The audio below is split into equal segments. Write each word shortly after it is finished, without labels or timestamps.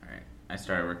I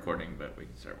started recording, but we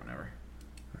can start whenever.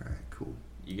 All right, cool.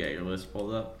 You got your list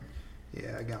pulled up?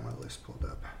 Yeah, I got my list pulled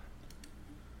up.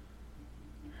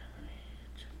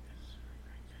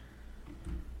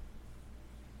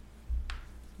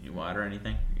 You water or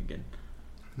anything? You good?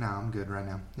 No, I'm good right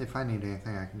now. If I need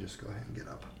anything, I can just go ahead and get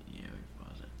up. Yeah, we can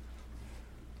pause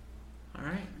it. All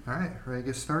right. All right, ready to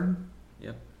get started?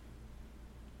 Yep.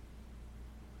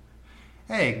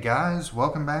 Hey guys,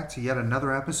 welcome back to yet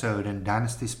another episode in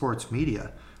Dynasty Sports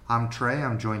Media. I'm Tre,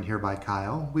 I'm joined here by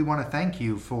Kyle. We want to thank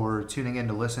you for tuning in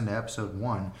to listen to episode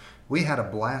 1. We had a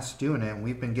blast doing it and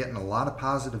we've been getting a lot of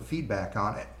positive feedback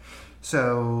on it.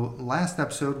 So last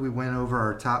episode we went over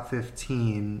our top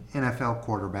 15 NFL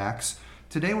quarterbacks.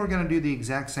 Today we're going to do the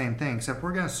exact same thing, except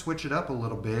we're going to switch it up a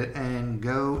little bit and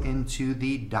go into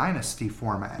the Dynasty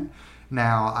format.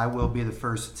 Now, I will be the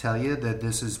first to tell you that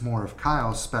this is more of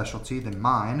Kyle's specialty than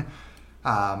mine.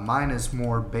 Mine is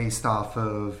more based off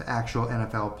of actual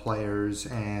NFL players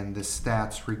and the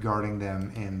stats regarding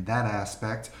them in that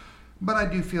aspect. But I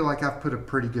do feel like I've put a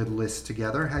pretty good list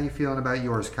together. How you feeling about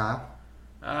yours, Kyle?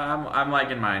 I'm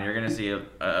liking mine. You're going to see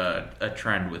a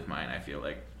trend with mine, I feel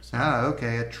like. So.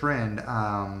 Okay, a trend.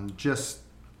 Just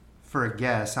for a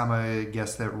guess, I'm going to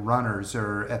guess that runners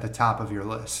are at the top of your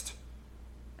list.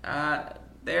 I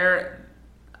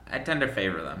tend to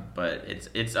favor them, but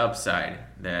it's upside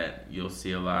that you'll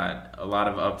see a lot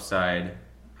of upside.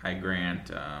 I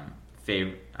grant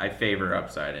I favor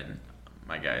upside in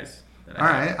my guys that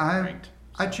I have ranked.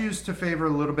 I choose to favor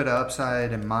a little bit of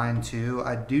upside in mine too.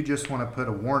 I do just want to put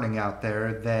a warning out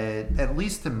there that at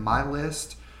least in my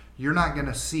list, you're not going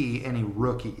to see any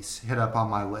rookies hit up on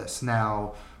my list.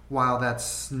 Now, while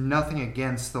that's nothing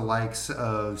against the likes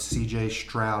of C.J.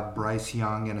 Stroud, Bryce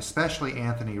Young, and especially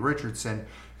Anthony Richardson,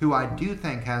 who I do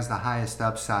think has the highest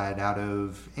upside out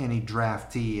of any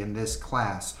draftee in this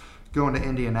class, going to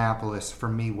Indianapolis for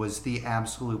me was the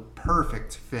absolute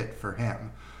perfect fit for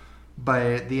him.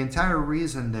 But the entire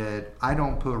reason that I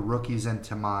don't put rookies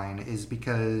into mine is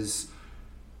because,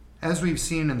 as we've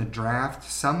seen in the draft,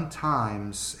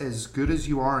 sometimes as good as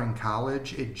you are in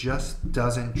college, it just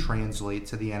doesn't translate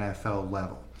to the NFL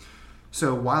level.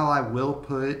 So while I will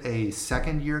put a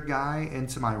second-year guy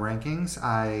into my rankings,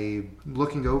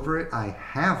 looking over it, I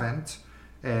haven't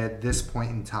at this point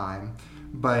in time,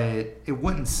 but it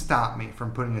wouldn't stop me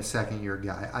from putting a second-year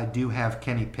guy. I do have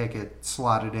Kenny Pickett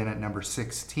slotted in at number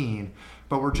 16,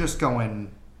 but we're just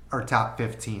going our top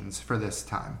 15s for this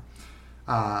time.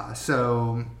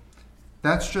 So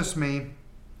that's just me,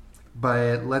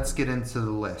 but let's get into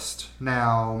the list.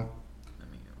 Now,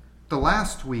 the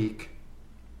last week,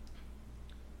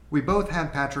 we both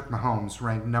had Patrick Mahomes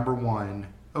ranked number 1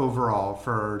 overall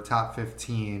for our top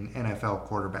 15 NFL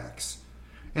quarterbacks.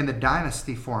 In the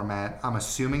Dynasty format, I'm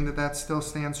assuming that still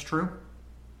stands true?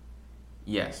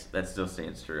 Yes, that still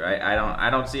stands true. I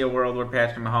don't see a world where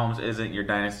Patrick Mahomes isn't your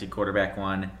Dynasty quarterback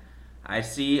 1. I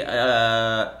see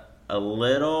a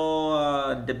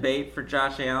little debate for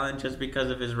Josh Allen just because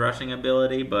of his rushing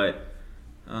ability, but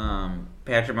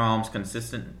Patrick Mahomes'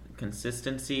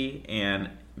 consistency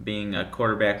and being a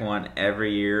quarterback 1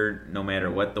 every year, no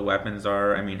matter what the weapons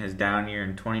are. I mean, his down year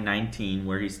in 2019,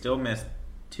 where he still missed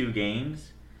 2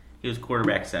 games, he was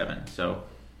quarterback 7. So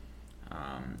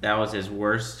that was his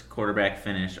worst quarterback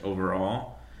finish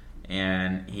overall,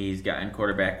 and he's gotten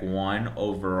quarterback 1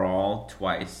 overall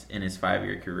twice in his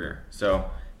 5-year career. So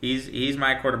he's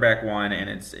my quarterback 1, and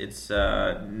it's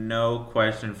no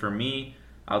question for me.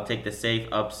 I'll take the safe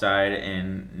upside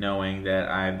in knowing that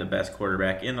I have the best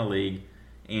quarterback in the league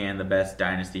and the best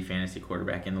Dynasty fantasy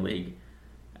quarterback in the league.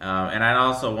 And I'd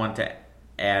also want to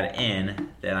add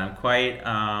in that I'm quite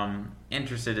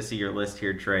interested to see your list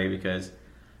here, Tre, because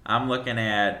I'm looking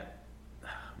at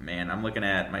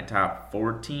my top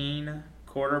 14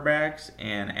 quarterbacks,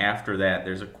 and after that,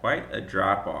 there's quite a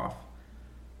drop-off.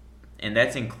 And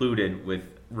that's included with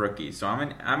rookies. So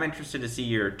I'm interested to see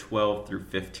your 12 through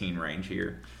 15 range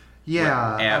here.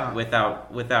 Yeah.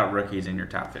 Without rookies in your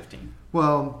top 15.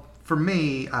 Well, for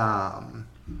me,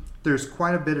 there's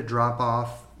quite a bit of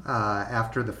drop-off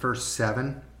after the first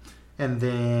 7. And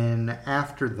then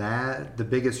after that, the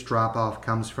biggest drop-off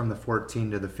comes from the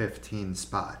 14 to the 15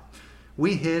 spot.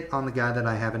 We hit on the guy that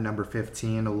I have at number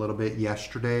 15 a little bit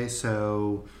yesterday.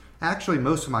 So actually,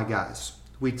 most of my guys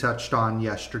we touched on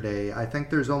yesterday. I think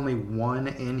there's only one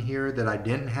in here that I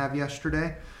didn't have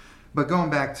yesterday. But going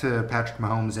back to Patrick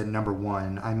Mahomes at number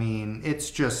 1, I mean, it's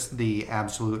just the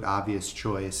absolute obvious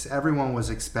choice. Everyone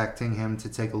was expecting him to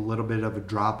take a little bit of a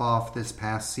drop-off this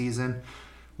past season,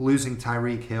 losing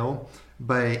Tyreek Hill.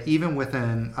 But even with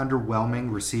an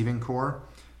underwhelming receiving core,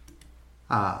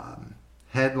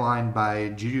 headlined by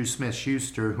Juju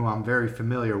Smith-Schuster, who I'm very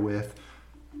familiar with,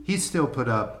 he's still put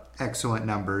up excellent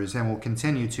numbers and will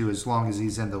continue to as long as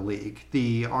he's in the league.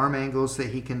 The arm angles that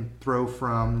he can throw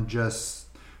from, just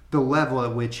the level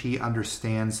at which he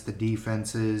understands the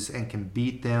defenses and can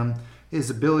beat them, his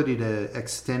ability to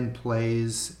extend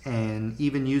plays and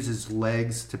even use his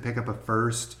legs to pick up a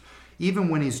first, even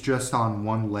when he's just on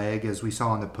one leg, as we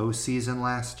saw in the postseason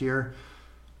last year.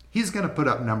 He's going to put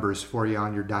up numbers for you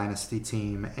on your Dynasty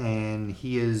team, and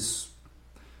he is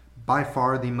by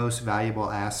far the most valuable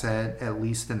asset, at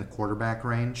least in the quarterback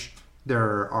range.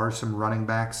 There are some running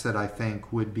backs that I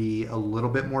think would be a little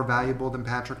bit more valuable than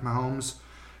Patrick Mahomes,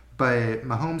 but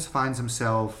Mahomes finds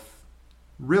himself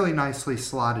really nicely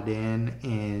slotted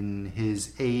in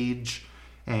his age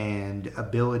and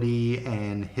ability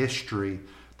and history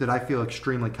that I feel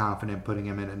extremely confident putting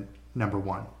him in at number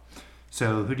 1.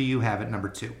 So who do you have at number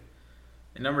 2?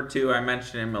 At number 2, I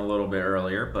mentioned him a little bit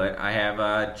earlier, but I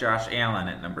have Josh Allen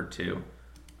at number 2.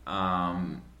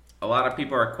 A lot of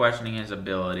people are questioning his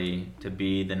ability to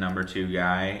be the number 2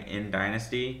 guy in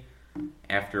Dynasty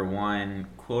after one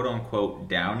quote-unquote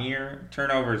down year.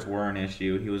 Turnovers were an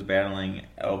issue. He was battling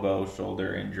elbow,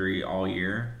 shoulder injury all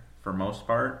year for most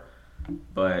part,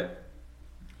 but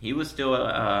he was still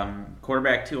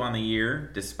quarterback 2 on the year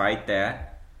despite that.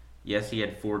 Yes, he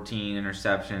had 14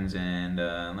 interceptions and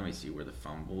let me see where the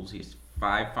fumbles. He's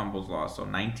 5 fumbles lost, so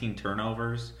 19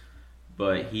 turnovers,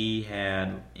 but he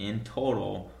had in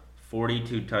total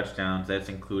 42 touchdowns. That's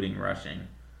including rushing.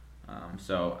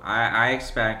 So I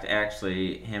expect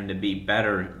actually him to be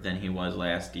better than he was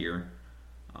last year,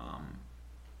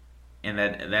 and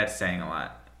that's saying a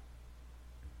lot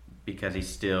because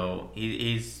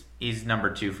he's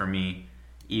number 2 for me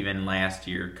even last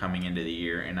year coming into the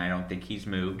year, and I don't think he's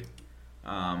moved.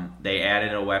 They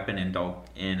added a weapon in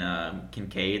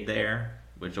Kincaid there,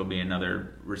 which will be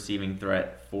another receiving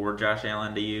threat for Josh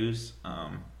Allen to use.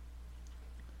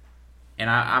 And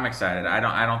I'm excited.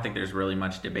 I don't think there's really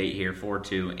much debate here.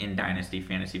 4-2 in Dynasty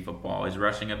Fantasy Football. His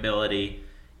rushing ability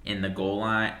on the goal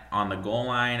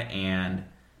line, and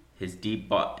his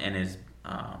deep his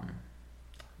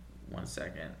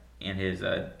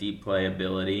deep play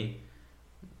ability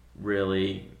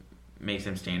really makes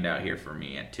him stand out here for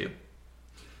me at 2.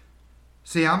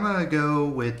 See, I'm going to go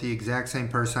with the exact same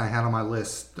person I had on my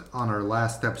list on our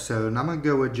last episode, and I'm going to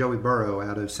go with Joey Burrow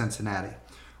out of Cincinnati.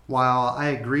 While I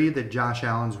agree that Josh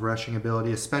Allen's rushing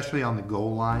ability, especially on the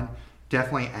goal line,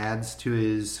 definitely adds to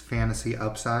his fantasy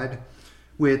upside,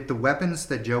 with the weapons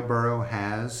that Joe Burrow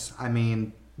has, I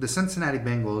mean, the Cincinnati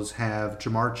Bengals have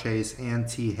Jamar Chase and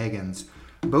T. Higgins,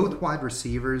 both wide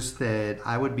receivers that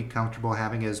I would be comfortable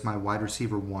having as my wide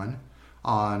receiver 1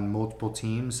 on multiple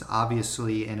teams.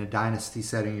 Obviously, in a dynasty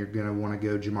setting, you're going to want to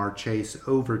go Jamar Chase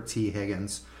over T.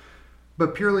 Higgins.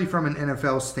 But purely from an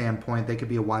NFL standpoint, they could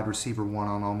be a wide receiver 1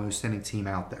 on almost any team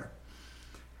out there.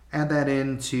 Add that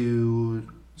into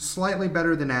slightly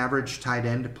better than average tight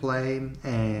end play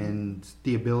and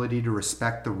the ability to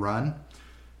respect the run.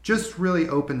 Just really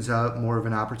opens up more of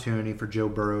an opportunity for Joe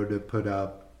Burrow to put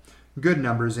up good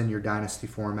numbers in your dynasty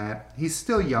format. He's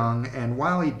still young, and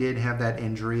while he did have that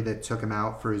injury that took him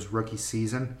out for his rookie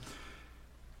season,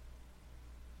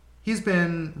 he's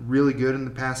been really good in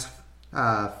the past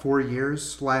 4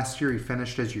 years. Last year he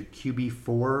finished as your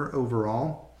QB4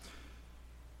 overall.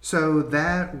 So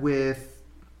that, with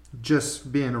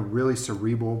just being a really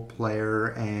cerebral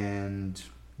player and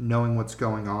knowing what's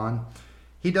going on,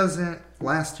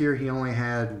 last year he only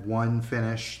had one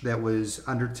finish that was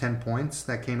under 10 points.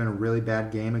 That came in a really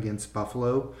bad game against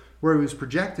Buffalo, where he was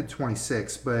projected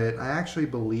 26, but I actually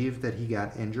believe that he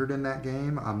got injured in that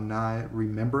game. I'm not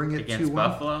remembering it against too well.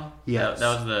 Buffalo? Yes.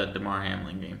 That was the DeMar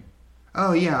Hamlin game.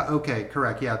 Oh, yeah. Okay,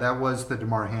 correct. Yeah, that was the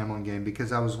DeMar Hamlin game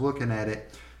because I was looking at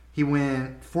it. He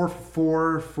went 4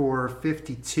 for 4 for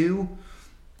 52,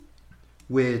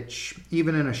 which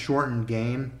even in a shortened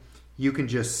game, you can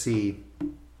just see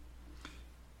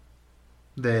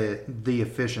the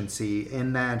efficiency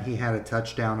in that he had a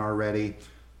touchdown already.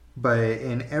 But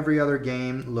in every other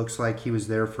game, looks like he was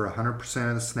there for 100%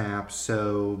 of the snaps.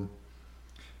 So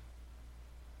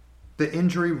the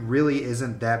injury really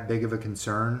isn't that big of a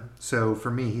concern. So for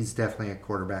me, he's definitely a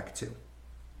quarterback 2.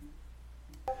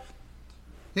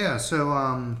 Yeah,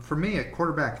 so for me at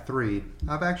quarterback 3,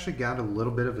 I've actually got a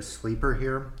little bit of a sleeper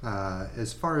here.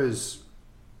 As far as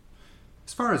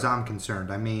I'm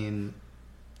concerned, I mean,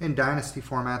 in dynasty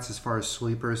formats, as far as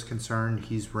sleeper is concerned,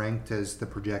 he's ranked as the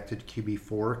projected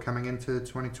QB4 coming into the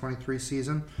 2023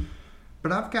 season.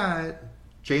 But I've got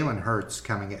Jalen Hurts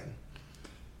coming in.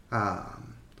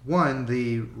 One,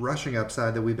 the rushing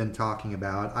upside that we've been talking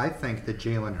about. I think that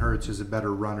Jalen Hurts is a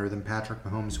better runner than Patrick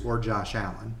Mahomes or Josh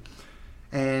Allen.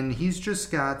 And he's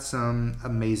just got some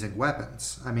amazing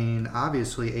weapons. I mean,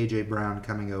 obviously A.J. Brown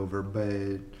coming over,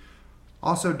 but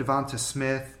also Devonta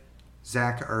Smith,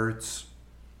 Zach Ertz,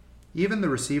 even the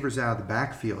receivers out of the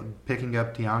backfield, picking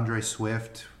up DeAndre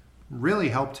Swift, really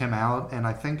helped him out, and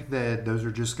I think that those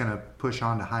are just going to push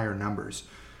on to higher numbers.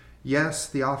 Yes,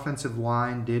 the offensive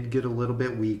line did get a little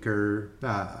bit weaker.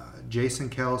 Jason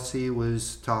Kelsey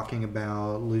was talking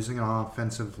about losing an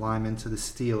offensive lineman to the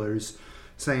Steelers,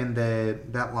 saying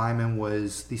that that lineman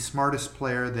was the smartest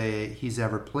player that he's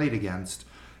ever played against.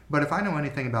 But if I know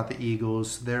anything about the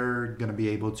Eagles, they're going to be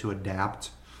able to adapt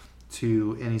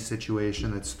to any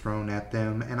situation that's thrown at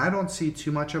them. And I don't see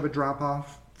too much of a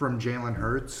drop-off from Jalen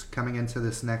Hurts coming into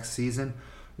this next season.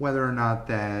 Whether or not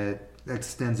that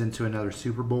extends into another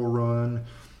Super Bowl run,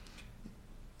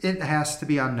 it has to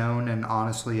be unknown, and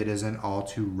honestly, it isn't all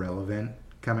too relevant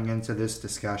coming into this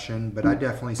discussion. But I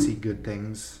definitely see good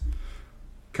things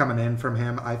coming in from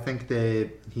him. I think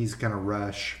that he's going to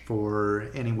rush for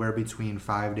anywhere between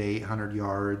 500 to 800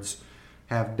 yards,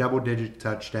 have double-digit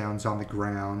touchdowns on the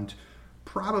ground,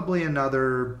 probably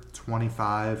another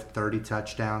 25, 30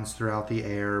 touchdowns throughout the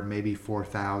air, maybe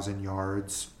 4,000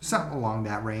 yards, something along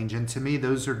that range. And to me,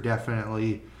 those are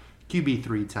definitely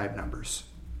QB3 type numbers.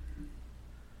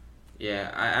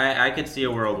 Yeah, I could see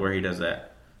a world where he does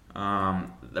that.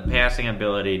 The passing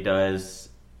ability does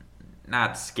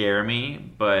not scare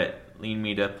me, but lead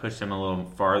me to push him a little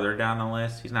farther down the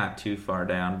list. He's not too far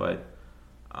down, but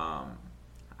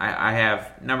I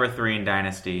have number 3 in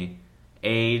Dynasty.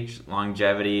 Age,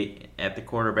 longevity at the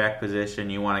quarterback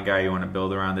position. You want a guy you want to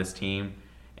build around this team.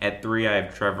 At 3, I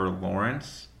have Trevor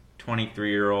Lawrence,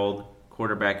 23-year-old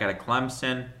quarterback out of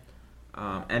Clemson,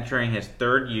 entering his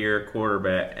 3rd year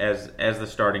quarterback as the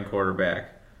starting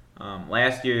quarterback.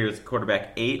 Last year, he was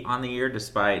quarterback 8 on the year,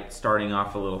 despite starting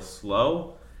off a little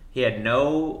slow. He had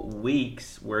no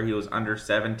weeks where he was under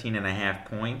 17.5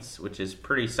 points, which is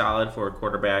pretty solid for a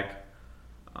quarterback.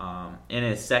 In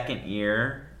his 2nd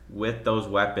year with those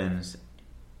weapons,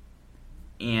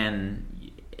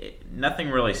 and nothing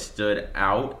really stood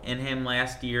out in him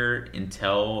last year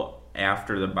until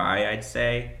after the bye, I'd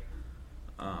say.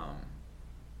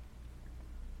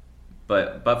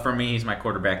 But for me, he's my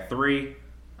quarterback 3.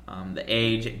 The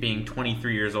age, being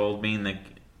 23 years old,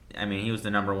 he was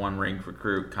the number 1 ranked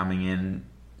recruit coming in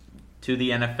to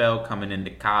the NFL, coming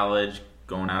into college,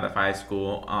 going out of high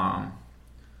school.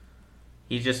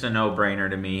 He's just a no-brainer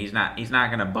to me. He's not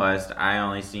going to bust. I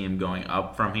only see him going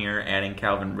up from here. Adding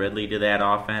Calvin Ridley to that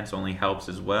offense only helps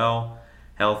as well.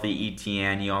 Healthy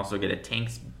ETN. You also get a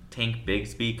Tank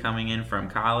Bigsby coming in from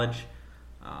college.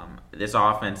 This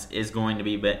offense is going to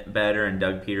be better, and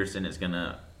Doug Peterson is going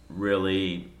to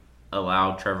really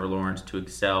allow Trevor Lawrence to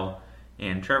excel.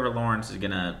 And Trevor Lawrence is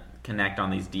going to connect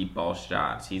on these deep ball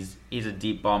shots. He's a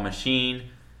deep ball machine.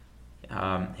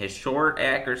 His short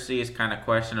accuracy is kind of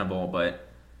questionable, but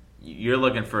you're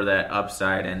looking for that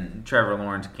upside, and Trevor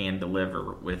Lawrence can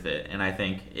deliver with it. And I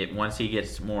think once he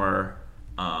gets more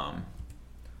of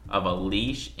a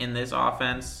leash in this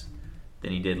offense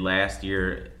than he did last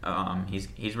year,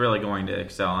 he's really going to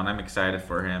excel, and I'm excited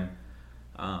for him.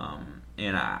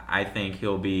 And I think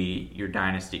he'll be your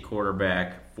dynasty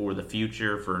quarterback for the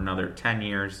future for another 10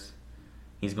 years.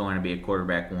 He's going to be a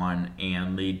quarterback 1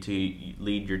 and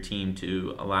lead your team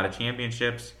to a lot of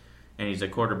championships. And he's a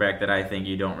quarterback that I think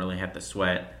you don't really have to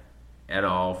sweat at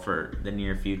all for the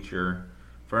near future.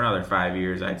 For another 5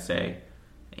 years, I'd say.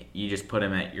 You just put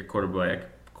him at your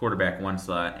quarterback 1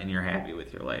 slot, and you're happy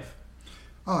with your life.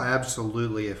 Oh,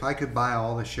 absolutely. If I could buy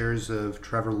all the shares of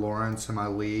Trevor Lawrence in my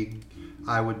league,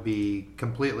 I would be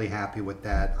completely happy with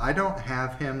that. I don't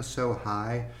have him so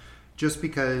high just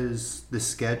because the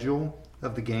schedule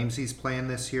of the games he's playing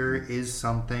this year is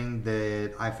something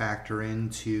that I factor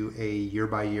into a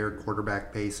year-by-year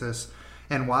quarterback basis.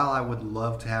 And while I would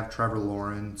love to have Trevor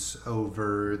Lawrence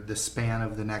over the span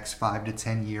of the next 5 to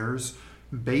 10 years,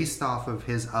 based off of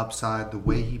his upside, the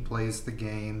way he plays the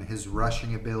game, his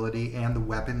rushing ability, and the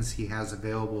weapons he has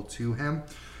available to him,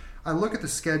 I look at the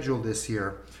schedule this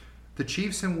year. The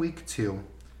Chiefs in Week 2,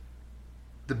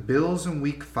 the Bills in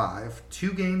Week 5,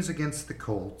 2 games against the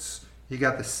Colts. You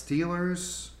got the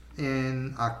Steelers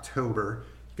in October.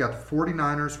 You got the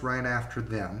 49ers right after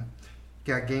them.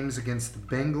 You got games against the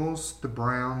Bengals, the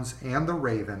Browns, and the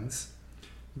Ravens.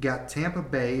 You got Tampa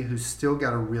Bay, who's still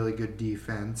got a really good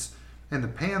defense. And the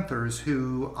Panthers,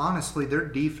 who, honestly, their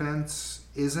defense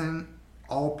isn't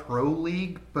all-pro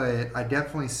league, but I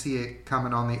definitely see it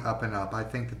coming on the up and up. I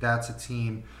think that that's a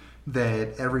team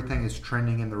that everything is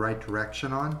trending in the right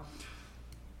direction on.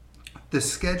 The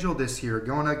schedule this year,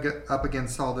 going up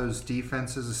against all those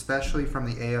defenses, especially from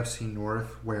the AFC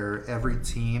North, where every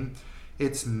team,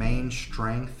 its main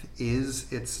strength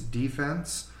is its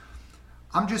defense.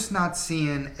 I'm just not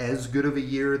seeing as good of a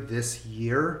year this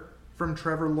year from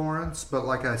Trevor Lawrence, but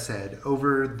like I said,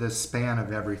 over the span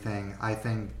of everything, I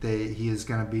think that he is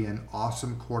going to be an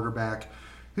awesome quarterback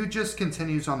who just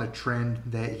continues on the trend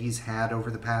that he's had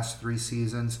over the past 3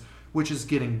 seasons, which is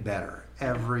getting better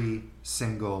every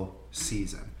single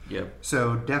season. Yep.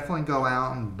 So definitely go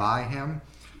out and buy him.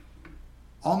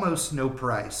 Almost no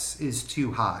price is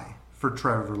too high for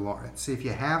Trevor Lawrence. If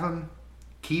you have him,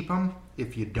 keep him.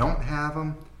 If you don't have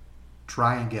him,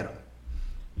 try and get him.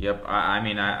 Yep,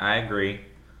 I agree.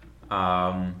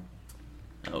 One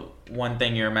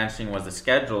thing you were mentioning was the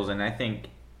schedules, and I think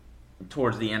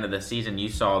towards the end of the season you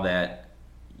saw that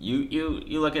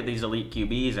you look at these elite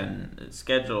QBs and the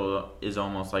schedule is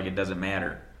almost like it doesn't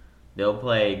matter. They'll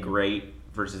play great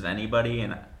versus anybody,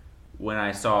 and when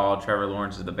I saw Trevor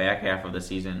Lawrence in the back half of the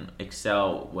season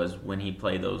excel was when he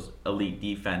played those elite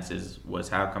defenses, was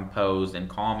how composed and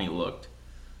calm he looked.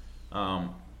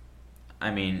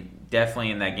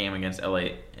 Definitely in that game against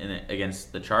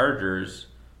against the Chargers,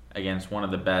 against one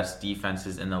of the best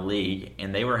defenses in the league,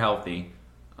 and they were healthy.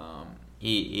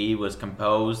 He was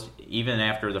composed. Even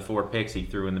after the 4 picks he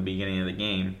threw in the beginning of the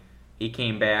game, he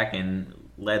came back and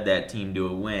led that team to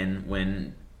a win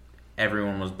when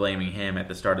everyone was blaming him at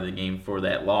the start of the game for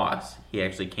that loss. He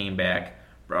actually came back,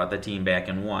 brought the team back,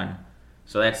 and won.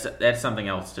 So that's something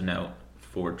else to note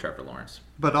for Trevor Lawrence.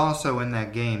 But also in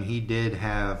that game, he did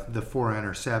have the 4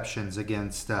 interceptions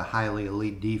against a highly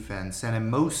elite defense. And in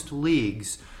most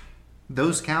leagues,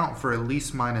 those count for at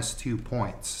least -2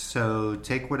 points. So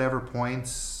take whatever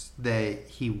points that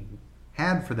he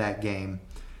had for that game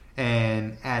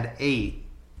and add 8,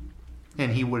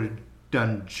 and he would have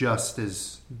done he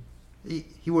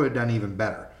would have done even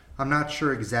better. I'm not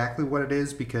sure exactly what it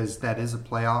is because that is a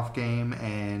playoff game,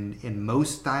 and in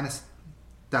most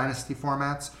dynasty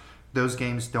formats, those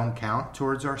games don't count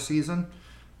towards our season,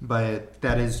 but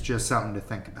that is just something to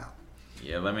think about.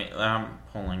 Yeah, I'm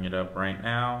pulling it up right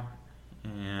now.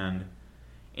 And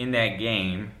in that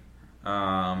game,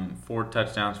 4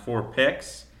 touchdowns, 4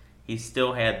 picks, he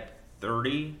still had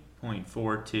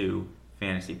 30.42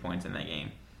 fantasy points in that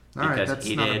game. All right, that's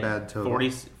not a bad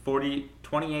total.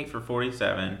 28 for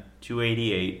 47,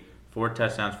 288, 4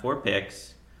 touchdowns, 4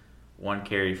 picks, 1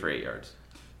 carry for 8 yards.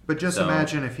 But just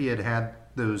imagine if he had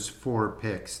those 4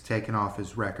 picks taken off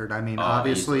his record.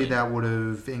 Obviously easily. That would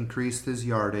have increased his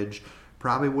yardage,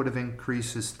 probably would have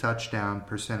increased his touchdown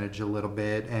percentage a little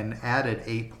bit, and added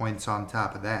 8 points on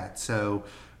top of that. So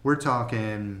we're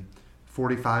talking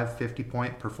 45,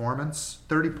 50-point performance.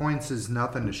 30 points is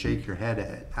nothing to shake your head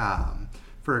at.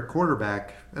 For a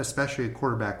quarterback, especially a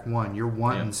quarterback 1, you're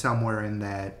wanting somewhere in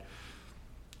that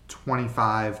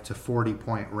 25 to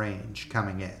 40-point range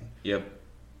coming in. Yep.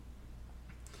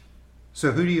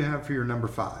 So who do you have for your number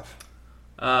 5?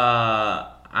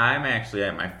 I'm actually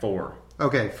at my 4.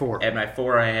 Okay, 4. At my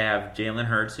 4, I have Jalen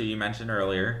Hurts, who you mentioned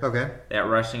earlier. Okay. That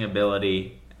rushing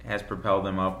ability has propelled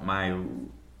him up my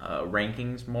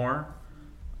rankings more.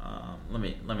 Let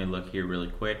me look here really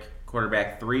quick.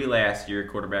 Quarterback 3 last year,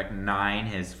 quarterback 9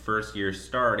 his first year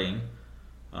starting.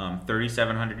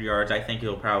 3,700 yards. I think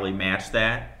he'll probably match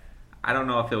that. I don't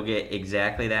know if he'll get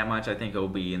exactly that much. I think he'll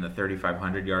be in the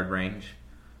 3,500 yard range.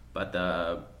 But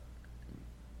the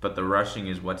rushing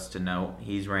is what's to note.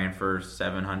 He's ran for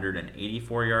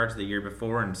 784 yards the year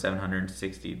before and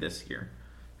 760 this year.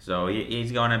 So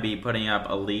he's going to be putting up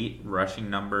elite rushing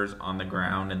numbers on the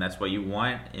ground, and that's what you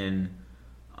want in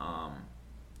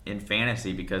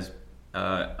fantasy because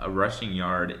a rushing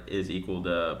yard is equal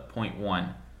to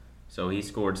 0.1. So he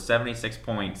scored 76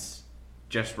 points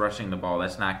just rushing the ball.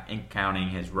 That's not counting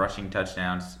his rushing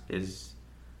touchdowns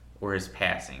or his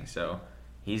passing. So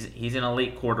he's an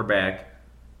elite quarterback.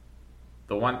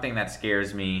 The one thing that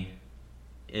scares me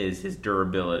is his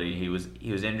durability. He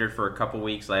was injured for a couple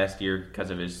weeks last year because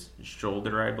of his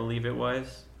shoulder, I believe it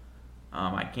was.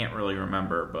 I can't really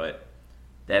remember, but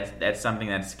that's something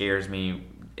that scares me,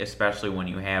 especially when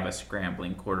you have a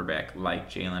scrambling quarterback like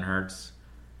Jalen Hurts.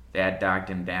 That knocked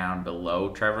him down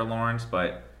below Trevor Lawrence,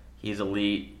 but he's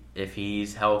elite. If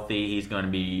he's healthy, he's going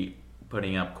to be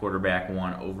putting up quarterback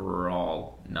 1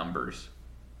 overall numbers.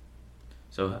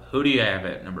 So who do you have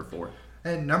at number 4?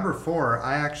 At number 4,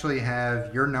 I actually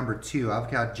have your number 2.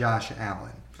 I've got Josh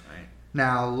Allen. Right.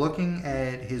 Now, looking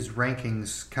at his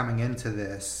rankings coming into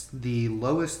this, the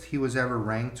lowest he was ever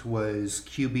ranked was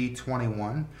QB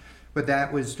 21, but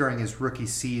that was during his rookie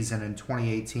season in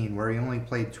 2018 where he only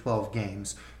played 12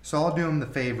 games. So I'll do him the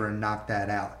favor and knock that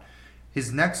out.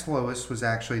 His next lowest was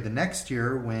actually the next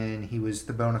year when he was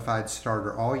the bona fide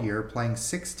starter all year, playing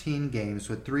 16 games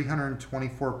with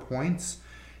 324 points.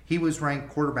 He was ranked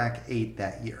quarterback 8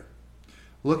 that year.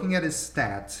 Looking at his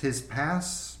stats, his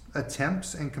pass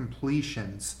attempts and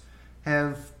completions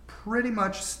have pretty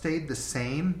much stayed the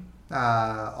same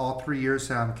all 3 years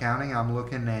that I'm counting. I'm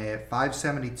looking at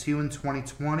 572 in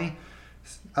 2020,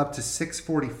 up to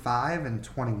 645 in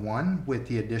 21 with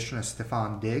the addition of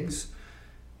Stephon Diggs,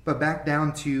 but back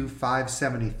down to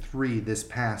 573 this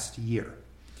past year.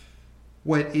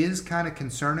 What is kind of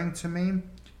concerning to me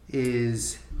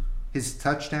is his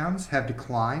touchdowns have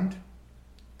declined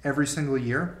every single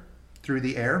year through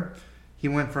the air. He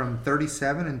went from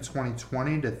 37 in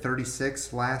 2020 to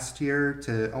 36 last year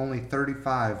to only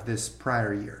 35 this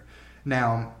prior year.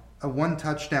 Now, a 1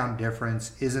 touchdown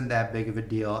difference isn't that big of a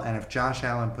deal, and if Josh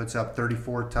Allen puts up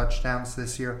 34 touchdowns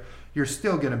this year, you're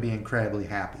still going to be incredibly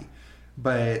happy.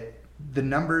 But the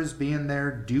numbers being there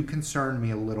do concern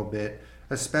me a little bit,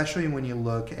 especially when you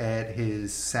look at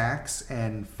his sacks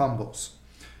and fumbles.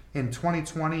 In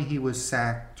 2020, he was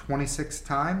sacked 26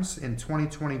 times. In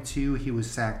 2022, he was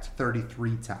sacked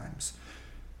 33 times.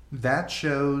 That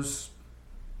shows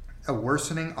a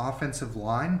worsening offensive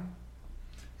line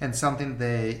and something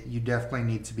that you definitely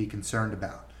need to be concerned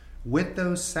about. With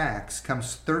those sacks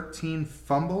comes 13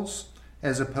 fumbles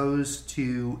as opposed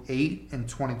to 8 in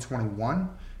 2021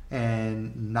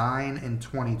 and 9 in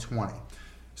 2020.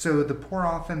 So the poor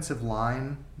offensive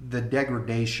line, the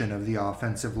degradation of the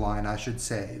offensive line, I should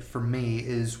say, for me,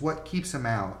 is what keeps him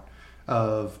out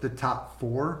of the top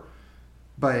 4.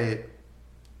 But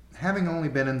having only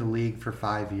been in the league for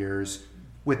 5 years,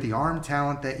 with the arm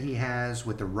talent that he has,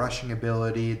 with the rushing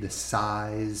ability, the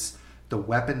size, the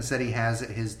weapons that he has at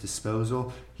his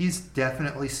disposal, he's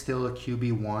definitely still a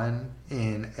QB1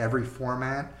 in every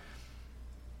format.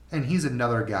 And he's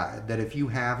another guy that if you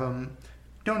have him,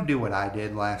 don't do what I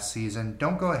did last season.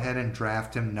 Don't go ahead and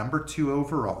draft him number 2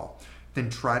 overall. Then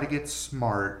try to get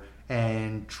smart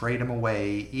and trade him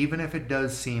away, even if it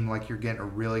does seem like you're getting a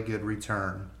really good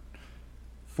return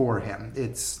for him.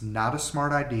 It's not a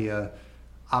smart idea.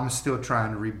 I'm still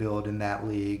trying to rebuild in that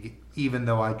league, even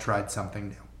though I tried something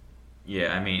new.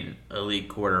 Yeah, I mean, elite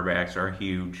quarterbacks are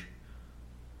huge.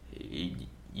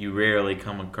 You rarely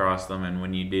come across them, and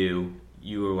when you do,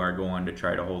 you are going to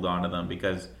try to hold on to them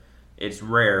because it's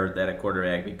rare that a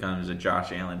quarterback becomes a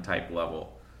Josh Allen type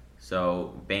level.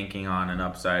 So banking on an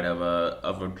upside of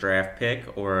a draft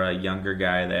pick or a younger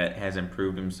guy that hasn't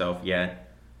proved himself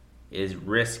yet is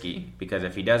risky because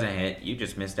if he doesn't hit, you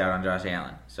just missed out on Josh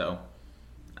Allen. So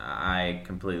I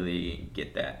completely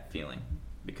get that feeling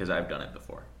because I've done it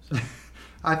before. So.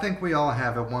 I think we all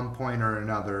have at one point or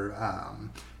another.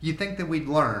 You think that we'd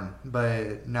learn,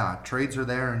 but nah, trades are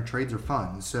there and trades are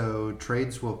fun. So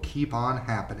trades will keep on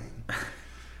happening.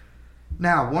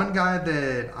 Now, one guy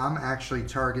that I'm actually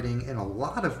targeting in a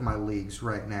lot of my leagues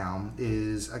right now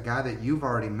is a guy that you've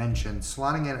already mentioned,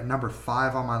 slotting in at number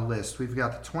 5 on my list. We've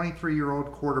got the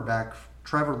 23-year-old quarterback,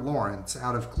 Trevor Lawrence,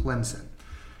 out of Clemson.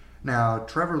 Now,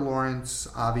 Trevor Lawrence,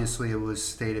 obviously it was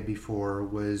stated before,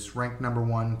 was ranked number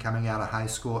 1 coming out of high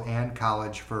school and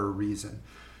college for a reason.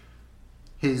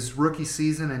 His rookie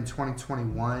season in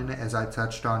 2021, as I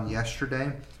touched on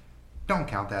yesterday, don't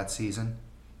count that season.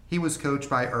 He was coached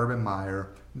by Urban Meyer.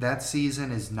 That season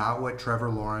is not what Trevor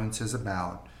Lawrence is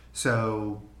about.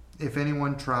 So if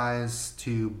anyone tries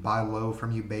to buy low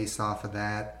from you based off of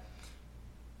that,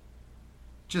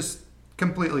 just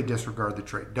completely disregard the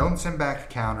trade. Don't send back a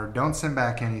counter. Don't send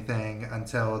back anything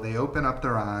until they open up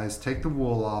their eyes, take the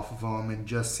wool off of them, and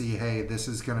just see, hey, this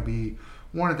is going to be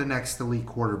one of the next elite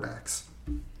quarterbacks.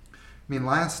 I mean,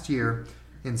 last year,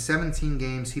 in 17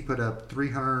 games, he put up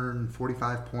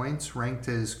 345 points, ranked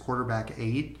as quarterback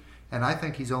 8, and I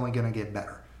think he's only going to get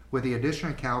better. With the addition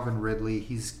of Calvin Ridley,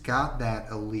 he's got that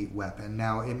elite weapon.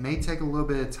 Now, it may take a little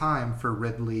bit of time for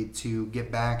Ridley to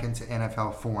get back into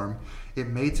NFL form. It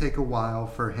may take a while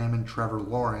for him and Trevor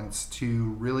Lawrence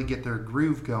to really get their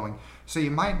groove going. So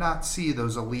you might not see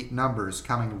those elite numbers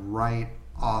coming right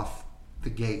off the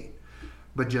gate.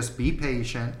 But just be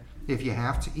patient. If you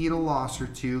have to eat a loss or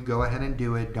two, go ahead and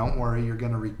do it. Don't worry, you're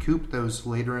going to recoup those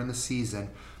later in the season.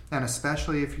 And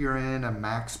especially if you're in a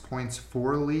max points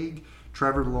 4 league,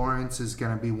 Trevor Lawrence is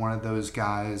going to be one of those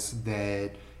guys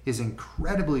that is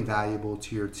incredibly valuable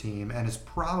to your team and is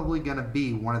probably going to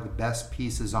be one of the best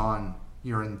pieces on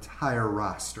your entire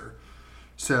roster.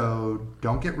 So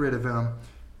don't get rid of him.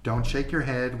 Don't shake your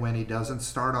head when he doesn't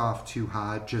start off too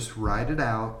hot. Just ride it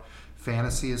out.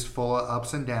 Fantasy is full of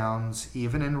ups and downs,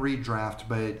 even in redraft,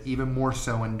 but even more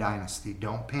so in Dynasty.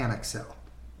 Don't panic sell.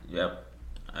 Yep,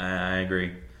 I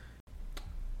agree.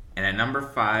 And at number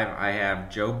 5, I have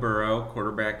Joe Burrow,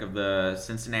 quarterback of the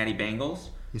Cincinnati Bengals.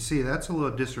 You see, that's a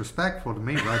little disrespectful to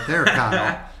me right there,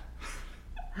 Kyle.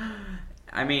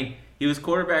 I mean, he was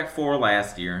quarterback 4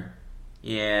 last year.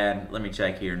 He had, let me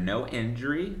check here, no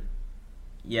injury.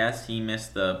 Yes, he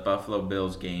missed the Buffalo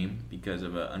Bills game because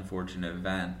of an unfortunate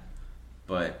event.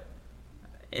 But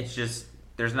it's just,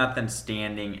 there's nothing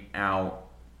standing out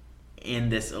in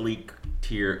this elite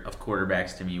tier of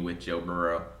quarterbacks to me with Joe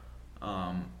Burrow.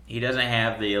 He doesn't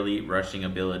have the elite rushing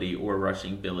ability or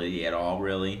rushing ability at all,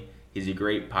 really. He's a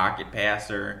great pocket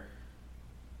passer,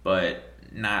 but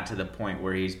not to the point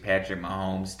where he's Patrick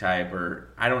Mahomes type, or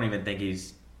I don't even think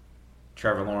he's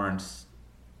Trevor Lawrence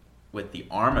with the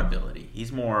arm ability.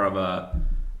 He's more of a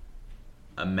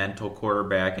mental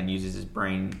quarterback and uses his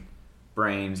brains,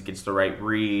 gets the right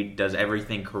read, does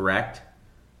everything correct,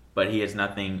 but he has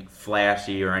nothing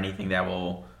flashy or anything that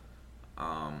will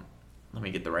let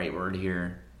me get the right word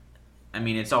here. I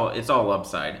mean, it's all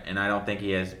upside, and I don't think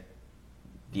he has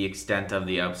the extent of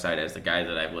the upside as the guys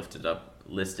that I've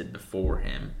listed before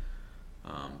him.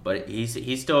 But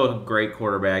he's still a great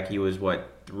quarterback. He was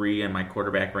 3 in my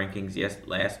quarterback rankings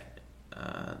last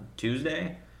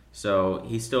Tuesday. So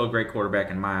he's still a great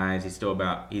quarterback in my eyes. He's still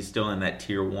in that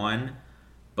tier 1,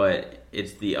 but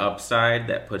it's the upside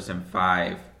that puts him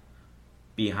 5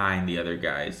 behind the other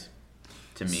guys.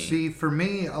 To me. See, for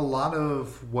me, a lot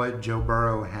of what Joe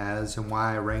Burrow has and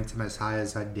why I ranked him as high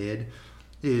as I did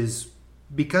is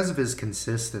because of his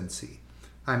consistency.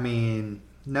 I mean,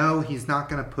 no, he's not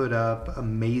going to put up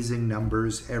amazing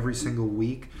numbers every single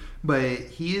week, but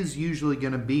he is usually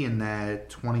going to be in that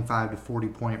 25 to 40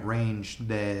 point range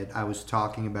that I was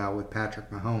talking about with Patrick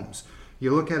Mahomes.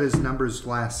 You look at his numbers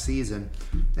last season,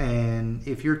 and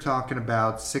if you're talking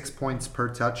about 6 points per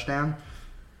touchdown,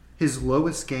 his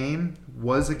lowest game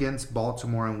was against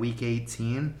Baltimore in Week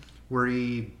 18, where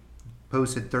he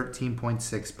posted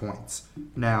 13.6 points.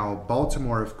 Now,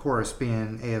 Baltimore, of course, being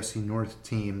an AFC North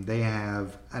team, they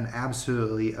have an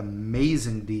absolutely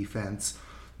amazing defense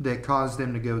that caused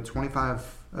them to go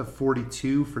 25 of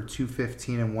 42 for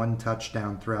 215 and 1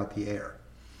 touchdown throughout the air.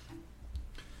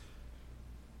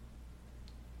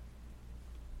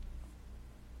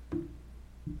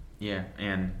 Yeah,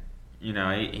 and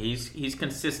he's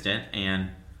consistent,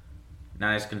 and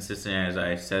not as consistent as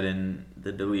I said in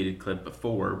the deleted clip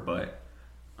before, but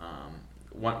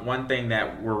one thing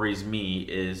that worries me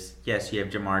is, yes, you have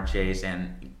Jamar Chase,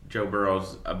 and Joe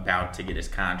Burrow's about to get his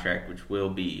contract, which will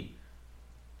be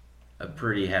a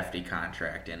pretty hefty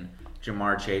contract, and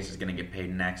Jamar Chase is going to get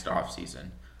paid next offseason.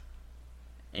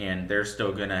 And they're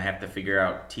still going to have to figure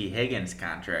out T. Higgins'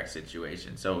 contract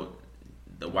situation. So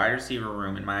the wide receiver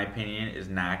room, in my opinion, is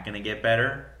not going to get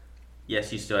better.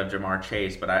 Yes, you still have Jamar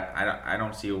Chase, but I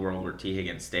don't see a world where T.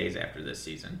 Higgins stays after this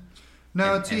season.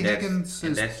 No, T. Higgins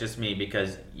is... that's just me,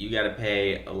 because you got to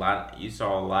pay a lot. You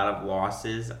saw a lot of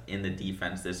losses in the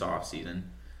defense this offseason.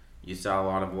 You saw a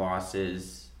lot of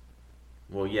losses.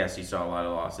 Well, yes, you saw a lot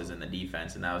of losses in the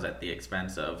defense, and that was at the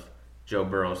expense of Joe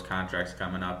Burrow's contracts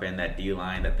coming up and that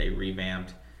D-line that they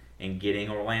revamped and getting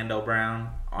Orlando Brown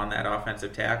on that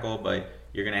offensive tackle. But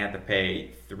you're going to have to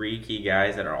pay 3 key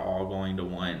guys that are all going to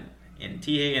want. And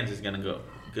T. Higgins is going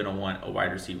to want a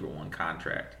wide receiver 1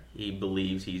 contract. He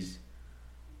believes he's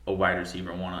a wide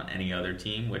receiver 1 on any other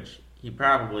team, which he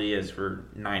probably is for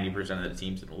 90% of the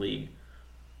teams in the league.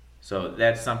 So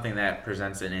that's something that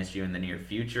presents an issue in the near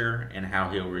future, and how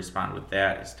he'll respond with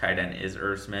that. His tight end is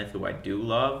Irv Smith, who I do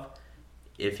love,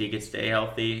 if he could stay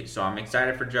healthy. So I'm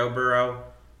excited for Joe Burrow.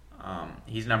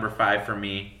 He's number 5 for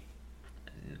me.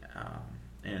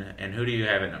 And who do you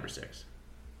have at number 6?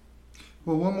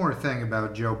 Well, one more thing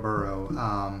about Joe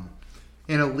Burrow.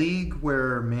 In a league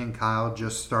where me and Kyle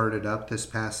just started up this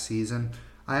past season,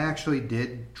 I actually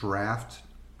did draft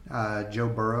Joe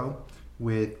Burrow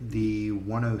with the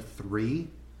 103,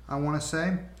 I want to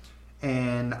say.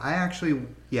 And the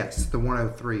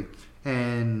 103.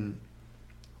 And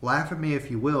laugh at me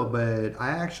if you will, but I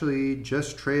actually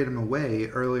just traded him away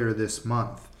earlier this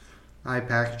month. I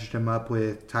packaged him up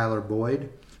with Tyler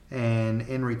Boyd, and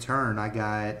in return I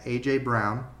got A.J.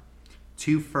 Brown,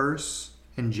 2 firsts,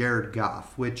 and Jared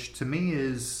Goff, which to me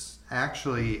is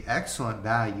actually excellent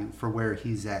value for where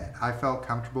he's at. I felt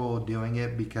comfortable doing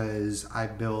it because I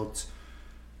built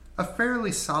a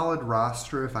fairly solid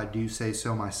roster, if I do say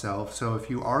so myself. So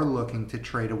if you are looking to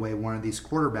trade away one of these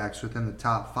quarterbacks within the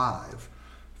top 5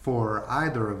 for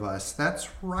either of us, that's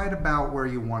right about where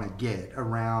you want to get,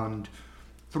 around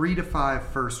 3 to 5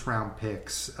 first round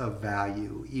picks of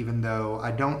value, even though I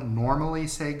don't normally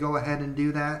say go ahead and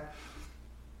do that.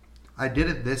 I did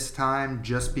it this time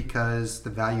just because the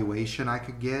valuation I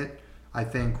could get, I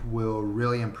think, will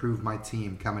really improve my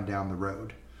team coming down the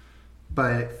road.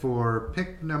 But for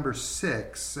pick number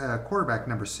 6, quarterback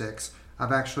number 6,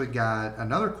 I've actually got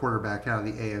another quarterback out of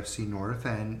the AFC North,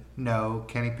 and no,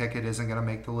 Kenny Pickett isn't going to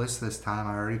make the list this time.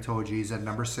 I already told you he's at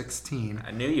number 16. I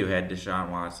knew you had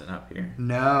Deshaun Watson up here.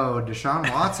 No, Deshaun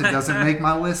Watson doesn't make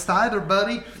my list either,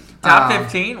 buddy. Top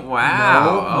 15?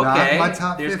 Wow. No, okay. not my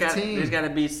top 15. There's got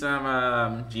to be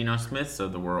some Geno Smiths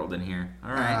of the world in here. All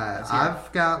right.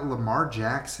 I've got Lamar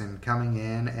Jackson coming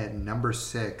in at number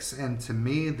 6, and to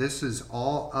me, this is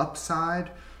all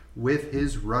upside with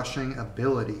his rushing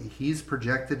ability. He's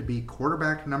projected to be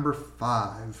quarterback number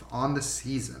 5 on the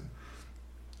season.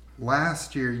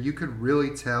 Last year, you could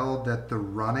really tell that the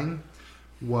running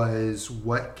was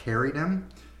what carried him.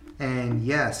 And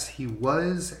yes, he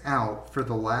was out for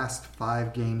the last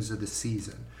 5 games of the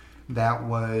season. That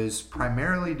was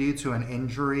primarily due to an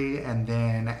injury, and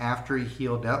then after he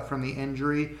healed up from the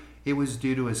injury, it was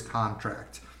due to his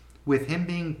contract. With him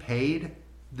being paid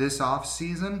this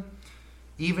offseason,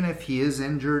 even if he is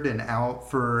injured and out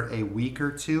for a week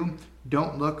or 2,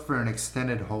 don't look for an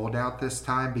extended holdout this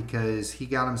time because he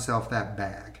got himself that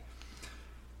bag.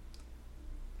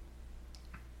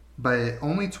 But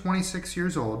only 26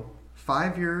 years old,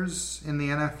 5 years in the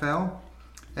NFL,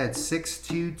 at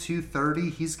 6'2",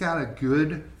 230, he's got a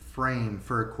good frame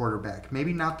for a quarterback.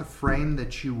 Maybe not the frame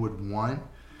that you would want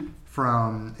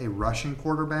from a rushing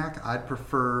quarterback. I'd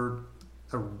prefer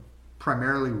a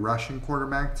primarily rushing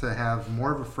quarterback to have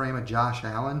more of a frame of Josh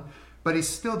Allen, but he's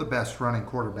still the best running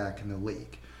quarterback in the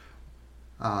league.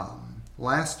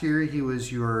 Last year, he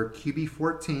was your QB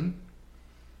 14,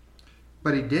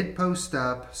 but he did post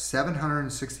up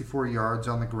 764 yards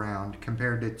on the ground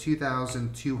compared to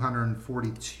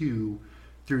 2,242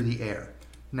 through the air.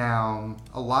 Now,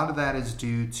 a lot of that is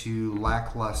due to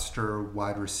lackluster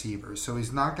wide receivers, so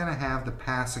he's not going to have the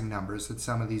passing numbers that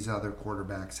some of these other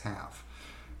quarterbacks have.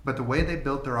 But the way they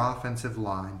built their offensive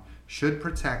line should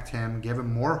protect him, give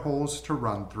him more holes to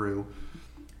run through.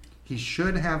 He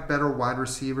should have better wide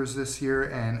receivers this year,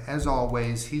 and as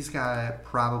always, he's got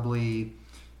probably...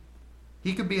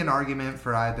 He could be an argument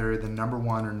for either the number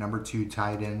 1 or number 2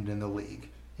 tight end in the league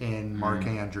in Mark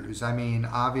Andrews. I mean,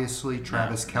 obviously,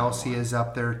 Travis Kelce is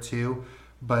up there too,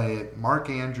 but Mark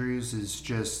Andrews is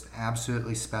just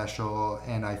absolutely special,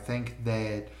 and I think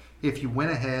that if you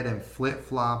went ahead and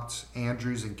flip-flopped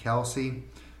Andrews and Kelce,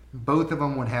 both of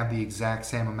them would have the exact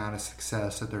same amount of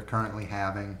success that they're currently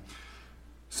having.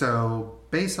 So,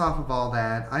 based off of all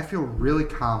that, I feel really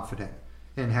confident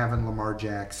in having Lamar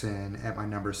Jackson at my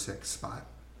number 6 spot.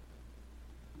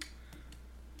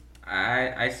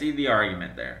 I see the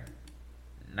argument there.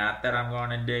 Not that I'm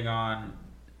going to dig on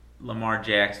Lamar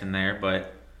Jackson there,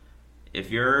 but if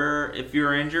you're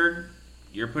injured,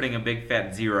 you're putting a big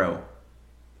fat 0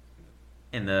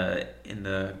 in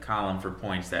the column for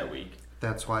points that week.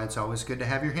 That's why it's always good to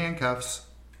have your handcuffs.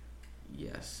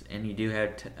 Yes, and you do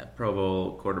have Pro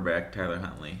Bowl quarterback Tyler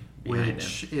Huntley behind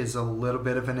which him. Is a little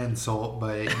bit of an insult,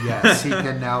 but yes, he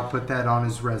can now put that on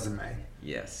his resume.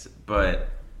 Yes, but,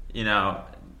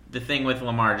 the thing with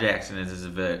Lamar Jackson is his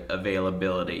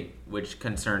availability, which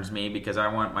concerns me because I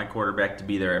want my quarterback to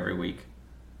be there every week.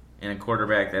 And a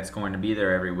quarterback that's going to be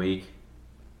there every week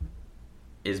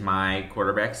is my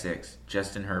quarterback 6,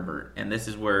 Justin Herbert. And this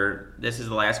is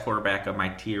the last quarterback of my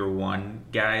tier 1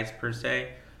 guys, per se.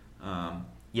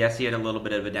 Yes, he had a little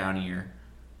bit of a down year.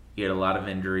 He had a lot of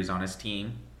injuries on his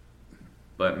team.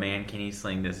 But man, can he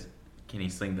sling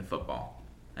the football.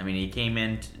 I mean, he came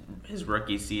in his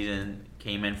rookie season,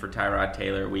 came in for Tyrod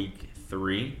Taylor week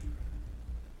 3.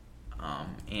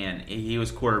 And he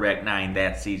was quarterback 9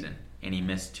 that season. And he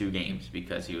missed 2 games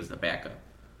because he was the backup.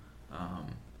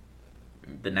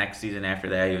 The next season after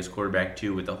that, he was quarterback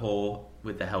 2 with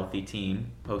a healthy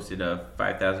team. Posted a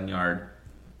 5,000-yard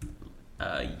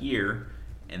year.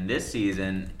 And this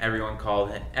season,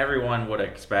 everyone would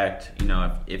expect,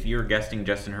 if you're guessing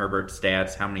Justin Herbert's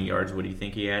stats, how many yards would you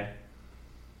think he had?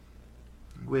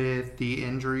 With the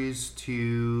injuries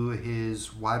to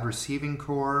his wide receiving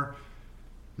core,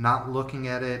 not looking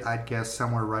at it, I'd guess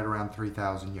somewhere right around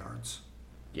 3,000 yards.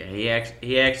 Yeah, he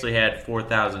actually had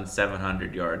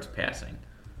 4,700 yards passing,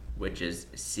 which is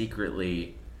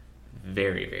secretly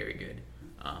very, very good.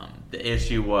 The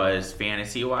issue was,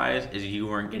 fantasy-wise, is you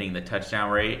weren't getting the touchdown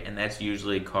rate, and that's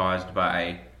usually caused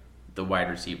by the wide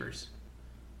receivers.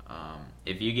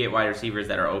 If you get wide receivers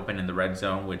that are open in the red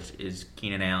zone, which is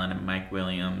Keenan Allen and Mike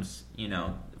Williams,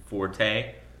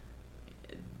 forte,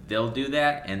 they'll do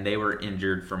that, and they were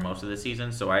injured for most of the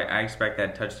season. So I expect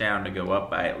that touchdown to go up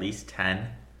by at least 10.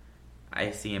 I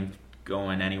see him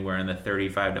going anywhere in the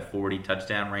 35 to 40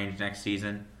 touchdown range next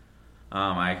season.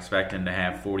 I expect him to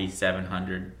have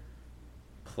 4,700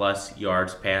 plus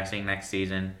yards passing next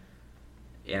season.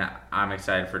 And I'm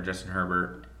excited for Justin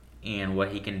Herbert and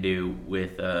what he can do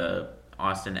with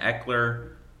Austin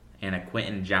Eckler and a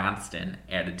Quentin Johnston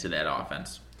added to that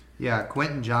offense. Yeah,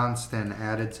 Quentin Johnston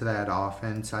added to that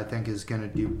offense I think is going to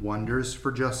do wonders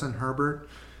for Justin Herbert.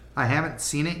 I haven't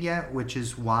seen it yet, which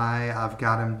is why I've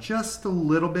got him just a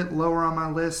little bit lower on my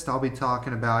list. I'll be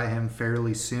talking about him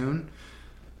fairly soon.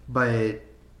 But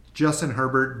Justin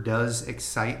Herbert does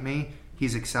excite me.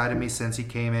 He's excited me since he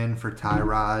came in for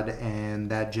Tyrod, and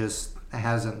that just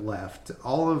hasn't left.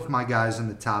 All of my guys in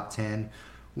the top 10,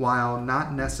 while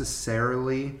not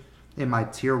necessarily in my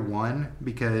tier 1,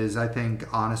 because I think,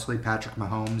 honestly, Patrick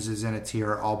Mahomes is in a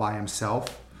tier all by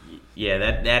himself.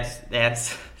 Yeah,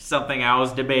 that's something I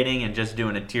was debating and just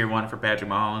doing a tier 1 for Patrick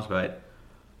Mahomes, but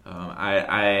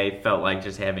I felt like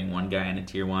just having one guy in a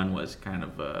tier 1 was kind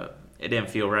of it didn't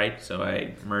feel right, so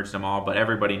I merged them all. But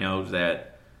everybody knows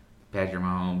that Patrick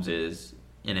Mahomes is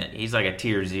in it. He's like a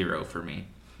tier 0 for me.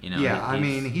 Yeah, I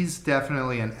mean, he's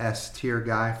definitely an S tier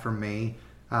guy for me.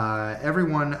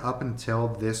 Everyone up until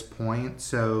this point,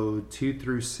 so 2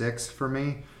 through 6 for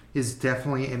me, is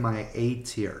definitely in my A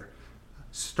tier.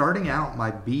 Starting out, my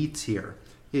B tier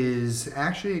is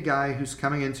actually a guy who's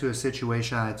coming into a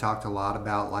situation I talked a lot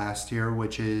about last year,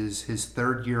 which is his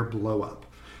third-year blow-up.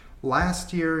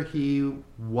 Last year, he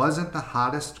wasn't the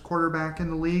hottest quarterback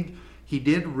in the league. He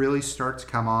did really start to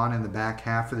come on in the back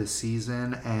half of the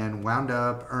season and wound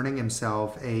up earning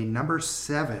himself a number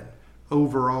 7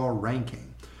 overall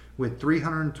ranking with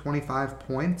 325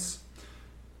 points.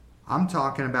 I'm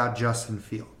talking about Justin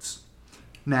Fields.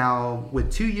 Now,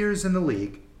 with 2 years in the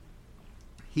league,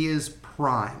 he is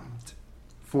primed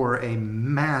for a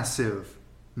massive,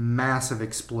 massive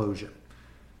explosion.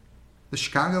 The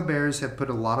Chicago Bears have put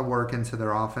a lot of work into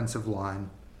their offensive line.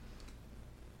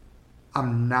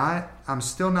 I'm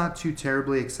still not too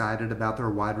terribly excited about their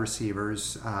wide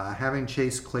receivers. Having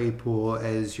Chase Claypool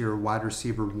as your wide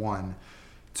receiver 1,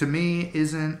 to me,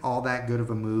 isn't all that good of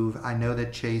a move. I know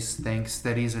that Chase thinks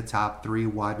that he's a top 3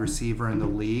 wide receiver in the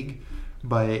league,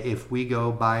 but if we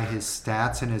go by his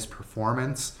stats and his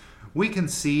performance, we can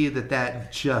see that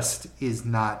that just is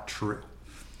not true.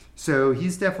 So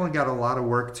he's definitely got a lot of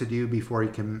work to do before he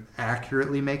can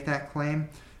accurately make that claim.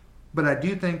 But I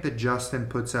do think that Justin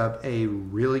puts up a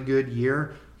really good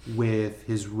year with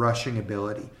his rushing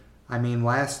ability. I mean,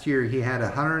 last year he had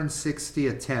 160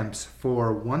 attempts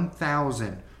for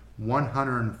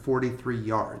 1,143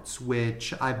 yards,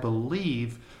 which I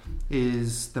believe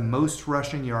is the most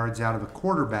rushing yards out of a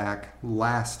quarterback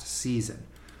last season.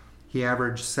 He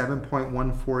averaged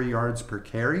 7.14 yards per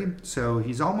carry, so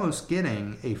he's almost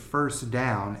getting a first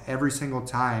down every single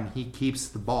time he keeps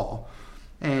the ball,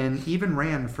 and even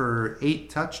ran for 8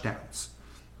 touchdowns.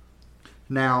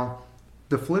 Now,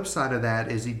 the flip side of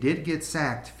that is he did get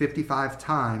sacked 55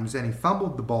 times, and he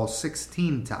fumbled the ball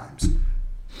 16 times.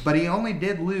 But he only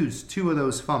did lose 2 of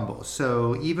those fumbles,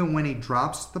 so even when he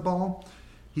drops the ball,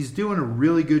 he's doing a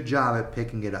really good job at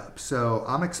picking it up. So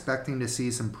I'm expecting to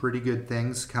see some pretty good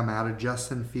things come out of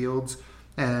Justin Fields,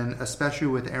 and especially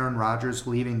with Aaron Rodgers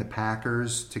leaving the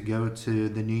Packers to go to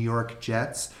the New York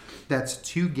Jets. That's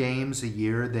 2 games a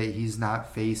year that he's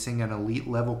not facing an elite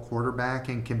level quarterback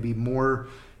and can be more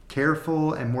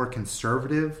careful and more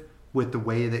conservative with the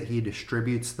way that he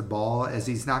distributes the ball, as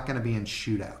he's not going to be in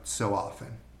shootouts so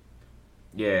often.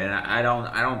 Yeah, and I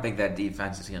don't think that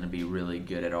defense is going to be really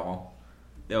good at all.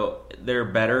 They're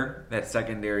better. That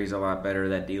secondary is a lot better.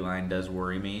 That D-line does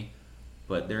worry me.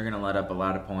 But they're going to let up a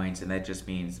lot of points, and that just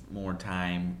means more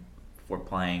time for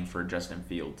playing for Justin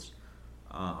Fields.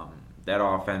 That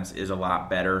offense is a lot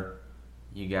better.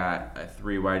 You got a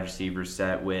 3 wide receiver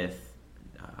set with,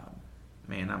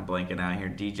 I'm blanking out here,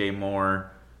 DJ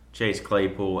Moore, Chase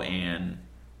Claypool, and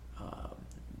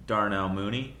Darnell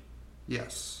Mooney.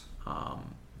 Yes.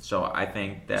 So I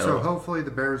think that. So hopefully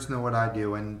the Bears know what I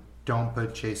do and don't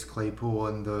put Chase Claypool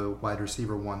in the wide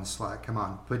receiver 1 slot. Come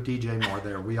on, put DJ Moore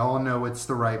there. We all know it's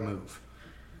the right move.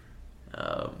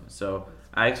 So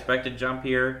I expect a jump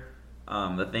here.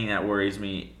 The thing that worries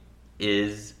me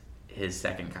is his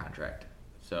second contract.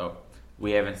 So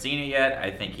we haven't seen it yet.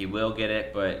 I think he will get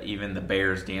it, but even the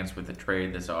Bears dance with the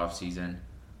trade this offseason.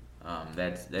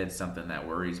 That's something that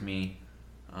worries me.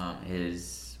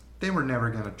 They were never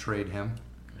going to trade him.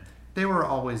 They were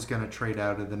always going to trade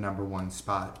out of the number 1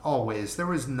 spot. Always. There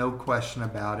was no question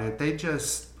about it. They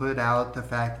just put out the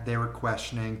fact that they were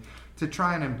questioning to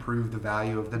try and improve the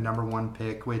value of the number one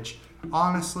pick, which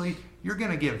honestly, you're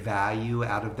going to get value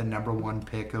out of the number one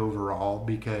pick overall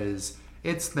because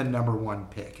it's the number one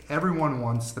pick. Everyone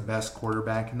wants the best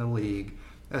quarterback in the league,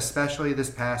 especially this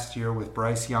past year with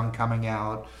Bryce Young coming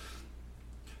out.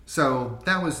 So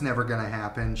that was never going to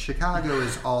happen. Chicago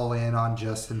is all in on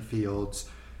Justin Fields.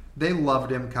 They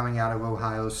loved him coming out of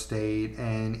Ohio State,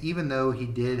 and even though he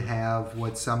did have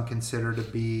what some consider to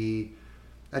be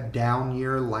a down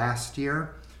year last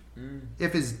year,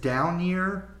 if his down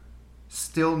year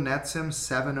still nets him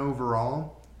 7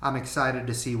 overall, I'm excited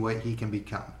to see what he can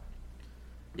become.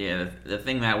 Yeah, the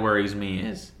thing that worries me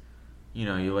is,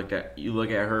 you look at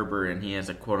Herbert and he has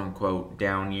a quote unquote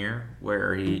down year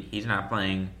where he's not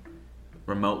playing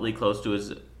remotely close to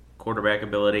his quarterback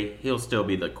ability. He'll still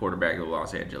be the quarterback of the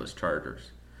Los Angeles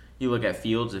Chargers. You look at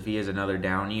Fields, if he has another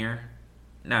down year,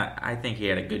 I think he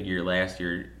had a good year last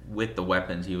year with the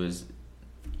weapons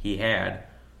he had,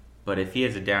 but if he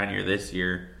has a down year this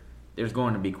year, there's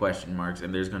going to be question marks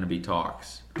and there's going to be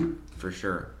talks for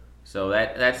sure. So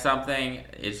that's something.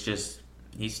 It's just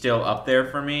he's still up there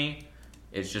for me.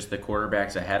 It's just the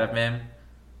quarterbacks ahead of him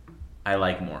I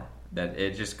like more. That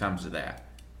it just comes to that.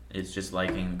 It's just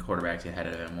liking the quarterbacks ahead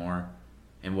of him more.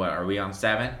 And what, are we on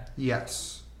 7?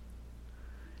 Yes.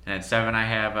 And at 7, I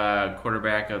have a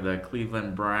quarterback of the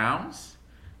Cleveland Browns,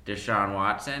 Deshaun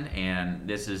Watson, and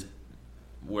this is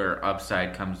where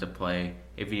upside comes to play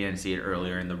if you didn't see it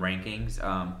earlier in the rankings.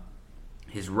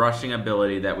 His rushing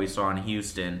ability that we saw in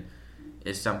Houston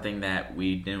is something that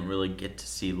we didn't really get to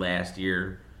see last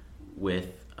year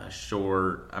with a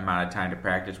short amount of time to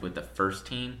practice with the first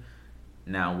team.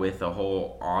 Now, with the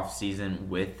whole offseason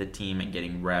with the team and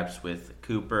getting reps with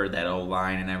Cooper, that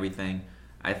O-line and everything,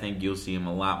 I think you'll see him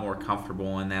a lot more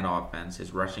comfortable in that offense.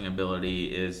 His rushing ability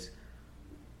is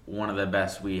one of the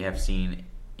best we have seen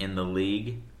in the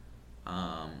league.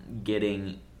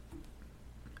 Getting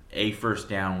a first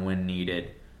down when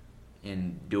needed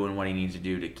and doing what he needs to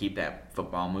do to keep that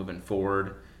football moving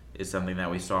forward is something that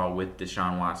we saw with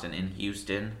Deshaun Watson in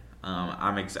Houston.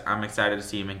 I'm excited to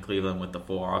see him in Cleveland with the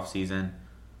full offseason.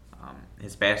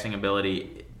 His passing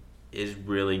ability is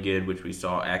really good, which we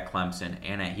saw at Clemson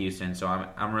and at Houston. So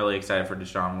I'm really excited for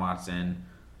Deshaun Watson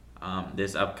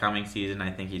this upcoming season.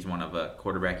 I think he's one of a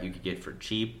quarterback you could get for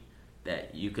cheap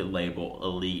that you could label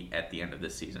elite at the end of the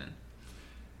season.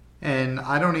 And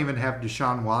I don't even have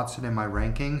Deshaun Watson in my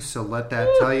rankings, so let that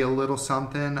tell you a little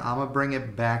something. I'm going to bring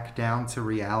it back down to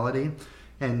reality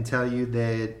and tell you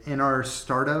that in our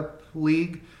startup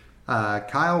league,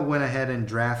 Kyle went ahead and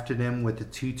drafted him with the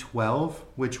 212,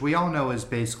 which we all know is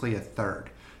basically a third.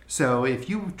 So if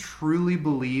you truly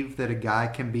believe that a guy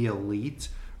can be elite,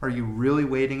 are you really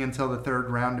waiting until the third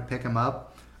round to pick him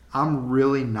up? I'm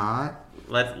really not.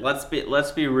 Let's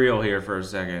be real here for a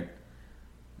second.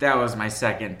 That was my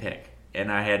second pick,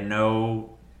 and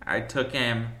I took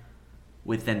him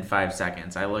within 5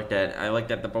 seconds. I looked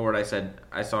at the board. I said,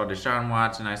 I saw Deshaun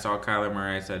Watson. I saw Kyler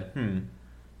Murray. I said,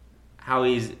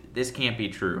 this can't be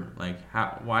true. Like,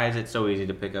 why is it so easy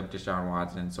to pick up Deshaun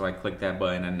Watson? So I clicked that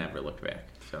button and never looked back.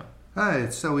 So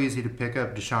it's so easy to pick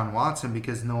up Deshaun Watson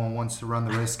because no one wants to run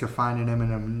the risk of finding him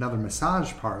in another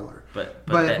massage parlor. But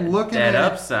looking that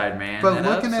at upside, man. But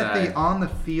looking at the on the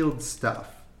field stuff.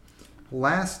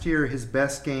 Last year, his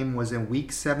best game was in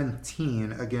Week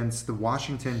 17 against the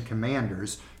Washington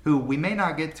Commanders, who we may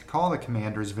not get to call the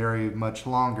Commanders very much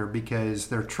longer because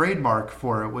their trademark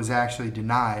for it was actually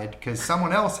denied because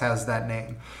someone else has that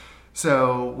name.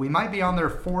 So we might be on their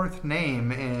 4th name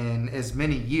in as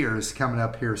many years coming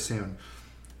up here soon.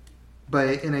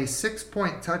 But in a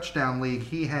 6-point touchdown league,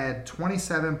 he had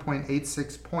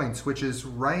 27.86 points, which is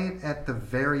right at the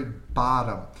very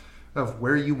bottom of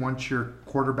where you want your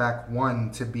quarterback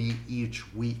 1 to be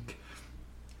each week.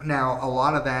 Now, a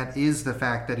lot of that is the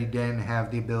fact that he didn't have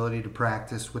the ability to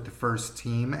practice with the first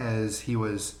team as he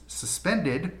was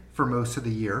suspended for most of the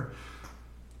year.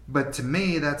 But to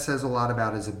me, that says a lot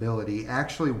about his ability.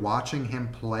 Actually watching him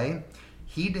play,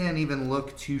 he didn't even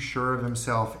look too sure of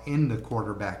himself in the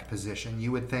quarterback position.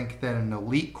 You would think that an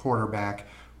elite quarterback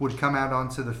would come out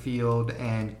onto the field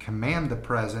and command the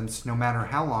presence no matter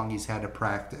how long he's had to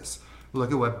practice.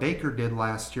 Look at what Baker did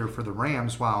last year for the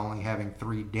Rams while only having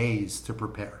 3 days to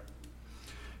prepare.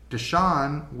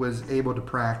 Deshaun was able to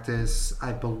practice,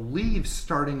 I believe,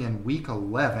 starting in Week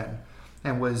 11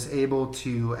 and was able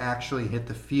to actually hit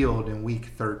the field in Week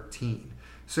 13.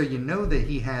 So you know that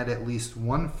he had at least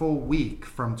 1 full week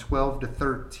from 12 to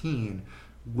 13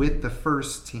 with the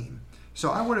first team.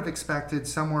 So I would have expected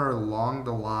somewhere along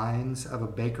the lines of a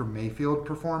Baker Mayfield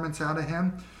performance out of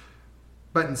him.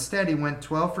 But instead, he went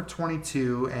 12 for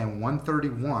 22 and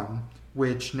 131,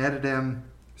 which netted him,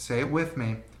 say it with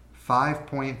me,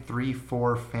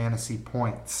 5.34 fantasy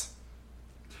points.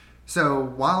 So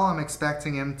while I'm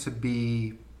expecting him to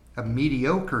be a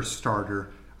mediocre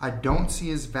starter, I don't see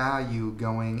his value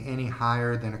going any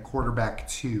higher than a quarterback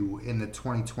 2 in the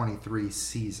 2023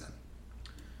 season.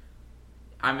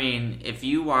 I mean, if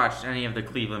you watched any of the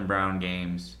Cleveland Brown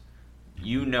games,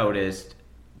 you noticed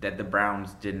that the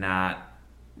Browns did not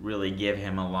really give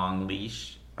him a long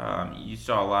leash. You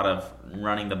saw a lot of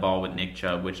running the ball with Nick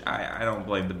Chubb, which I don't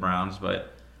blame the Browns,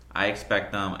 but I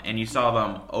expect them. And you saw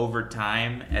them over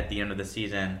time at the end of the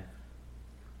season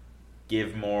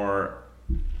give more,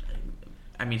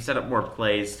 set up more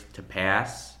plays to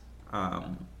pass.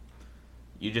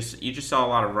 You just saw a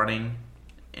lot of running,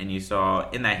 and you saw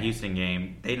in that Houston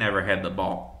game, they never had the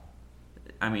ball.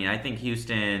 I think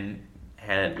Houston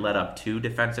had let up 2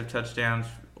 defensive touchdowns,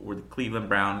 where the Cleveland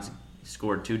Browns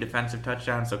scored 2 defensive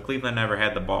touchdowns, so Cleveland never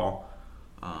had the ball.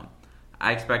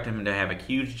 I expect him to have a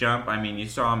huge jump. You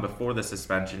saw him before the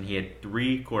suspension. He had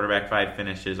 3 quarterback 5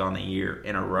 finishes on the year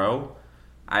in a row.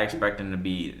 I expect him to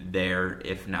be there,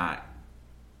 if not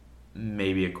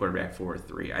maybe a quarterback 4 or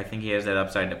 3. I think he has that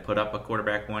upside to put up a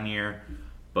quarterback 1 year,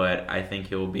 but I think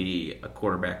he'll be a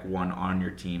quarterback 1 on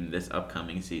your team this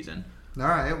upcoming season. All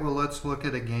right, well, let's look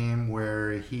at a game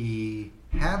where he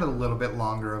had a little bit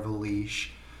longer of a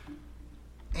leash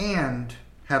and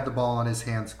had the ball in his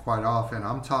hands quite often.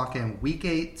 I'm talking Week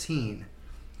 18,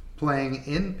 playing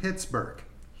in Pittsburgh.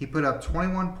 He put up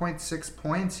 21.6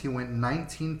 points. He went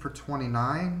 19 for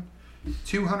 29,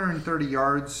 230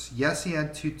 yards. Yes, he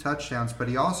had 2 touchdowns, but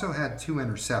he also had 2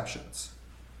 interceptions.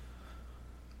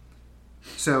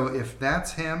 So if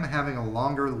that's him having a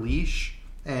longer leash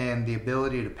and the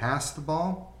ability to pass the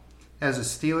ball, as a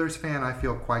Steelers fan, I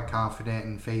feel quite confident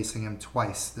in facing him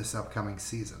twice this upcoming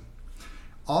season.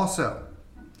 Also,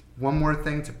 one more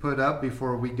thing to put up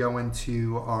before we go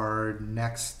into our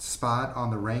next spot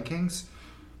on the rankings.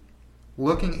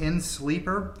 Looking in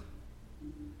Sleeper,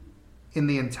 in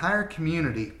the entire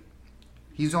community,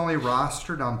 he's only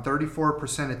rostered on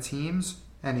 34% of teams,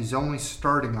 and he's only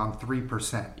starting on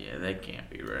 3%. Yeah, that can't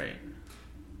be right.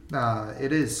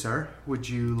 It is, sir. Would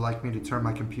you like me to turn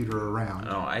my computer around?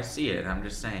 No, I see it. I'm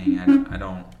just saying, I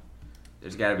don't.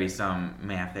 There's got to be some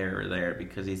math error there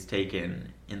because he's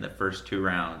taken in the first 2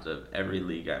 rounds of every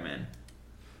league I'm in.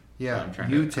 Yeah, so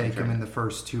you take him in the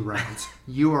first 2 rounds.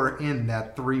 You are in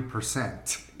that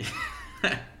 3%.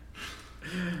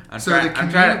 I'm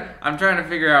trying to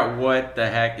figure out what the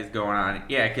heck is going on.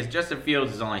 Yeah, because Justin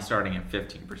Fields is only starting at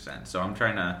 15%. So I'm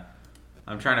trying to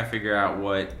figure out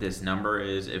what this number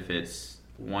is. If it's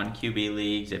 1 QB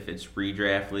leagues, if it's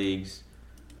redraft leagues.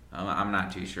 I'm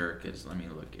not too sure because let me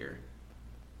look here.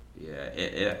 Yeah,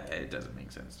 it doesn't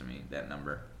make sense to me, that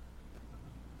number.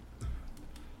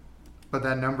 But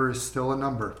that number is still a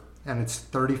number, and it's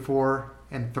 34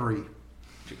 and 3.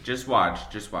 Just watch.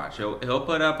 He'll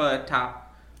put up a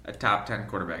top 10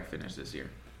 quarterback finish this year.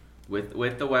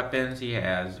 With the weapons he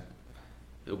has,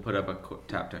 he'll put up a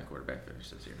top 10 quarterback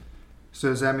finish this year. So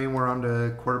does that mean we're on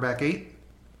to quarterback 8?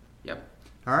 Yep.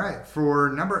 All right. For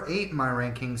number 8 in my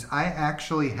rankings, I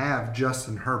actually have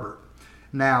Justin Herbert.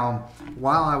 Now,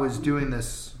 while we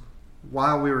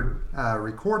were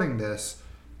recording this,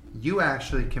 you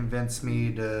actually convinced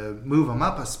me to move him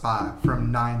up a spot from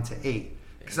 9 to 8.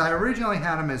 Because I originally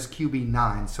had him as QB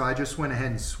 9, so I just went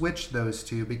ahead and switched those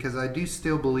 2 because I do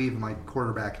still believe in my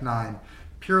quarterback 9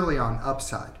 purely on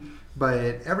upside.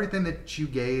 But everything that you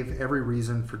gave, every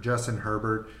reason for Justin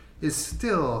Herbert, is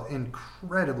still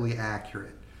incredibly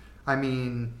accurate.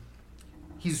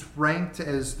 He's ranked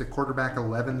as the quarterback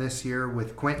 11 this year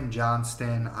with Quentin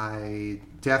Johnston. I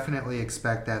definitely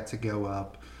expect that to go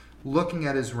up. Looking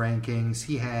at his rankings,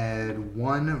 he had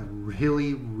 1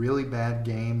 really, really bad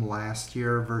game last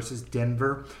year versus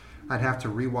Denver. I'd have to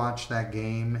rewatch that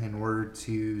game in order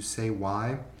to say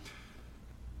why.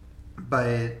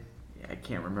 But I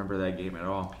can't remember that game at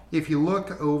all. If you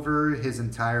look over his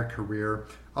entire career,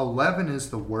 11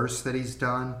 is the worst that he's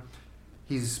done.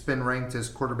 He's been ranked as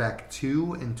quarterback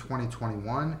 2 in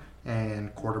 2021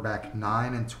 and quarterback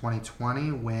 9 in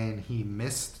 2020 when he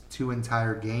missed 2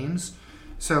 entire games.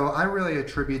 So I really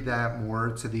attribute that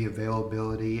more to the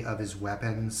availability of his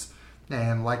weapons.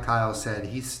 And like Kyle said,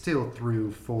 he still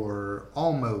threw for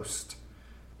almost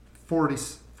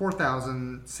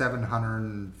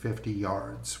 4,750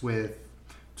 yards with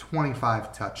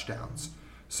 25 touchdowns.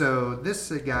 So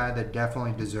this is a guy that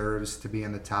definitely deserves to be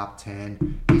in the top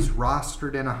 10. He's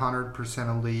rostered in 100%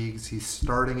 of leagues. He's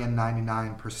starting in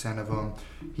 99% of them.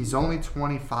 He's only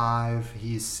 25.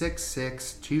 He's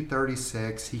 6'6",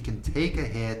 236. He can take a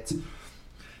hit.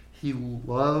 He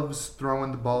loves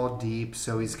throwing the ball deep,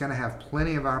 so he's going to have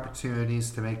plenty of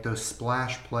opportunities to make those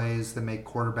splash plays that make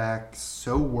quarterbacks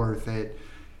so worth it.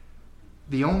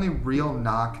 The only real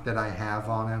knock that I have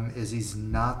on him is he's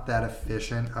not that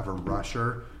efficient of a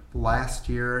rusher. Last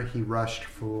year, he rushed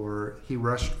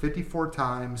 54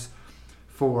 times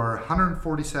for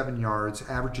 147 yards,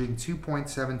 averaging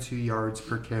 2.72 yards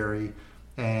per carry,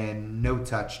 and no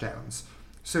touchdowns.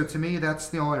 So to me, that's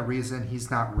the only reason he's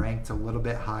not ranked a little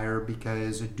bit higher,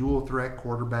 because a dual threat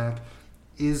quarterback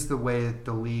is the way that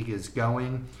the league is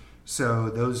going. So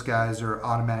those guys are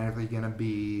automatically going to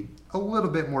be a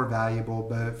little bit more valuable.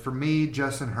 But for me,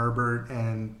 Justin Herbert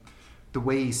and the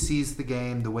way he sees the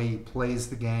game, the way he plays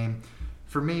the game,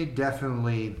 for me,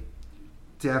 definitely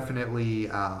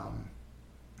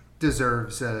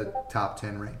deserves a top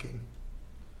 10 ranking.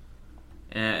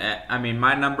 I mean,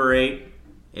 my number 8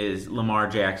 is Lamar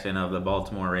Jackson of the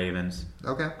Baltimore Ravens.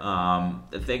 Okay.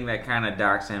 The thing that kind of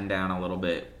docks him down a little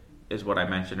bit is what I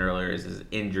mentioned earlier, is his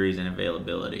injuries and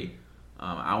availability.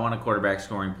 I want a quarterback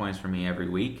scoring points for me every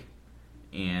week,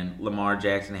 and Lamar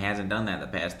Jackson hasn't done that the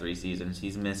past 3 seasons.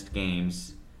 He's missed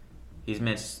games. He's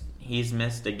missed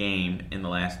a game in the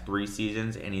last 3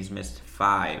 seasons, and he's missed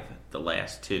 5 the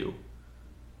last 2,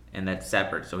 and that's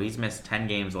separate. So he's missed 10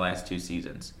 games the last 2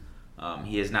 seasons.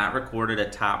 He has not recorded a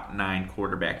top 9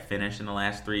 quarterback finish in the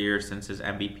last 3 years since his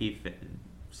MVP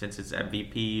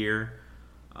year.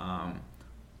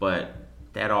 But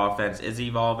that offense is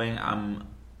evolving. I'm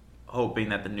hoping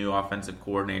that the new offensive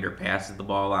coordinator passes the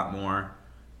ball a lot more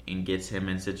and gets him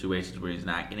in situations where he's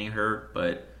not getting hurt.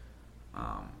 But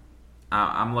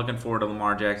I'm looking forward to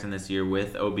Lamar Jackson this year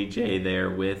with OBJ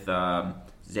there, with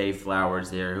Zay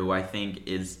Flowers there, who I think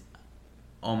is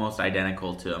almost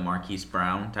identical to a Marquise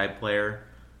Brown type player,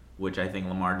 which I think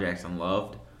Lamar Jackson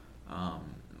loved.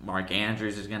 Mark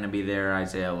Andrews is going to be there.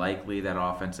 Isaiah Likely. That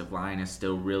offensive line is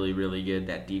still really, really good.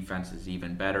 That defense is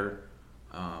even better.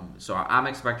 So I'm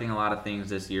expecting a lot of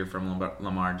things this year from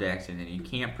Lamar Jackson, and you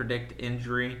can't predict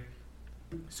injury.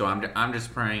 So I'm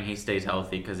just praying he stays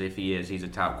healthy, because if he is, he's a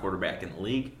top quarterback in the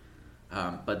league.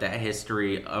 But that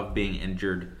history of being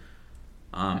injured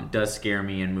does scare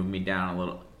me and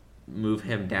move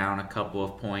him down a couple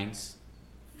of points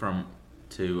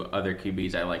to other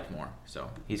QBs I liked more.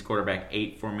 So he's quarterback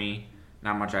 8 for me.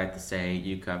 Not much I have to say.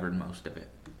 You covered most of it.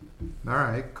 All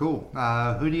right, cool.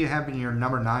 Who do you have in your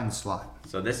number 9 slot?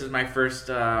 So this is my first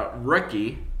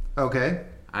rookie. Okay.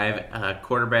 I have a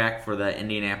quarterback for the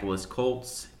Indianapolis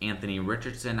Colts, Anthony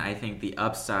Richardson. I think the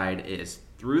upside is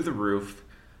through the roof.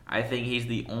 I think he's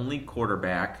the only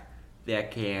quarterback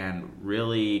that can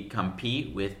really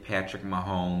compete with Patrick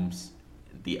Mahomes,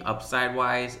 the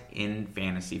upside-wise, in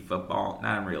fantasy football.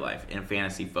 Not in real life, in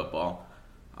fantasy football.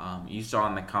 You saw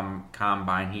in the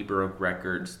combine, he broke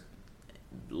records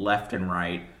left and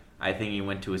right. I think he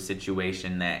went to a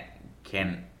situation that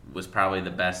was probably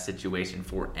the best situation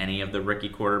for any of the rookie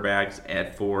quarterbacks.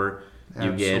 At 4,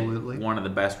 you Absolutely. get one of the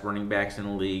best running backs in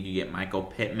the league. You get Michael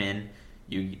Pittman.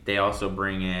 They also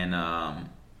bring in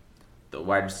the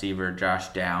wide receiver Josh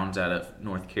Downs out of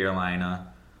North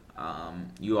Carolina.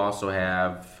 You also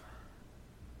have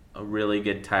a really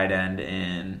good tight end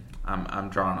in. I'm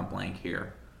drawing a blank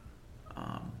here.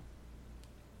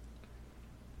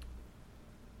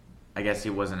 I guess he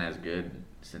wasn't as good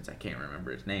since I can't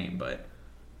remember his name, but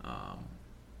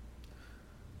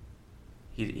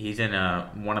he's in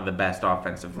one of the best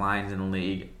offensive lines in the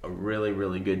league. A really,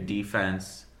 really good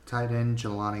defense. Tight end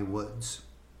Jelani Woods.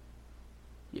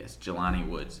 Yes, Jelani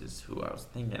Woods is who I was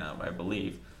thinking of, I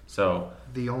believe. So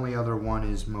the only other one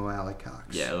is Mo Alley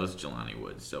Cox. Yeah, it was Jelani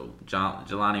Woods. So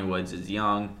Jelani Woods is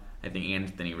young. I think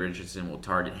Anthony Richardson will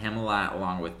target him a lot,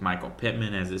 along with Michael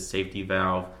Pittman as his safety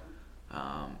valve.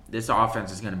 This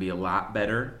offense is going to be a lot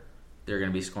better. They're going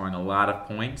to be scoring a lot of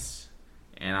points.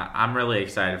 And I'm really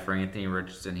excited for Anthony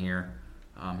Richardson here.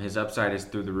 His upside is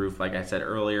through the roof. Like I said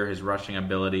earlier, his rushing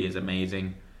ability is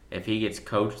amazing. If he gets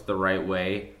coached the right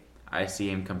way, I see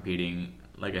him competing,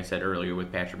 like I said earlier,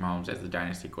 with Patrick Mahomes as the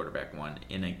Dynasty quarterback 1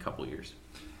 in a couple years.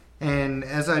 And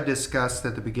as I discussed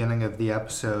at the beginning of the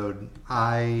episode,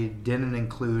 I didn't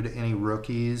include any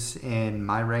rookies in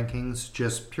my rankings,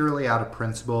 just purely out of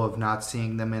principle of not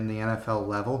seeing them in the NFL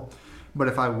level. But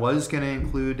if I was going to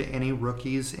include any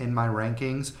rookies in my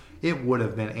rankings, it would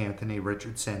have been Anthony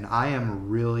Richardson. I am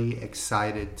really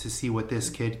excited to see what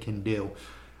this kid can do.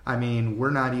 I mean,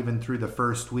 we're not even through the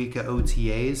first week of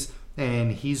OTAs,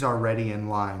 and he's already in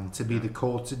line to be the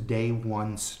Colts' day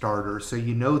one starter. So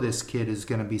you know this kid is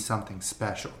going to be something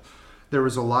special. There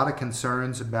was a lot of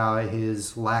concerns about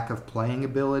his lack of playing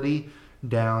ability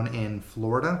down in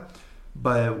Florida,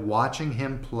 but watching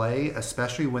him play,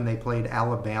 especially when they played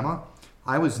Alabama,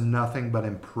 I was nothing but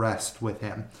impressed with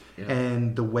him. Yeah.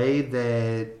 And the way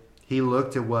that he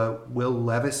looked at what Will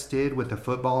Levis did with the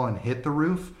football and hit the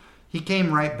roof, he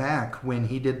came right back when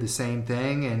he did the same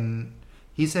thing, and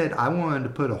he said, I wanted to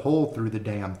put a hole through the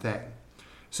damn thing.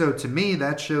 So to me,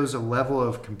 that shows a level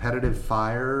of competitive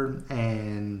fire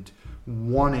and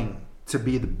wanting to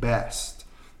be the best.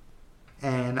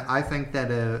 And I think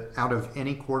that out of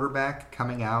any quarterback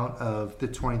coming out of the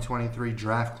 2023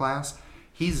 draft class,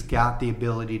 he's got the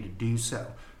ability to do so.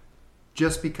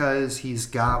 Just because he's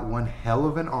got one hell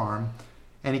of an arm,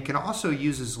 and he can also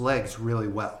use his legs really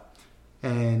well.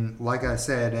 And like I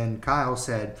said, and Kyle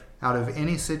said, out of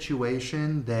any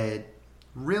situation that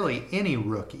really any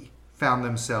rookie found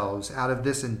themselves out of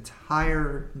this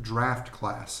entire draft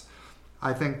class,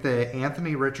 I think that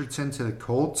Anthony Richardson to the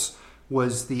Colts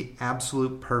was the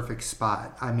absolute perfect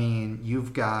spot. I mean,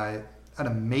 you've got an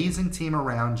amazing team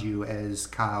around you, as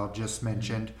Kyle just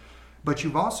mentioned, but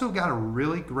you've also got a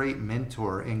really great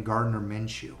mentor in Gardner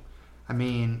Minshew. I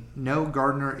mean, no,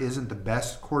 Gardner isn't the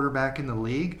best quarterback in the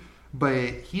league, but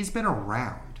he's been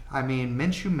around. I mean,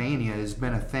 Minshew Mania has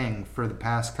been a thing for the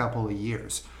past couple of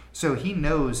years. So he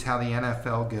knows how the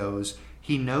NFL goes.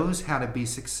 He knows how to be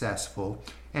successful.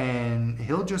 And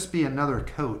he'll just be another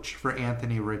coach for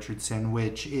Anthony Richardson,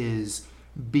 which is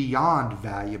beyond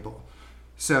valuable.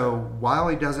 So while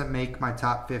he doesn't make my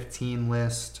top 15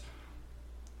 list,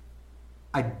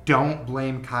 I don't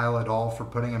blame Kyle at all for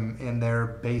putting him in there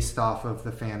based off of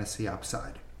the fantasy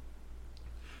upside.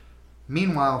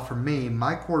 Meanwhile, for me,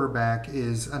 my quarterback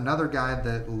is another guy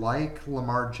that, like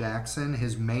Lamar Jackson,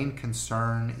 his main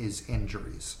concern is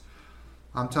injuries.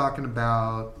 I'm talking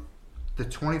about the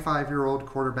 25-year-old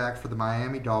quarterback for the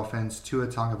Miami Dolphins, Tua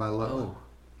Tagovailoa. Oh,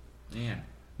 man.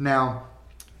 Now,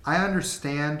 I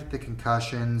understand the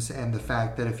concussions and the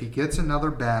fact that if he gets another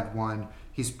bad one,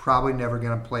 he's probably never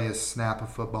going to play a snap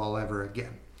of football ever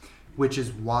again, which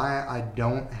is why I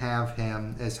don't have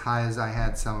him as high as I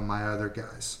had some of my other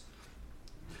guys.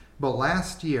 But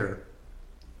last year,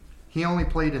 he only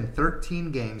played in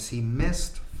 13 games. He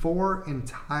missed 4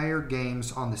 entire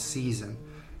games on the season,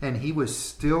 and he was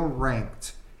still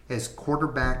ranked as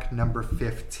quarterback number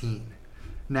 15.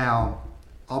 Now,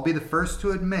 I'll be the first to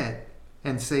admit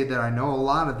and say that I know a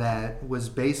lot of that was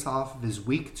based off of his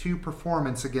Week 2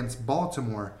 performance against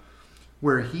Baltimore,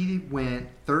 where he went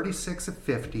 36 of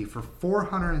 50 for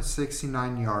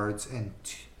 469 yards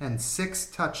and 6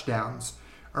 touchdowns,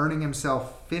 earning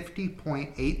himself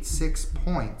 50.86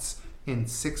 points in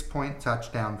 6-point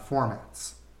touchdown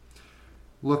formats.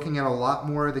 Looking at a lot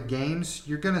more of the games,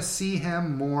 you're going to see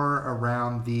him more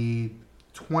around the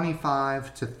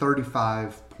 25 to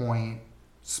 35 point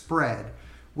spread,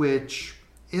 which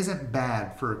isn't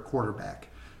bad for a quarterback.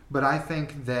 But I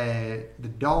think that the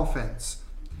Dolphins,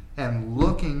 and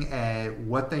looking at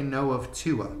what they know of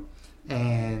Tua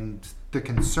and the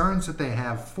concerns that they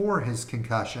have for his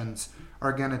concussions,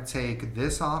 are going to take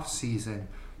this offseason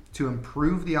to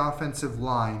improve the offensive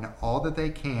line all that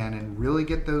they can and really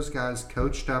get those guys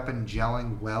coached up and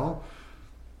gelling well,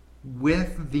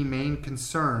 with the main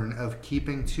concern of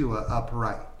keeping Tua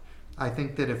upright. I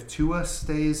think that if Tua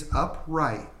stays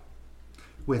upright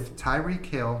with Tyreek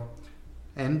Hill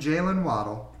and Jalen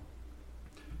Waddle,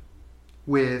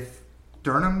 with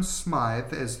Durham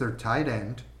Smythe as their tight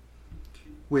end,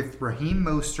 with Raheem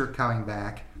Mostert coming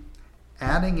back,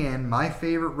 adding in my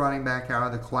favorite running back out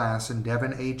of the class in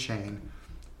Devin Achane,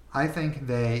 I think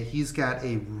that he's got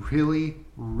a really,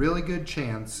 really good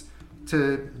chance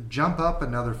to jump up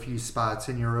another few spots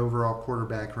in your overall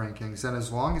quarterback rankings. And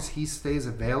as long as he stays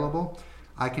available,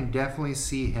 I can definitely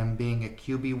see him being a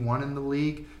QB1 in the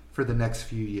league for the next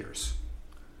few years.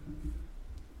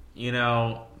 You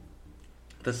know,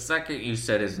 the second you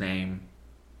said his name,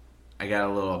 I got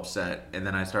a little upset. And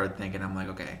then I started thinking, I'm like,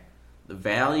 okay, the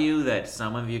value that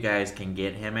some of you guys can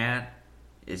get him at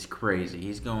is crazy.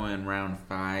 He's going round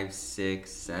 5,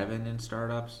 6, 7 in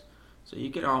startups. So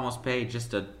you could almost pay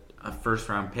just a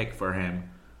first-round pick for him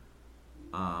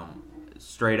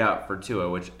straight up for Tua,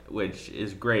 which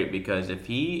is great because if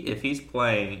he's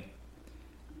playing,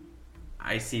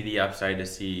 I see the upside to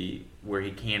see where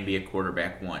he can be a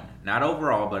quarterback 1. Not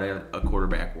overall, but a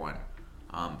quarterback 1.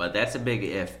 But that's a big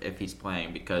if he's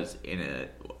playing because it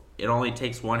only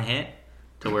takes one hit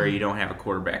to where you don't have a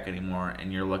quarterback anymore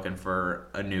and you're looking for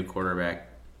a new quarterback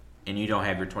and you don't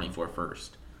have your 24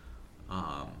 first.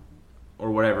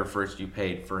 or whatever first you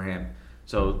paid for him.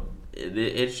 So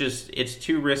it's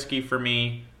too risky for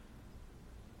me.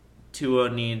 Tua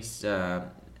needs.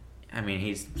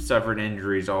 He's suffered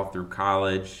injuries all through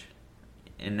college,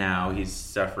 and now he's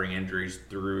suffering injuries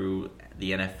through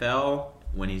the NFL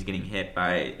when he's getting hit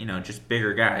by just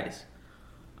bigger guys.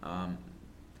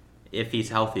 If he's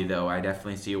healthy, though, I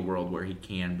definitely see a world where he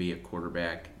can be a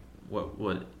quarterback.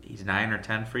 What he's 9 or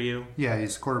 10 for you? Yeah,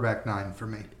 he's quarterback 9 for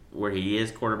me. Where he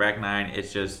is quarterback 9,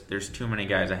 it's just there's too many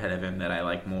guys ahead of him that I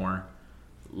like more.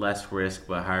 Less risk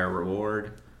but higher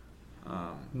reward.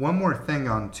 One more thing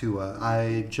on Tua.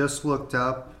 I just looked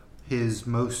up his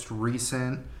most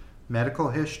recent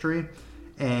medical history,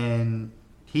 and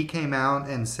he came out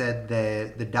and said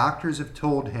that the doctors have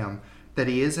told him that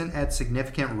he isn't at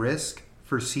significant risk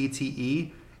for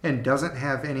CTE and doesn't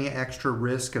have any extra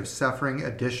risk of suffering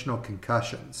additional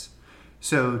concussions.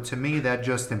 So to me, that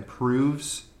just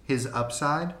improves his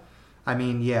upside. I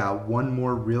mean, yeah, one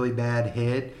more really bad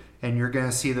hit, and you're going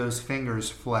to see those fingers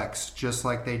flex just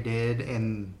like they did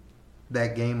in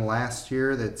that game last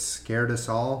year that scared us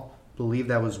all. I believe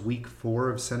that was week 4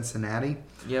 of Cincinnati.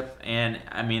 Yep, and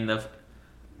I mean, the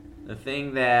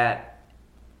thing that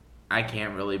I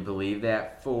can't really believe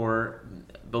that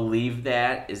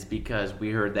is because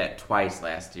we heard that twice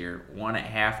last year. One at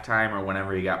halftime or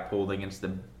whenever he got pulled against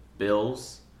the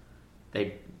Bills.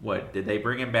 Did they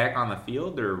bring him back on the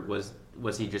field, or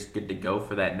was he just good to go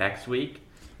for that next week?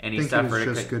 And he suffered,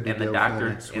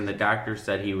 the doctor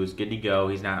said he was good to go.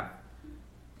 He's not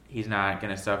going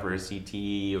to suffer a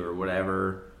CTE or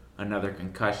whatever, another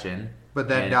concussion. But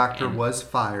that doctor was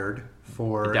fired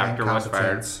for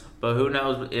incompetence. But who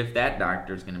knows if that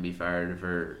doctor's going to be fired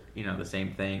for the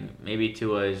same thing? Maybe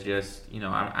Tua is just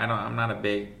I'm not a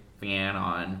big fan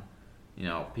on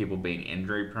people being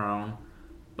injury prone,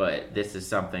 but this is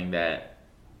something that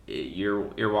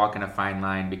you're walking a fine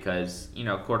line because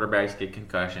quarterbacks get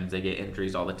concussions, they get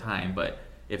injuries all the time. But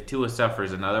if Tua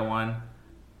suffers another one,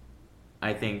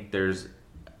 I think there's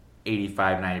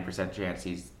 85-90% chance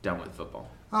he's done with football.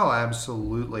 Oh,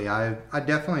 absolutely. I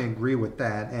definitely agree with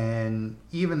that. And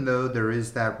even though there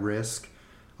is that risk,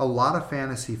 a lot of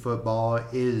fantasy football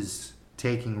is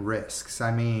taking risks.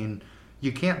 I mean,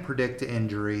 you can't predict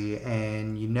injury,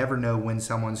 and you never know when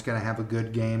someone's going to have a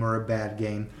good game or a bad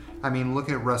game. I mean, look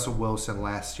at Russell Wilson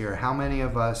last year. How many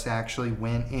of us actually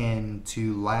went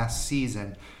into last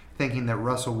season thinking that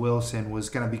Russell Wilson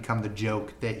was going to become the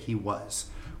joke that he was?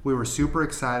 We were super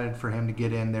excited for him to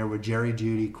get in there with Jerry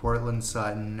Jeudy, Courtland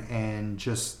Sutton, and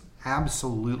just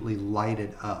absolutely light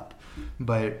it up.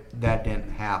 But that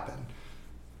didn't happen.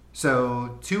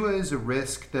 So Tua is a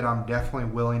risk that I'm definitely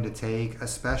willing to take,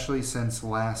 especially since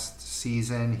last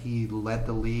season he led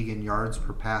the league in yards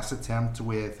per pass attempt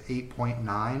with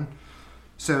 8.9.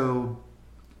 So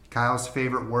Kyle's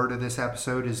favorite word of this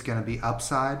episode is going to be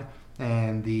upside,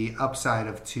 and the upside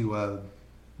of Tua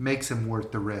makes him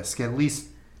worth the risk, at least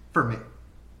for me.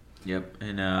 Yep.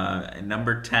 And at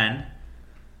number 10,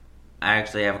 I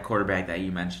actually have a quarterback that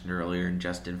you mentioned earlier in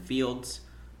Justin Fields.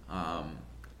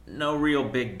 No real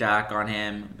big doc on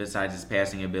him besides his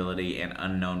passing ability and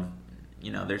unknown.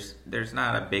 There's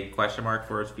not a big question mark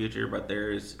for his future, but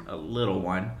there's a little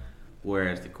one.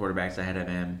 Whereas the quarterbacks ahead of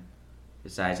him,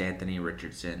 besides Anthony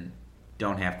Richardson,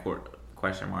 don't have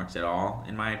question marks at all,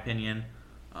 in my opinion.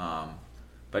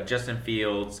 But Justin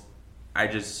Fields,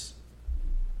 it's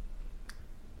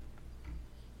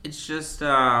just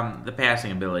the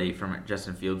passing ability from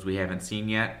Justin Fields we haven't seen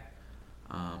yet.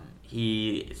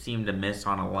 He seemed to miss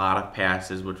on a lot of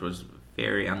passes, which was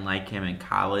very unlike him in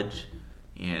college.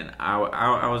 And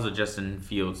I was a Justin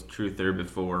Fields truther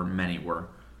before many were.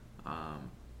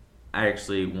 I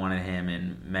actually wanted him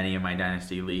in many of my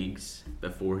Dynasty leagues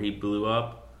before he blew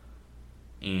up.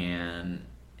 And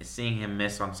seeing him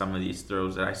miss on some of these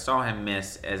throws that I saw him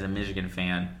miss as a Michigan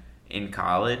fan in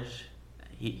college,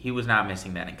 he was not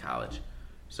missing that in college.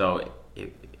 So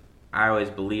I always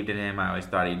believed in him. I always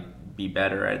thought he'd be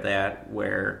better at that,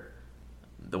 where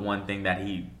the one thing that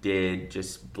he did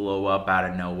just blow up out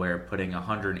of nowhere, putting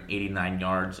 189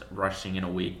 yards rushing in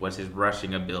a week, was his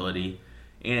rushing ability.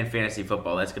 And in fantasy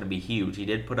football, that's going to be huge. He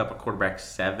did put up a quarterback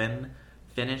 7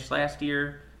 finish last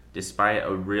year, despite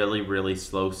a really, really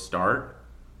slow start.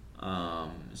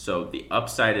 So the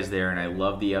upside is there, and I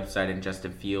love the upside in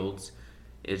Justin Fields.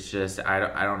 It's just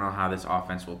I don't know how this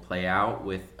offense will play out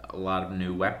with a lot of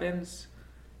new weapons.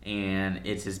 And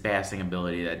it's his passing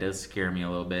ability that does scare me a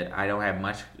little bit. I don't have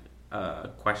much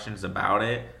questions about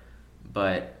it,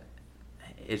 but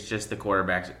it's just the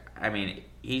quarterbacks. I mean,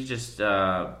 he's just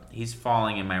he's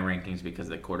falling in my rankings because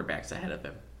the quarterback's ahead of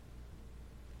him.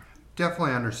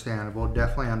 Definitely understandable.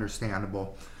 Definitely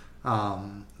understandable.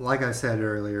 Like I said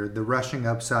earlier, the rushing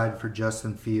upside for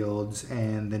Justin Fields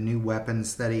and the new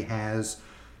weapons that he has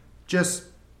just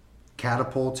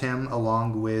catapult him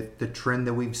along with the trend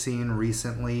that we've seen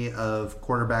recently of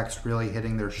quarterbacks really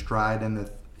hitting their stride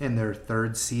in their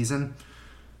third season.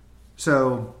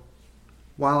 So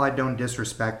while I don't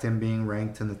disrespect him being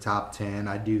ranked in the top 10,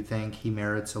 I do think he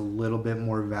merits a little bit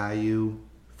more value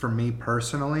for me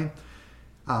personally.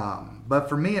 But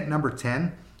for me at number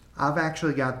 10, I've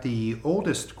actually got the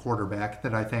oldest quarterback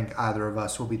that I think either of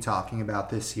us will be talking about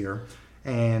this year.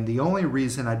 And the only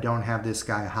reason I don't have this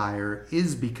guy higher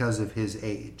is because of his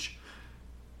age.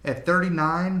 At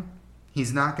 39,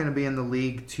 he's not going to be in the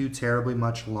league too terribly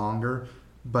much longer.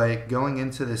 But going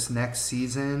into this next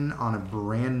season on a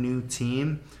brand new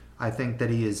team, I think that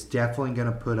he is definitely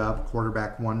going to put up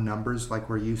quarterback one numbers like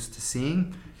we're used to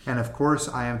seeing. And of course,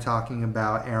 I am talking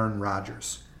about Aaron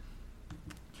Rodgers.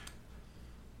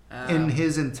 In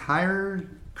his entire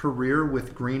career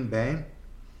with Green Bay,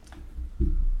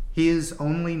 he has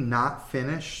only not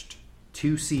finished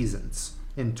 2 seasons,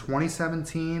 in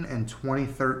 2017 and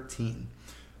 2013,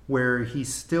 where he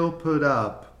still put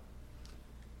up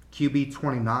QB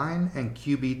 29 and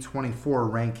QB 24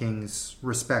 rankings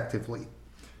respectively.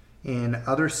 In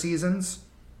other seasons,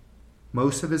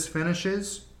 most of his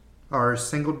finishes are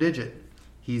single digit.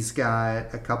 He's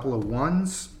got a couple of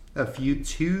 1s, a few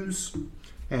 2s,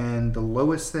 and the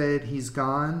lowest that he's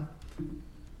gone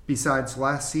besides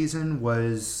last season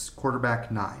was quarterback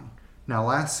 9. Now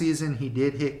last season he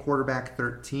did hit quarterback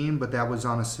 13, but that was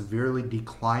on a severely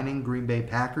declining Green Bay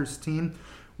Packers team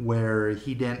where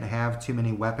he didn't have too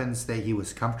many weapons that he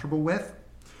was comfortable with.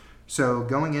 So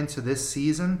going into this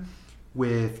season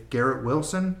with Garrett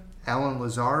Wilson, Allen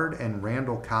Lazard, and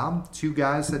Randall Cobb, 2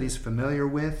 guys that he's familiar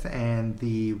with and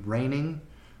the reigning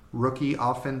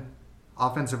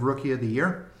Offensive Rookie of the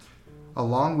Year,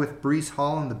 along with Breece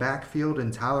Hall in the backfield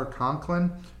and Tyler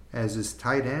Conklin as his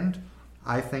tight end,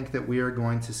 I think that we are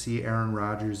going to see Aaron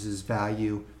Rodgers'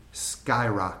 value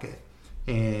skyrocket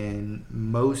in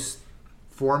most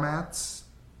formats,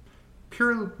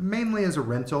 mainly as a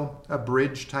rental, a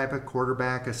bridge type of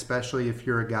quarterback, especially if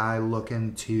you're a guy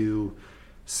looking to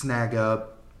snag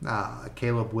up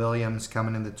Caleb Williams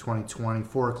coming in the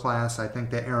 2024 class. I think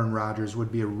that Aaron Rodgers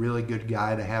would be a really good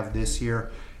guy to have this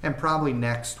year and probably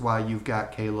next while you've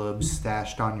got Caleb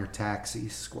stashed on your taxi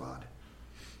squad.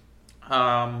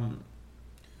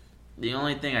 The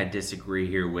only thing I disagree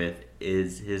here with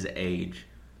is his age.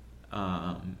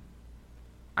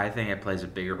 I think it plays a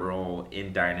bigger role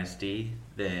in Dynasty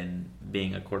than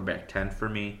being a quarterback 10 for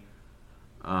me.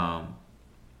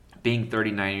 Being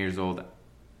 39 years old,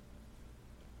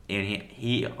 and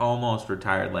he almost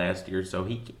retired last year, so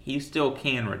he still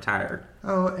can retire.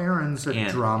 Oh, Aaron's a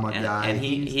drama guy. And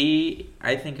he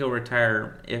I think he'll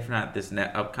retire, if not this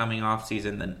upcoming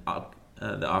offseason, then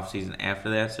the offseason after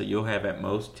that. So you'll have at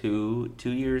most two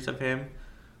years of him,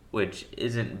 which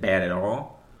isn't bad at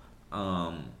all.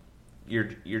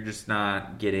 You're just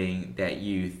not getting that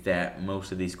youth that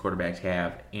most of these quarterbacks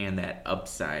have and that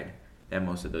upside that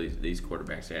most of these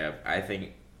quarterbacks have. I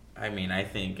think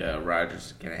Rodgers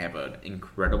is going to have an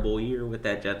incredible year with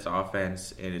that Jets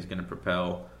offense and is going to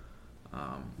propel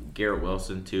Garrett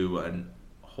Wilson to a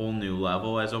whole new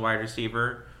level as a wide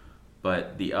receiver.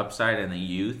 But the upside and the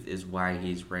youth is why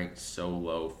he's ranked so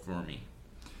low for me.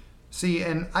 See,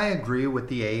 and I agree with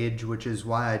the age, which is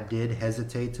why I did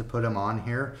hesitate to put him on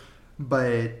here.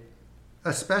 But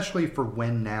especially for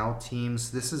win-now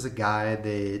teams, this is a guy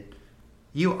that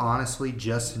you honestly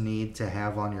just need to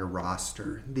have on your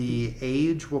roster. The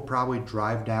age will probably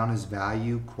drive down his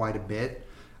value quite a bit.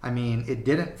 I mean, it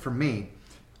didn't for me.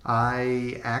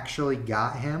 I actually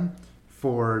got him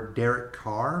for Derek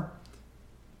Carr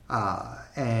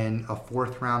and a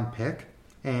 4th-round pick.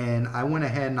 And I went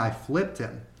ahead and I flipped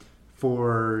him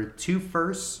for 2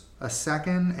 firsts, a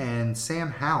 2nd, and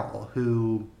Sam Howell,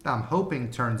 who I'm hoping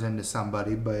turns into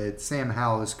somebody, but Sam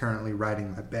Howell is currently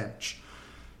riding my bench.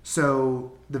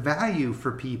 So the value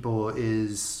for people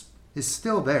is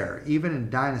still there, even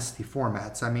in dynasty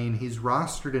formats. I mean, he's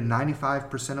rostered in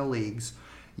 95% of leagues.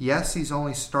 Yes, he's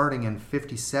only starting in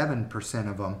 57%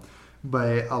 of them,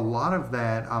 but a lot of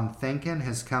that, I'm thinking,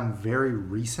 has come very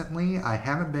recently. I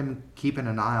haven't been keeping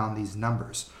an eye on these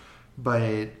numbers,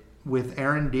 but with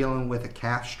Aaron dealing with a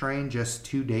calf strain just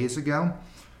 2 days ago,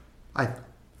 I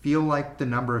feel like the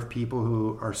number of people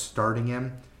who are starting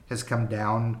him has come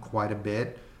down quite a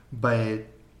bit. But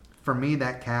for me,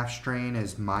 that calf strain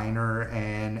is minor,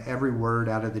 and every word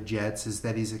out of the Jets is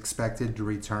that he's expected to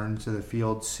return to the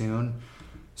field soon.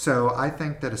 So I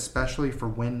think that especially for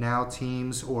win now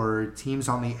teams or teams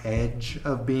on the edge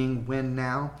of being win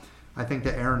now, I think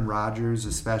that Aaron Rodgers,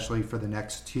 especially for the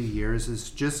next 2 years, is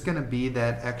just going to be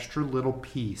that extra little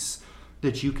piece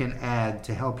that you can add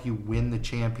to help you win the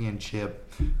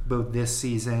championship both this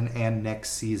season and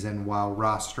next season while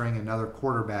rostering another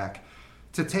quarterback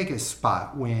to take his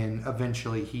spot when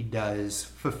eventually he does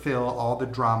fulfill all the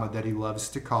drama that he loves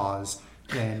to cause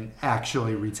and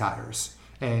actually retires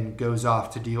and goes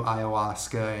off to do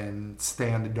ayahuasca and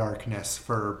stay in the darkness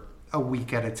for a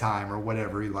week at a time or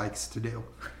whatever he likes to do.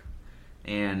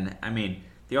 And, I mean,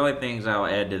 the only things I'll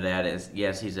add to that is,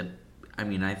 yes,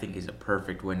 I think he's a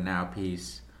perfect win now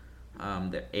piece.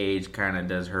 The age kind of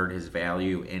does hurt his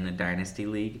value in a dynasty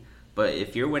league. But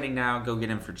if you're winning now, go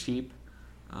get him for cheap.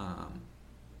 And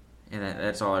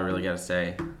that's all I really got to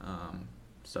say.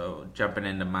 So jumping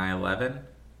into my 11.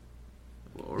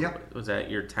 Yep. Was that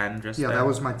your 10 just Yeah, then? that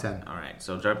was my 10. All right.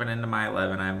 So jumping into my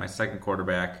 11, I have my second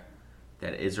quarterback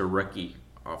that is a rookie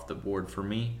off the board for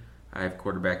me. I have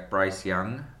quarterback Bryce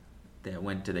Young that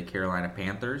went to the Carolina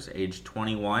Panthers, age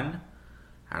 21,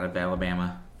 out of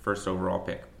Alabama, first overall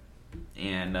pick.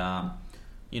 And,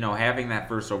 having that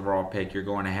first overall pick, you're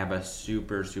going to have a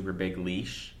super, super big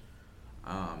leash.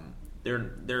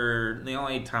 They're the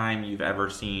only time you've ever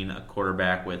seen a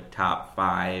quarterback with top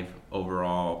 5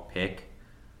 overall pick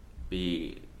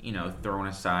be, thrown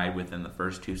aside within the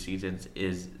first 2 seasons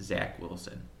is Zach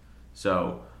Wilson.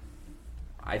 So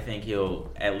I think he'll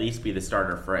at least be the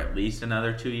starter for at least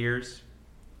another 2 years,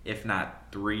 if not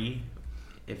 3,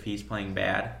 if he's playing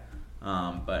bad.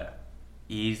 But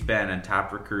he's been a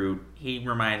top recruit. He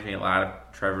reminds me a lot of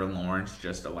Trevor Lawrence,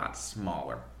 just a lot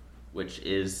smaller, which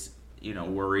is,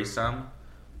 worrisome.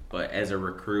 But as a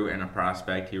recruit and a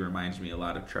prospect, he reminds me a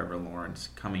lot of Trevor Lawrence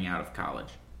coming out of college.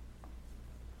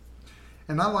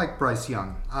 And I like Bryce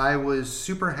Young. I was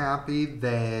super happy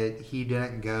that he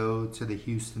didn't go to the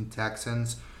Houston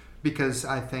Texans because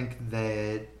I think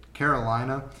that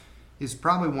Carolina is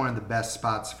probably one of the best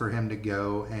spots for him to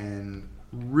go and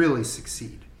really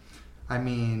succeed. I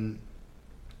mean,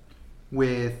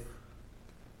 with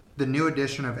the new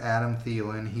addition of Adam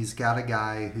Thielen, he's got a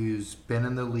guy who's been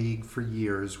in the league for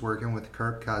years working with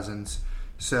Kirk Cousins,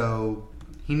 so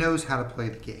he knows how to play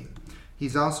the game.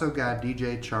 He's also got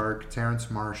DJ Chark, Terrence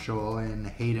Marshall, and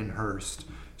Hayden Hurst.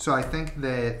 So I think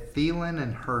that Thielen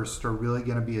and Hurst are really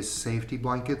going to be his safety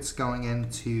blankets going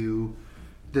into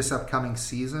this upcoming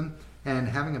season. And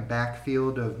having a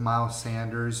backfield of Miles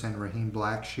Sanders and Raheem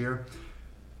Blackshear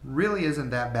really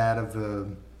isn't that bad of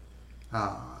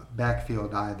a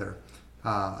backfield either.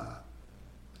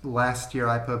 Last year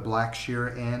I put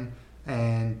Blackshear in,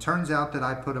 and turns out that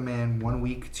I put him in 1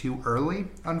 week too early,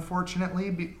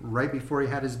 unfortunately, right before he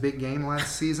had his big game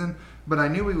last season. But I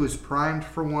knew he was primed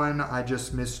for one. I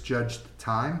just misjudged the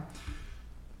time.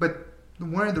 But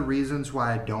one of the reasons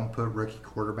why I don't put rookie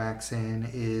quarterbacks in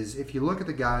is if you look at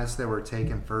the guys that were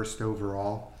taken first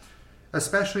overall,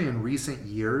 especially in recent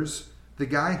years, the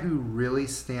guy who really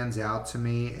stands out to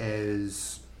me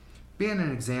as being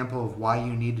an example of why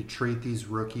you need to treat these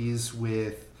rookies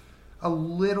with a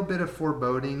little bit of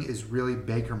foreboding is really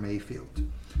Baker Mayfield.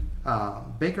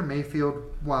 Baker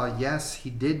Mayfield, while yes,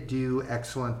 he did do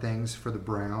excellent things for the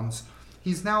Browns,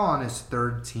 he's now on his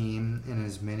 3rd team in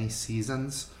as many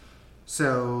seasons.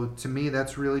 So to me,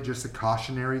 that's really just a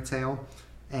cautionary tale.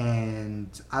 And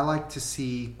I like to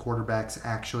see quarterbacks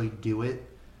actually do it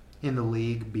in the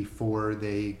league before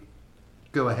they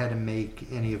go ahead and make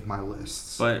any of my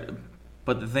lists.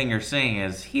 But the thing you're saying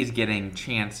is he's getting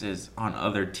chances on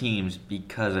other teams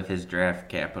because of his draft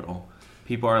capital.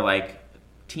 People are like,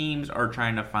 teams are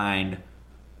trying to find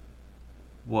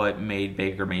what made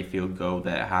Baker Mayfield go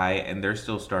that high, and they're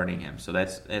still starting him. So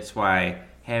that's why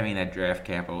having that draft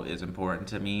capital is important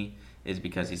to me, is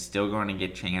because he's still going to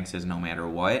get chances no matter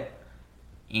what,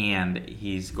 and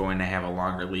he's going to have a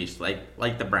longer leash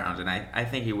like the Browns. And I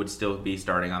think he would still be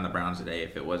starting on the Browns today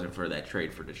if it wasn't for that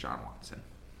trade for Deshaun Watson.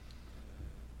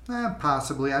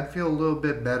 Possibly. I'd feel a little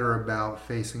bit better about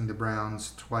facing the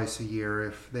Browns twice a year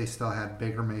if they still had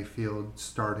Baker Mayfield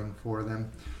starting for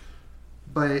them.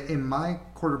 But in my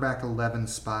quarterback 11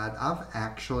 spot, I've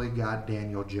actually got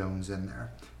Daniel Jones in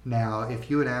there. Now, if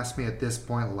you had asked me at this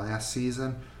point last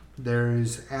season,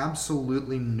 there's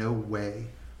absolutely no way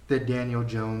that Daniel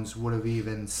Jones would have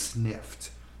even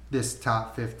sniffed this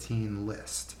top 15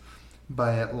 list.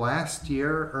 But last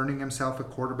year, earning himself a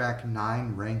quarterback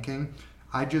 9 ranking,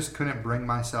 I just couldn't bring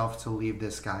myself to leave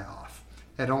this guy off.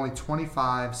 At only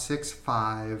 25,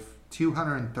 6'5",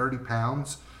 230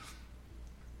 pounds,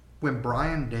 when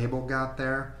Brian Dable got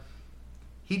there,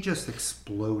 he just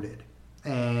exploded.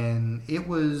 And it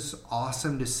was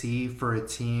awesome to see for a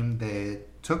team that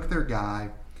took their guy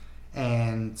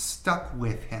and stuck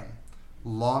with him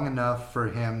long enough for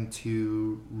him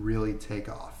to really take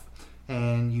off.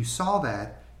 And you saw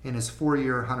that in his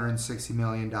 4-year, $160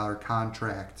 million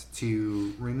contract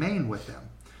to remain with them.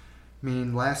 I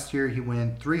mean, last year he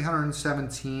went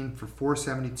 317 for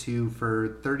 472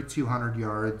 for 3,200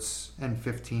 yards and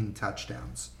 15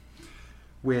 touchdowns,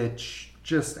 which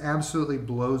just absolutely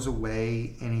blows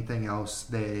away anything else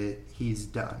that he's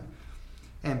done.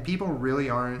 And people really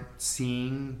aren't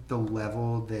seeing the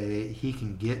level that he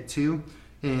can get to.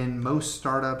 In most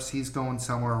startups, he's going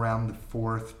somewhere around the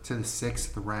 4th to the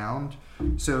 6th round.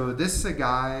 So this is a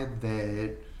guy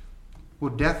that will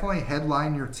definitely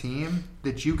headline your team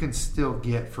that you can still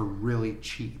get for really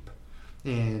cheap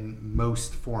in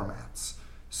most formats.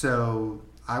 So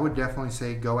I would definitely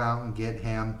say go out and get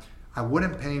him. I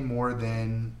wouldn't pay more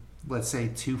than, let's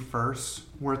say, 2 firsts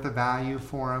worth of value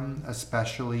for him,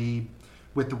 especially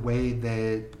with the way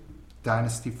that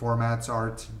dynasty formats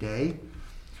are today.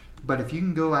 But if you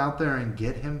can go out there and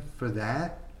get him for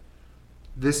that,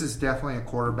 this is definitely a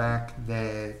quarterback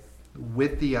that,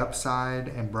 with the upside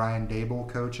and Brian Daboll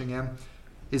coaching him,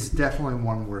 is definitely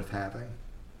one worth having.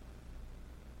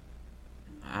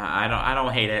 I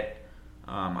don't hate it.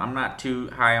 I'm not too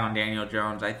high on Daniel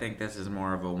Jones. I think this is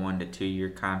more of a 1 to 2 year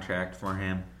contract for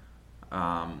him.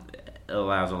 It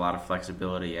allows a lot of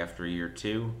flexibility after year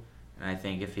 2. And I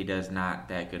think if he does not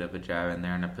that good of a job and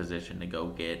they're in a position to go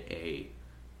get a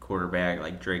quarterback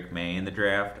like Drake May in the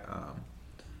draft,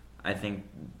 I think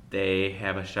they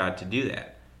have a shot to do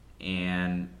that.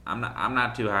 And I'm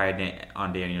not too high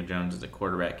on Daniel Jones as a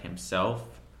quarterback himself.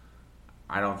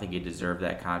 I don't think he deserved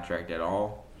that contract at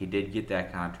all. He did get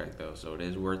that contract though, so it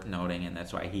is worth noting, and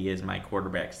that's why he is my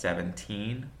quarterback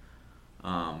 17.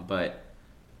 But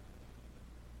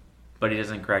he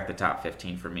doesn't crack the top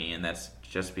 15 for me, and that's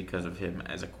just because of him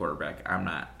as a quarterback. I'm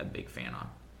not a big fan of.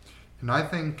 And I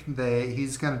think that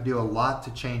he's going to do a lot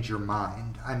to change your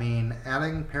mind. I mean,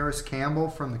 adding Paris Campbell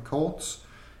from the Colts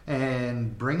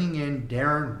and bringing in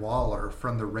Darren Waller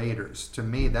from the Raiders, to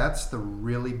me, that's the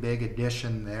really big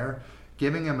addition there.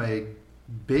 Giving him a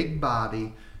big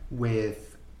body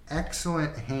with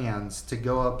excellent hands to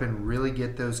go up and really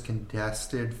get those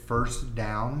contested first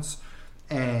downs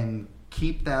and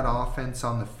keep that offense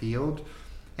on the field.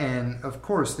 And, of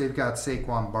course, they've got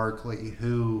Saquon Barkley,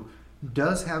 who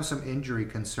does have some injury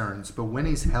concerns, but when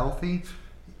he's healthy,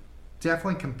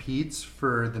 definitely competes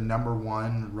for the number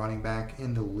 1 running back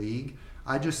in the league.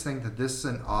 I just think that this is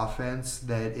an offense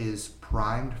that is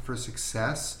primed for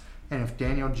success, and if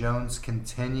Daniel Jones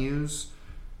continues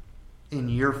in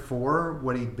year 4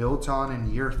 what he built on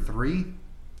in year 3,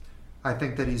 I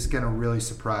think that he's going to really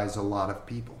surprise a lot of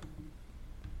people.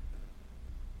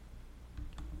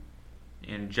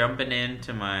 And jumping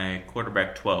into my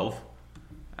quarterback 12,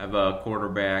 I have a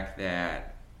quarterback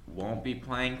that won't be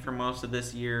playing for most of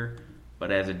this year,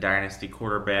 but as a dynasty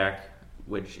quarterback,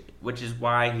 which is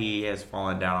why he has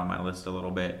fallen down on my list a little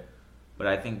bit. But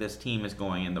I think this team is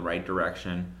going in the right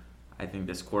direction. I think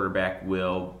this quarterback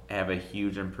will have a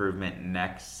huge improvement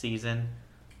next season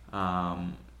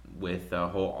with the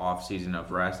whole offseason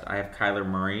of rest. I have Kyler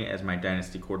Murray as my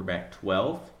dynasty quarterback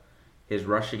 12. His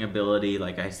rushing ability,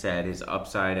 like I said, his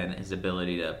upside and his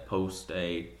ability to post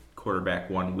a quarterback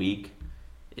 1 week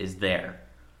is there.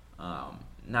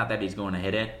 Not that he's going to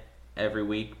hit it every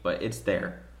week, but it's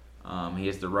there. He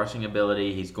has the rushing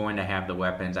ability. He's going to have the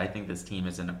weapons. I think this team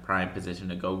is in a prime position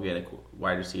to go get a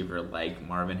wide receiver like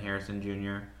Marvin Harrison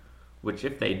Jr., which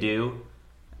if they do,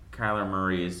 Kyler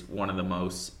Murray is one of the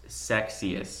most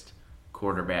sexiest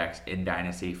quarterbacks in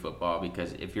dynasty football,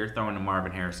 because if you're throwing to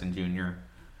Marvin Harrison Jr.,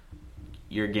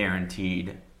 you're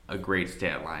guaranteed a great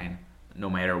stat line. No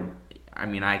matter, I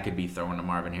mean, I could be throwing to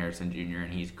Marvin Harrison Jr.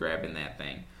 and he's grabbing that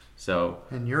thing. So,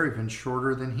 and you're even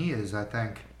shorter than he is, I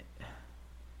think.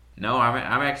 No,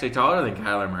 I'm actually taller than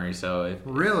Kyler Murray. So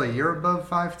really, you're above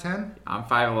 5'10"? I'm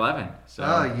 5'11". So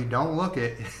oh, you don't look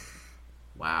it.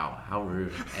 Wow, how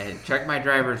rude! Hey, check my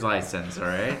driver's license, all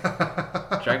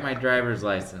right? Check my driver's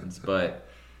license. But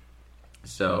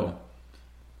so,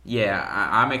 yeah,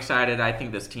 I'm excited. I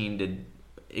think this team did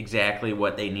exactly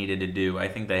what they needed to do. I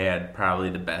think they had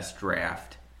probably the best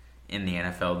draft in the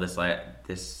NFL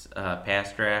this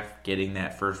past draft, getting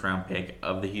that first round pick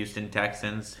of the Houston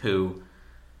Texans, who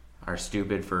are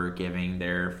stupid for giving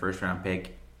their first round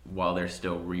pick while they're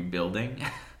still rebuilding.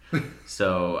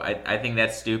 So I think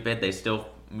that's stupid. They still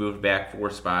moved back 4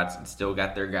 spots and still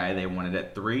got their guy they wanted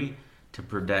at 3 to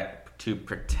protect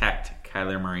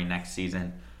Kyler Murray next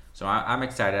season. So I'm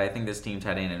excited. I think this team's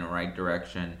heading in the right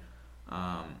direction.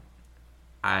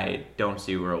 I don't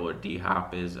see a world where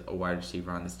D-Hop is a wide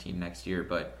receiver on this team next year,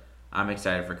 but I'm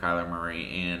excited for Kyler Murray,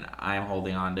 and I'm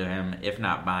holding on to him, if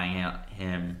not buying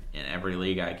him in every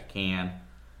league I can.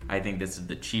 I think this is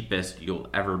the cheapest you'll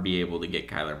ever be able to get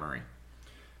Kyler Murray.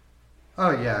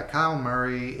 Oh, yeah. Kyle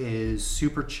Murray is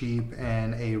super cheap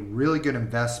and a really good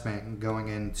investment going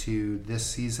into this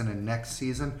season and next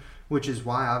season, which is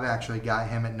why I've actually got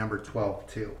him at number 12,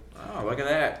 too. Oh, look at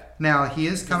that. Now, he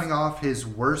is coming off his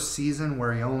worst season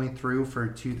where he only threw for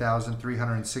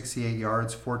 2,368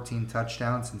 yards, 14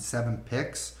 touchdowns, and 7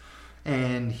 picks.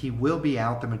 And he will be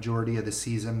out the majority of the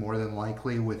season, more than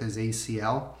likely, with his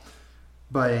ACL.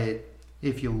 But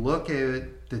if you look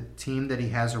at the team that he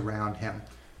has around him,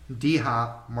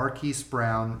 D-Hop, Marquise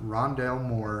Brown, Rondale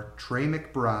Moore, Trey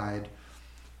McBride,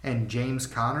 and James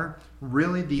Conner,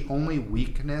 really the only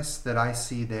weakness that I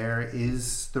see there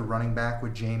is the running back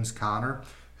with James Conner,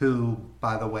 who,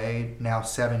 by the way, now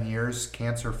 7 years,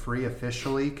 cancer-free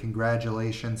officially.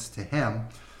 Congratulations to him.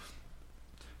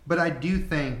 But I do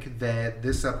think that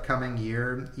this upcoming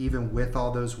year, even with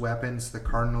all those weapons, the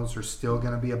Cardinals are still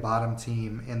going to be a bottom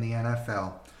team in the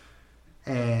NFL.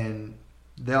 And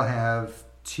they'll have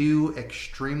 2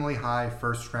 extremely high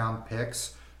first-round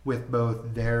picks with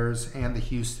both theirs and the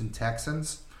Houston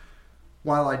Texans.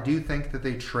 While I do think that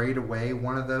they trade away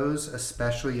one of those,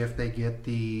 especially if they get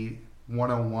the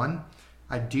 101,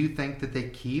 I do think that they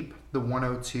keep the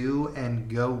 102 and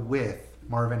go with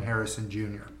Marvin Harrison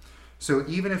Jr. So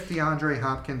even if DeAndre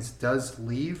Hopkins does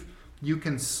leave, you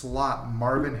can slot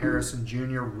Marvin Harrison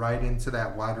Jr. right into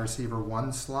that wide receiver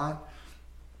 1 slot.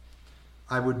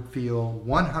 I would feel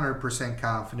 100%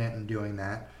 confident in doing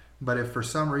that. But if for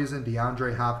some reason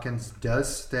DeAndre Hopkins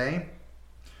does stay,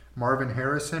 Marvin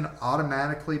Harrison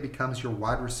automatically becomes your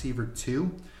wide receiver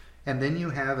 2. And then you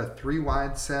have a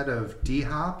 3-wide set of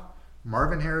D-Hop,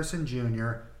 Marvin Harrison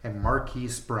Jr., and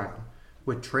Marquise Brown,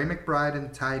 with Trey McBride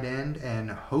in tight end and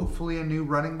hopefully a new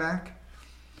running back.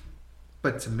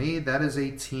 But to me, that is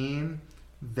a team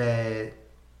that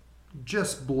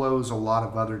just blows a lot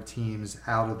of other teams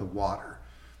out of the water.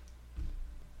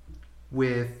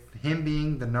 With him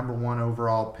being the number 1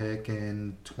 overall pick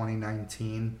in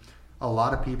 2019, a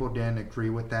lot of people didn't agree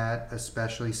with that,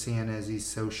 especially seeing as he's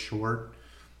so short.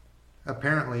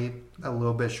 Apparently a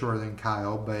little bit shorter than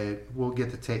Kyle, but we'll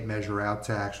get the tape measure out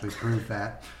to actually prove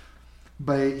that.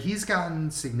 But he's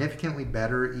gotten significantly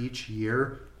better each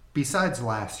year, besides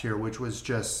last year, which was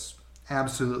just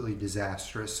absolutely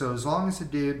disastrous. So as long as the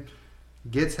dude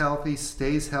gets healthy,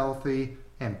 stays healthy,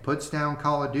 and puts down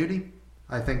Call of Duty,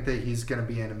 I think that he's going to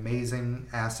be an amazing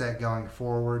asset going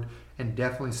forward and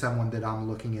definitely someone that I'm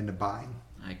looking into buying.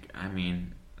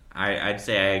 I'd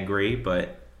say I agree,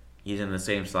 but he's in the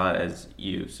same slot as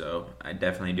you, so I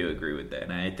definitely do agree with that.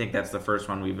 And I think that's the first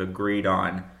one we've agreed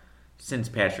on since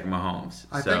Patrick Mahomes.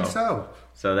 I think so.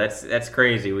 So that's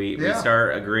crazy. We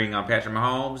start agreeing on Patrick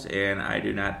Mahomes, and I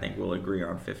do not think we'll agree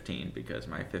on 15 because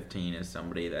my 15 is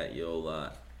somebody that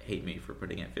you'll hate me for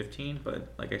putting at 15,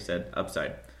 but like I said,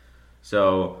 upside.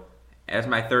 So as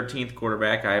my 13th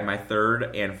quarterback, I have my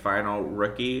third and final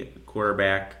rookie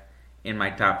quarterback in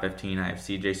my top 15. I have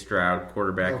CJ Stroud,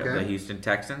 quarterback of the Houston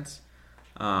Texans.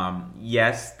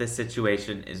 Yes, the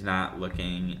situation is not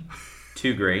looking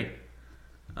too great.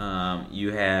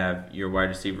 You have your wide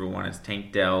receiver 1 is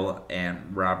Tank Dell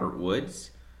and Robert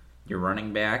Woods. Your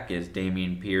running back is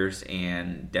Damian Pierce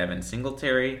and Devin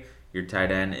Singletary. Your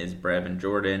tight end is Brevin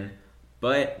Jordan.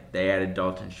 But they added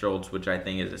Dalton Schultz, which I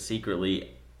think is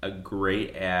secretly a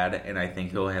great add, and I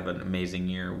think he'll have an amazing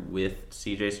year with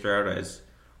CJ Stroud, as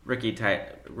rookie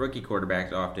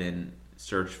quarterbacks often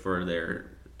search for their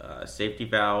safety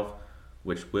valve,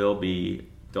 which will be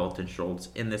Dalton Schultz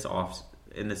in this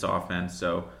offense.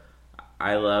 So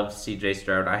I love CJ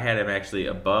Stroud. I had him actually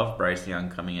above Bryce Young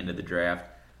coming into the draft.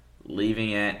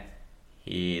 Leaving it,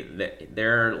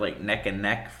 they're like neck and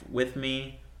neck with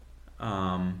me.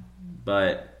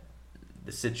 But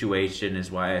the situation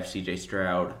is why I have CJ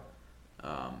Stroud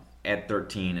at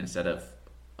 13 instead of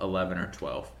 11 or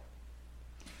 12.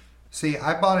 See,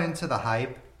 I bought into the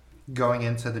hype going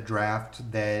into the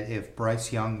draft that if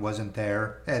Bryce Young wasn't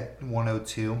there at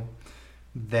 102,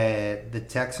 that the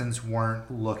Texans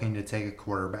weren't looking to take a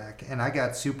quarterback. And I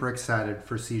got super excited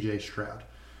for CJ Stroud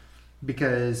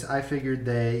because I figured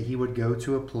that he would go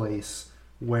to a place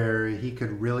where he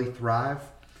could really thrive.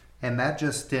 And that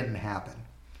just didn't happen.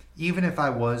 Even if I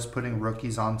was putting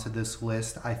rookies onto this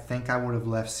list, I think I would have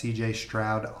left CJ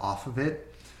Stroud off of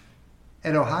it.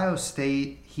 At Ohio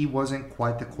State, he wasn't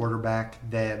quite the quarterback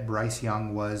that Bryce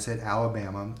Young was at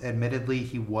Alabama. Admittedly,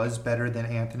 he was better than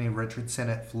Anthony Richardson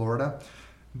at Florida.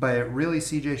 But really,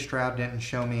 CJ Stroud didn't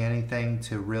show me anything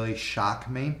to really shock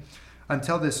me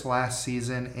until this last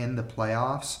season in the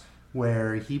playoffs,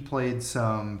 where he played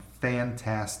some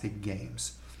fantastic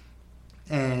games.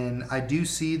 And I do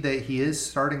see that he is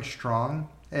starting strong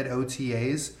at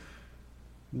OTAs,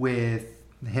 with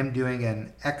him doing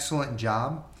an excellent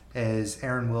job as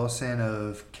Aaron Wilson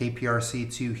of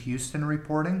KPRC2 Houston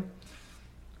reporting.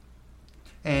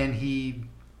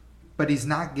 But he's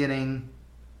not getting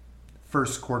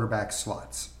first quarterback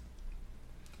slots.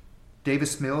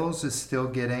 Davis Mills is still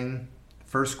getting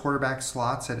first quarterback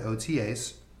slots at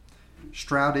OTAs.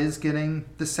 Stroud is getting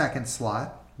the second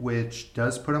slot, which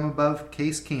does put him above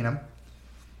Case Keenum.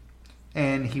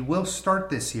 And he will start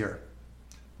this year.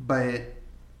 But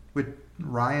with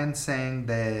Ryan saying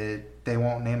that they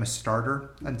won't name a starter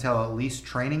until at least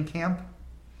training camp,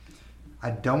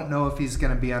 I don't know if he's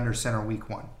going to be under center week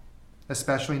 1,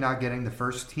 especially not getting the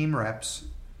first team reps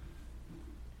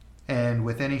and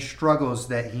with any struggles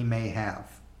that he may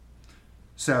have.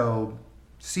 So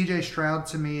CJ Stroud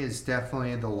to me is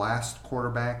definitely the last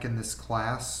quarterback in this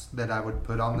class that I would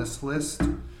put on this list.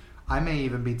 I may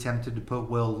even be tempted to put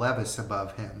Will Levis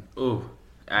above him. Ooh,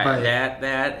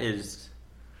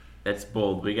 that's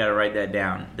bold. We got to write that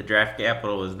down. The draft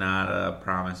capital is not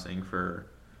promising for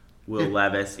Will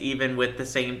Levis, even with the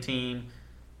same team.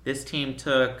 This team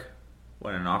took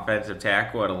an offensive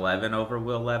tackle at 11 over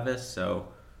Will Levis. So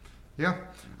yeah,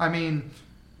 I mean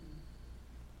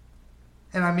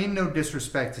no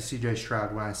disrespect to CJ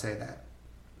Stroud when I say that.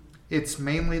 It's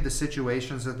mainly the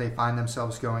situations that they find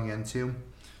themselves going into.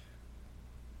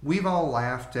 We've all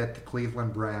laughed at the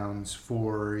Cleveland Browns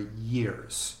for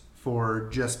years for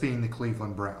just being the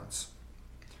Cleveland Browns.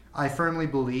 I firmly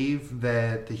believe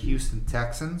that the Houston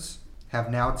Texans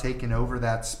have now taken over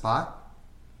that spot.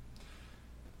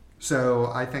 So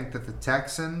I think that the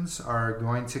Texans are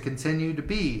going to continue to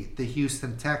be the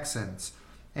Houston Texans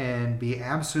and be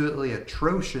absolutely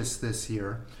atrocious this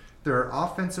year. Their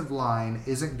offensive line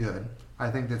isn't good.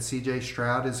 I think that CJ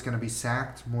Stroud is going to be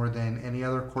sacked more than any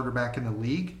other quarterback in the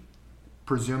league,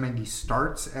 presuming he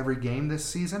starts every game this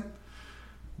season.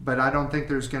 But I don't think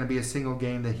there's going to be a single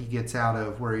game that he gets out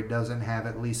of where he doesn't have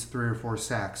at least 3 or 4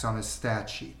 sacks on his stat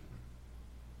sheet.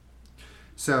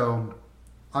 So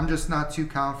I'm just not too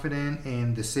confident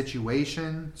in the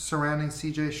situation surrounding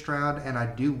CJ Stroud, and I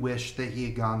do wish that he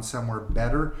had gone somewhere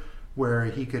better where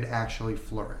he could actually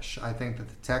flourish. I think that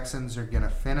the Texans are going to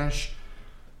finish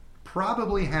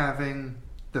probably having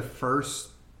the first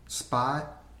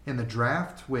spot in the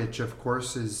draft, which of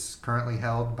course is currently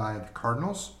held by the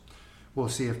Cardinals. We'll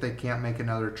see if they can't make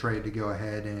another trade to go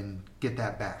ahead and get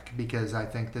that back, because I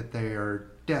think that they are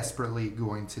desperately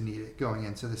going to need it going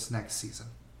into this next season.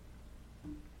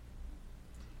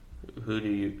 Who do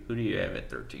you have at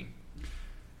 13?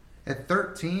 At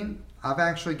 13, I've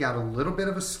actually got a little bit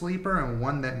of a sleeper and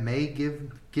one that may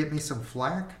get me some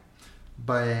flack,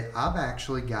 but I've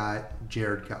actually got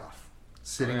Jared Goff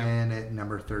sitting in at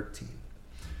number 13.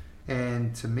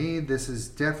 And to me, this is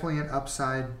definitely an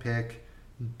upside pick,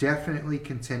 definitely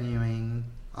continuing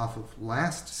off of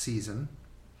last season,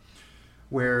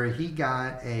 where he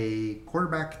got a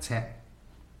quarterback 10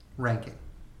 ranking.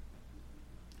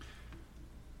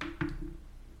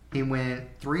 He went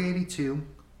 382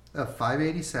 of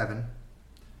 587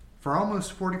 for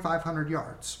almost 4,500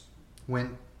 yards.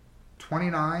 Went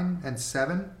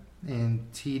 29-7 in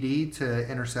TD to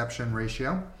interception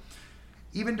ratio.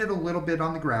 Even did a little bit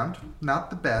on the ground. Not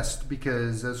the best,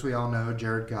 because as we all know,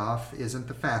 Jared Goff isn't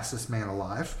the fastest man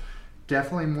alive.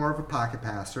 Definitely more of a pocket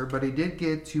passer, but he did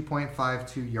get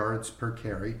 2.52 yards per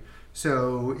carry.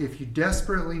 So if you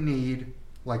desperately need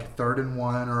like a 3rd and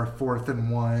 1 or a 4th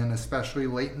and 1, especially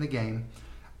late in the game,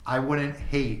 I wouldn't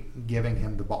hate giving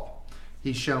him the ball.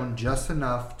 He's shown just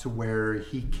enough to where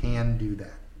he can do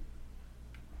that.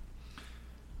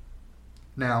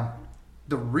 Now,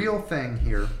 the real thing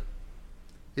here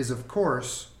is, of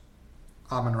course,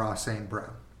 Amon-Ra St.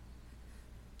 Brown.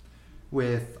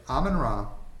 With Amon-Ra,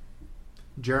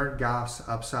 Jared Goff's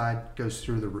upside goes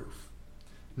through the roof.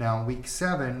 Now, week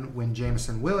 7, when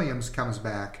Jameson Williams comes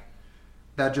back,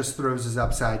 that just throws his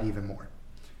upside even more.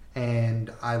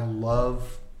 And I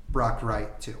love Brock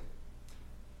Wright, too.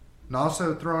 And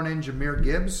also throwing in Jahmyr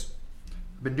Gibbs.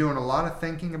 Been doing a lot of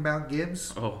thinking about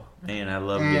Gibbs. Oh, man, I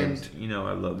love Gibbs. You know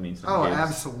I love me some Gibbs. Oh,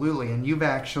 absolutely. And you've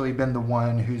actually been the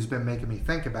one who's been making me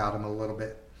think about him a little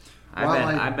bit.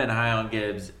 I've been high on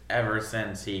Gibbs ever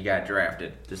since he got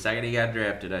drafted. The second he got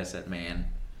drafted, I said,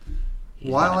 man.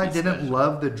 While I didn't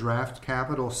love the draft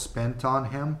capital spent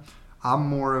on him, I'm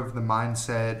more of the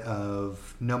mindset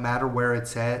of no matter where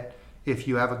it's at, if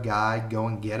you have a guy, go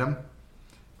and get him.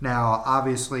 Now,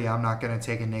 obviously, I'm not going to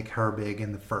take a Nick Herbig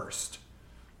in the first.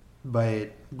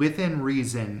 But within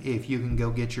reason, if you can go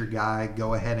get your guy,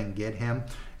 go ahead and get him.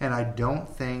 And I don't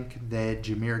think that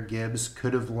Jahmyr Gibbs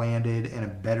could have landed in a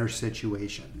better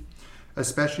situation,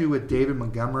 especially with David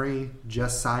Montgomery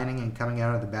just signing and coming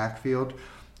out of the backfield.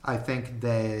 I think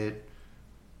that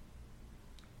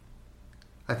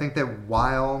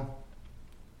while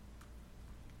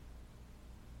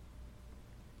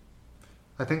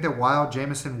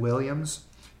Jameson Williams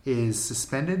is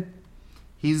suspended,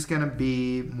 he's going to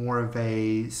be more of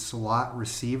a slot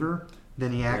receiver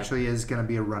than he actually is going to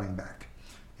be a running back.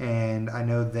 And I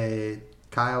know that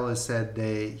Kyle has said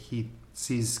that he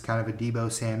sees kind of a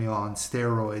Deebo Samuel on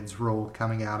steroids role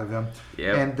coming out of him.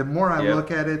 Yep. And the more I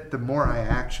look at it, the more I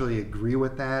actually agree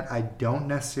with that. I don't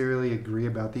necessarily agree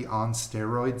about the on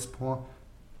steroids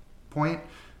point,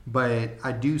 but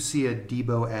I do see a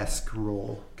Deebo-esque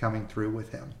role coming through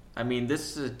with him. I mean,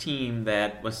 this is a team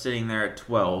that was sitting there at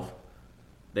 12.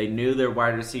 They knew their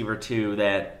wide receiver 2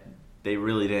 that they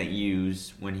really didn't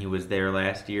use when he was there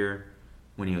last year,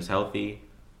 when he was healthy.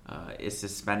 Is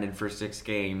suspended for 6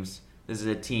 games. This is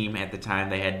a team at the time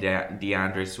they had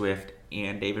DeAndre Swift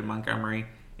and David Montgomery,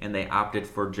 and they opted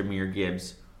for Jahmyr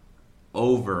Gibbs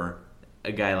over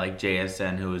a guy like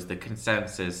JSN, who is the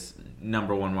consensus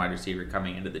number 1 wide receiver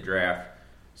coming into the draft.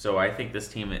 So I think this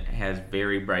team has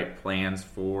very bright plans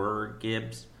for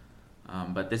Gibbs.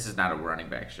 But this is not a running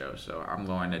back show, so I'm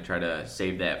going to try to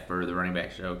save that for the running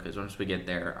back show, because once we get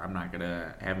there, I'm not going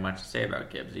to have much to say about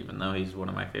Gibbs, even though he's one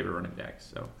of my favorite running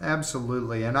backs. So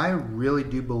absolutely, and I really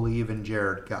do believe in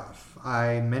Jared Goff.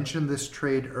 I mentioned this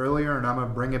trade earlier, and I'm going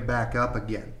to bring it back up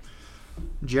again.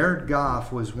 Jared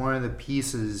Goff was one of the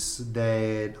pieces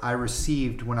that I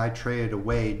received when I traded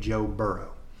away Joe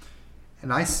Burrow.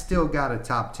 And I still got a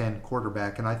top 10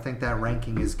 quarterback, and I think that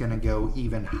ranking is going to go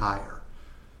even higher.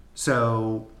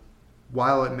 So,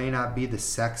 while it may not be the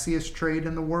sexiest trade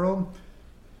in the world,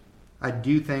 I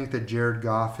do think that Jared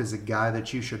Goff is a guy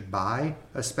that you should buy,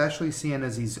 especially seeing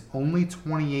as he's only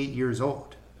 28 years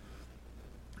old.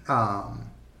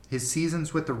 His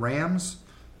seasons with the Rams,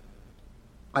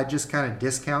 I just kind of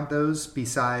discount those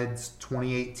besides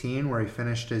 2018 where he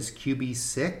finished as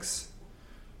QB6.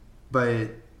 But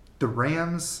the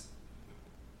Rams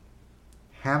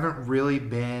haven't really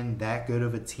been that good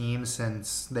of a team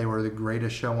since they were the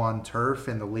greatest show on turf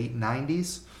in the late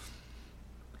 90s.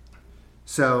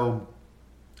 So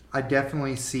I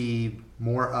definitely see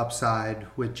more upside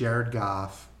with Jared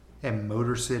Goff and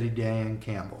Motor City Dan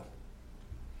Campbell.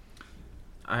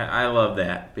 I love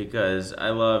that because I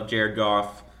love Jared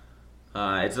Goff.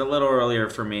 It's a little earlier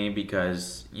for me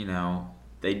because,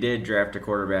 they did draft a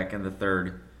quarterback in the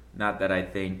 3rd. Not that I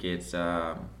think it's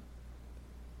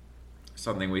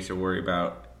something we should worry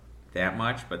about that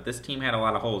much, but this team had a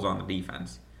lot of holes on the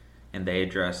defense, and they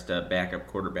addressed a backup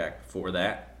quarterback for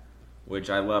that, which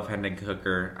I love. Hendon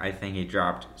Hooker, I think he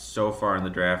dropped so far in the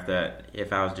draft that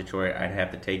if I was Detroit, I'd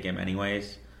have to take him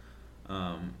anyways.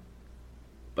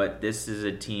 But this is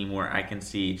a team where I can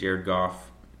see Jared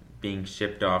Goff being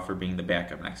shipped off or being the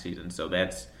backup next season, so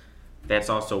that's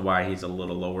also why he's a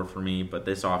little lower for me, but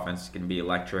this offense is going to be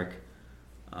electric.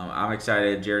 I'm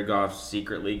excited. Jared Goff's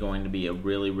secretly going to be a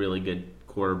really, really good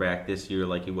quarterback this year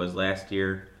like he was last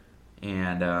year.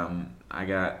 And I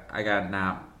got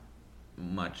not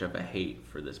much of a hate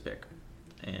for this pick.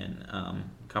 And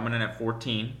coming in at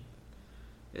 14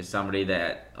 is somebody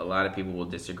that a lot of people will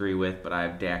disagree with, but I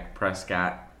have Dak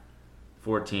Prescott,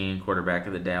 14, quarterback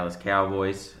of the Dallas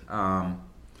Cowboys.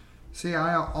 See,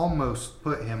 I almost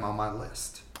put him on my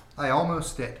list. I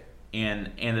almost did.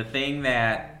 And the thing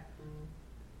that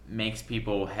makes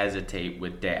people hesitate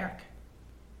with Dak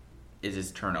is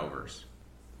his turnovers.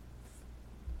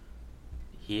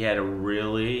 He had a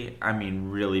really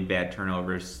bad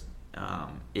turnovers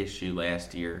issue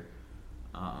last year.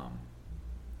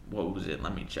 What was it?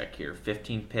 Let me check here.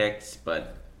 15 picks,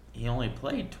 but he only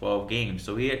played 12 games,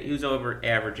 so he was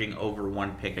averaging over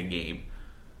 1 pick a game.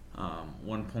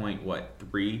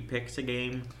 1.3 picks a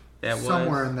game? That was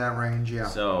somewhere in that range, yeah.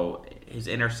 So his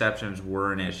interceptions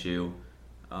were an issue.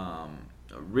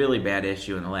 A really bad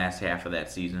issue in the last half of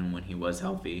that season when he was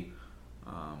healthy.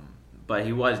 But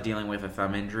he was dealing with a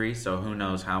thumb injury, so who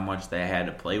knows how much they had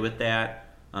to play with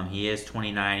that. He is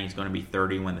 29. He's going to be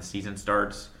 30 when the season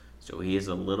starts, so he is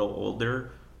a little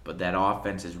older. But that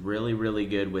offense is really, really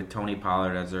good with Tony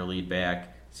Pollard as their lead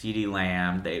back, CeeDee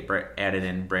Lamb. They added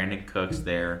in Brandon Cooks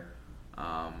there.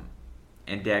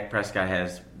 And Dak Prescott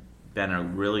has been a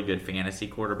really good fantasy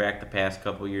quarterback the past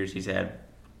couple years. He's had,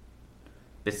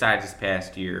 besides this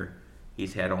past year,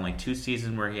 He's had only 2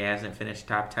 seasons where he hasn't finished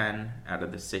top 10 out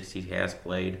of the 6 he has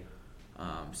played.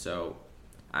 So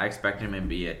I expect him to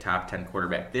be a top 10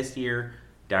 quarterback this year.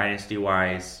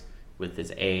 Dynasty-wise, with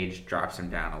his age, drops him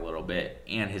down a little bit.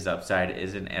 And his upside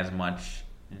isn't as much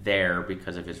there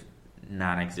because of his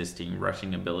non-existing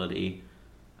rushing ability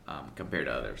compared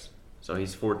to others. So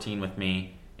he's 14 with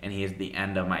me, and he is the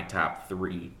end of my top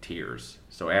 3 tiers.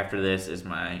 So after this is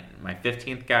my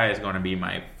 15th guy is going to be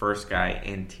my first guy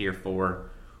in tier 4,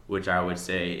 which I would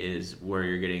say is where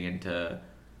you're getting into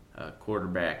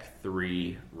quarterback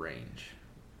 3 range.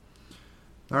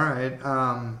 All right.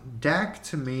 Dak,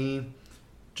 to me,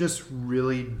 just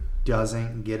really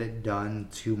doesn't get it done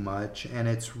too much, and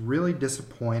it's really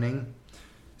disappointing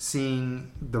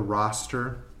seeing the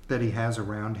roster that he has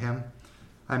around him.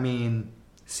 I mean,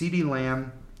 CeeDee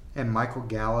Lamb and Michael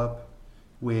Gallup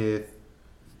with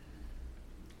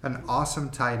an awesome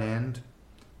tight end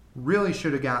really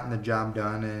should have gotten the job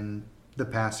done in the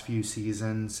past few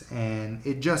seasons, and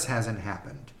it just hasn't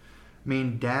happened. I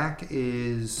mean, Dak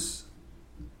is,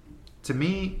 to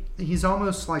me, he's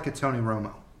almost like a Tony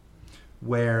Romo,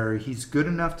 where he's good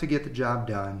enough to get the job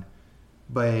done,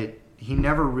 but he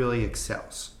never really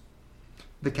excels.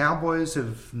 The Cowboys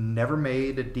have never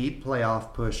made a deep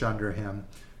playoff push under him.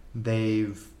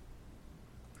 They've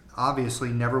obviously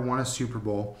never won a Super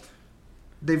Bowl.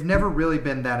 They've never really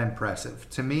been that impressive.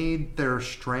 To me, their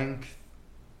strength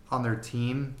on their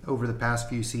team over the past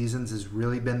few seasons has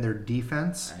really been their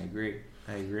defense. I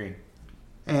agree.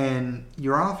 And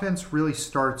your offense really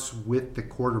starts with the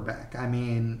quarterback. I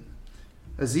mean,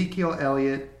 Ezekiel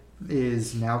Elliott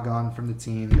is now gone from the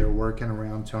team. They're working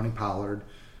around Tony Pollard.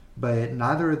 But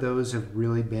neither of those have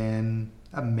really been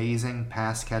amazing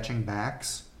pass-catching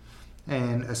backs.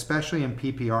 And especially in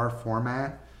PPR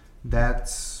format,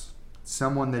 that's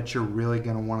someone that you're really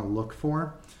going to want to look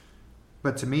for.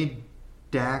 But to me,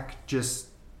 Dak just,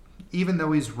 even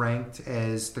though he's ranked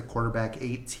as the quarterback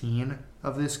 18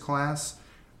 of this class,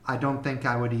 I don't think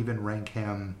I would even rank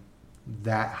him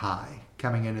that high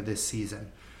coming into this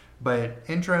season. But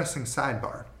interesting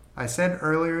sidebar. I said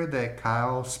earlier that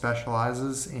Kyle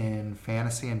specializes in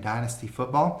fantasy and dynasty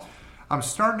football. I'm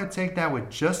starting to take that with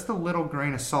just a little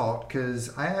grain of salt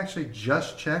because I actually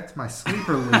just checked my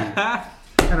sleeper league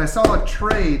and I saw a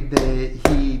trade that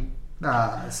he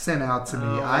sent out to me.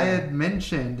 I had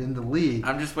mentioned in the league.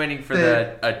 I'm just waiting for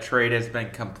that a trade has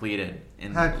been completed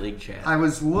in the league chat. I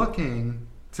was looking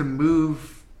to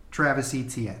move Travis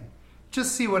Etienne.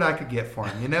 Just see what I could get for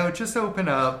him. Just open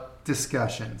up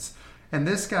discussions. And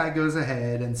this guy goes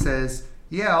ahead and says,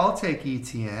 yeah, I'll take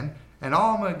Etienne, and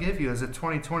all I'm going to give you is a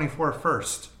 2024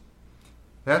 first.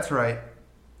 That's right.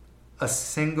 A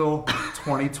single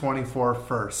 2024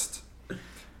 first.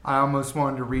 I almost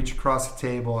wanted to reach across the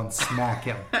table and smack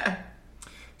him.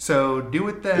 So do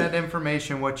with that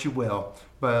information what you will.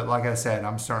 But like I said,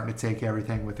 I'm starting to take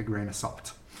everything with a grain of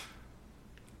salt.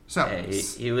 So hey,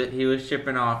 he was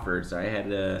shipping offers.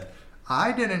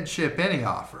 I didn't ship any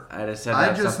offer. I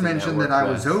just mentioned that I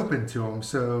was open to them,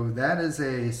 so that is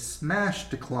a smash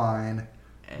decline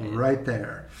right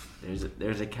there.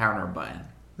 There's a counter button.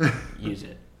 Use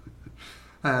it.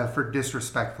 For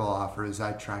disrespectful offers,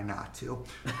 I try not to.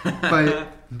 But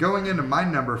going into my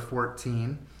number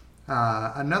 14,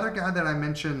 another guy that I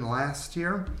mentioned last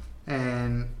year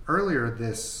and earlier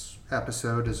this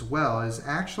episode as well is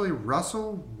actually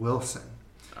Russell Wilson.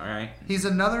 All right. He's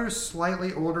another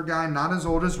slightly older guy, not as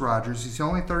old as Rodgers. He's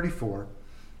only 34.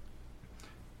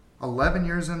 11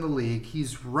 years in the league.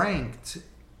 He's ranked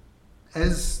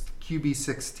as QB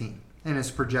 16 in his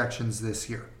projections this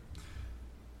year.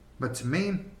 But to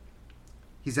me,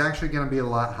 he's actually going to be a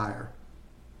lot higher.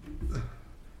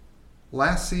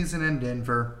 Last season in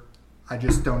Denver, I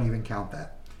just don't even count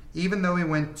that. Even though he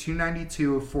went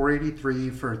 292 of 483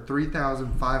 for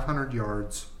 3,500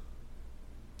 yards,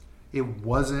 it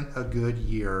wasn't a good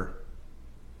year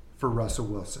for Russell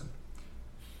Wilson.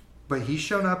 But he's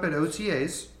shown up at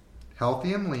OTAs,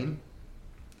 healthy and lean,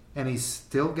 and he's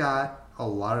still got a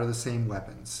lot of the same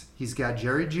weapons. He's got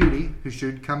Jerry Jeudy, who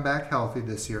should come back healthy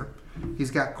this year.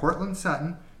 He's got Cortland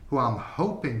Sutton, who I'm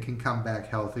hoping can come back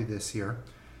healthy this year.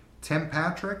 Tim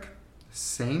Patrick,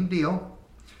 same deal.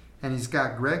 And he's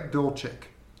got Greg Dulcich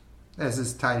as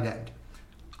his tight end.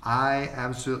 I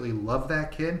absolutely love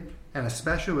that kid. And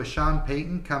especially with Sean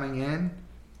Payton coming in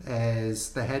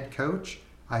as the head coach,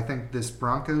 I think this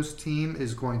Broncos team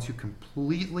is going to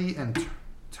completely and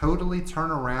totally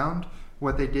turn around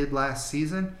what they did last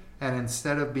season. And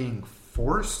instead of being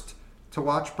forced to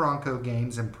watch Bronco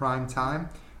games in prime time,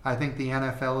 I think the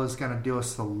NFL is going to do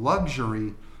us the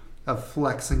luxury of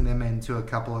flexing them into a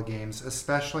couple of games,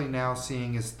 especially now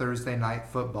seeing as Thursday night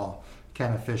football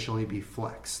can officially be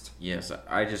flexed. Yes,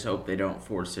 I just hope they don't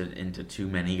force it into too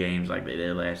many games like they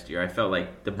did last year. I felt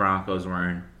like the Broncos were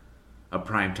in a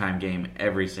primetime game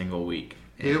every single week.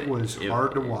 It was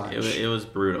hard to watch. It was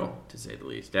brutal, to say the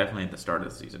least. Definitely at the start of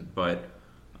the season. But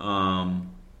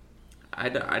I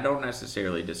don't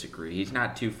necessarily disagree. He's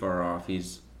not too far off.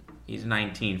 He's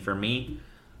 19 for me.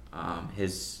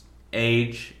 His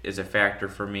age is a factor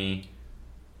for me.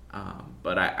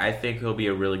 But I think he'll be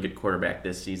a really good quarterback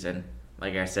this season.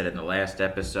 Like I said in the last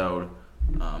episode,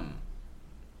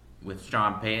 with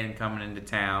Sean Payton coming into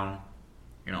town,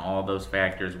 all those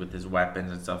factors with his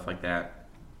weapons and stuff like that,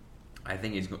 I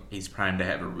think he's primed to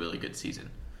have a really good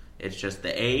season. It's just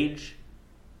the age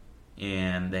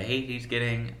and the hate he's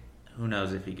getting. Who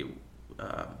knows if he could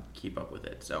keep up with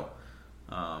it. So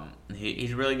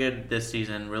he's really good this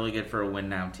season, really good for a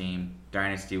win-now team,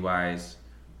 dynasty-wise,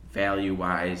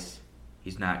 value-wise.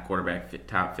 He's not quarterback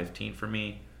top 15 for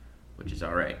me, which is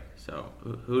all right. So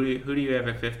who do you have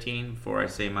at 15 before I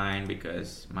say mine,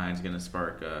 because mine's going to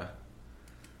spark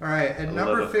all right, at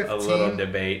number 15, a little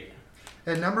debate.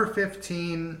 At number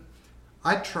 15,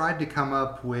 I tried to come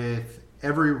up with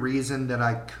every reason that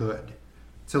I could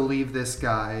to leave this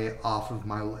guy off of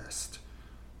my list.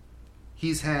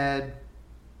 He's had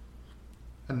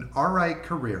an alright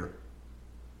career.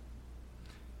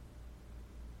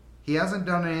 He hasn't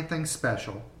done anything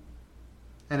special.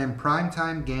 And in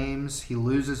primetime games, he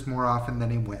loses more often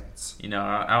than he wins.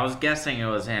 I was guessing it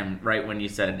was him right when you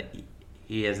said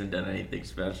he hasn't done anything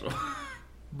special.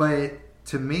 But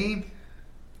to me,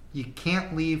 you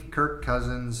can't leave Kirk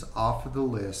Cousins off of the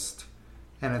list.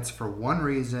 And it's for one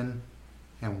reason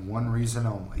and one reason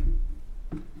only.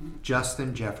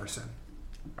 Justin Jefferson.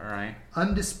 All right.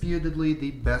 Undisputedly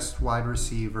the best wide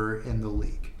receiver in the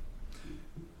league.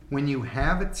 When you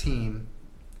have a team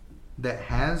that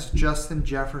has Justin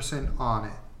Jefferson on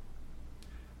it,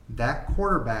 that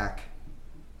quarterback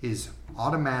is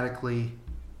automatically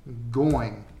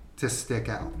going to stick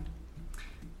out.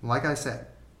 Like I said,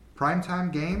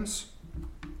 primetime games,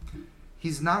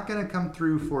 he's not going to come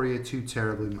through for you too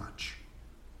terribly much.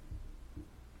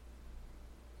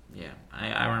 Yeah,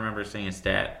 I remember seeing a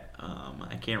stat.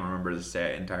 I can't remember the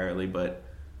stat entirely, but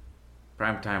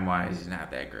primetime wise, he's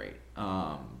not that great.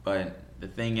 But the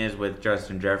thing is with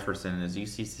Justin Jefferson is you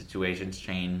see situations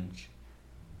change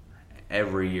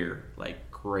every year, like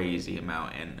crazy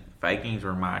amount. And Vikings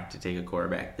were mocked to take a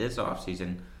quarterback this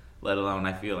offseason, let alone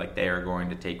I feel like they are going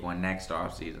to take one next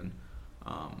offseason.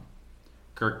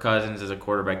 Kirk Cousins is a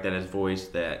quarterback that has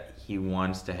voiced that he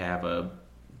wants to have a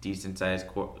decent-sized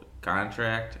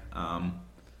contract.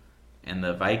 And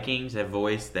the Vikings have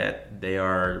voiced that they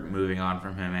are moving on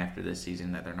from him after this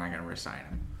season, that they're not going to re-sign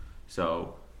him.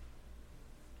 So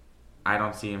I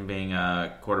don't see him being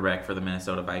a quarterback for the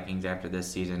Minnesota Vikings after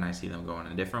this season. I see them going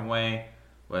a different way,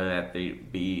 whether that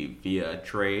be via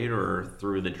trade or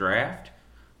through the draft.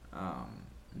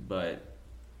 But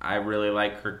I really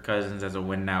like Kirk Cousins as a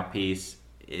win-now piece.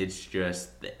 It's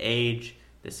just the age,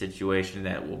 the situation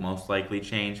that will most likely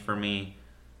change for me.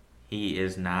 He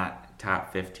is not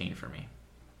top 15 for me.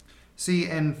 See,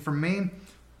 and for me,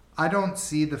 I don't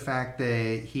see the fact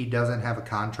that he doesn't have a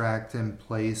contract in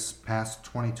place past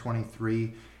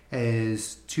 2023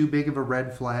 as too big of a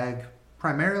red flag,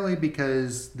 primarily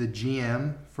because the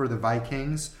GM for the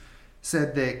Vikings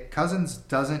said that Cousins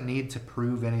doesn't need to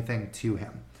prove anything to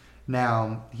him.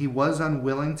 Now, he was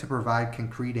unwilling to provide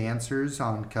concrete answers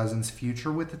on Cousins'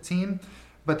 future with the team,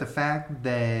 but the fact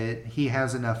that he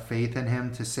has enough faith in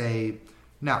him to say,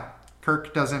 no,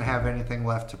 Kirk doesn't have anything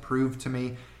left to prove to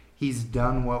me. He's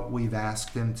done what we've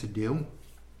asked him to do.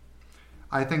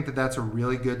 I think that that's a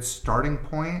really good starting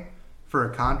point for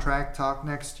a contract talk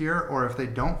next year, or if they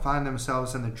don't find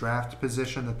themselves in the draft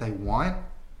position that they want,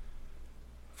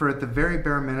 for at the very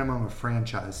bare minimum a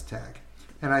franchise tag.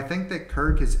 And I think that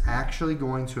Kirk is actually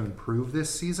going to improve this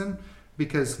season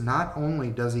because not only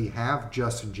does he have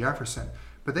Justin Jefferson,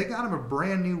 but they got him a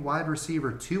brand new wide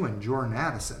receiver too in Jordan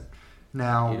Addison.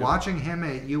 Now, watching him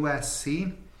at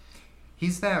USC,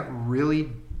 he's that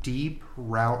really deep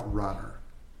route runner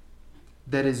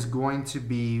that is going to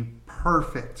be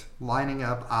perfect lining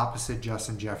up opposite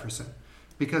Justin Jefferson.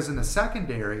 Because in the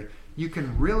secondary, you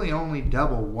can really only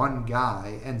double one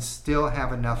guy and still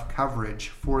have enough coverage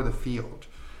for the field.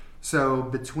 So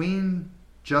between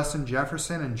Justin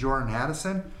Jefferson and Jordan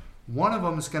Addison, one of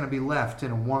them is going to be left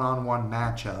in a one-on-one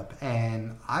matchup,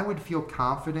 and I would feel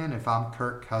confident if I'm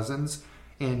Kirk Cousins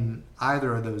in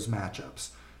either of those matchups.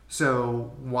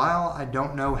 So while I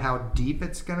don't know how deep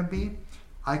it's going to be,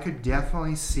 I could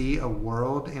definitely see a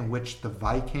world in which the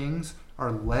Vikings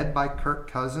are led by Kirk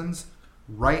Cousins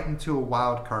right into a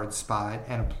wild card spot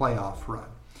and a playoff run.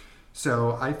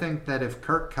 So I think that if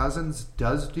Kirk Cousins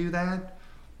does do that,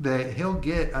 that he'll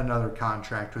get another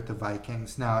contract with the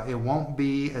Vikings. Now, it won't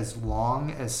be as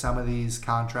long as some of these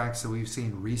contracts that we've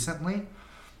seen recently.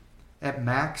 At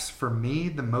max, for me,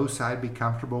 the most I'd be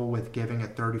comfortable with giving a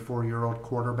 34-year-old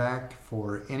quarterback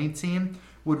for any team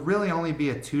would really only be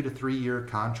a 2 to 3 year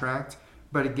contract.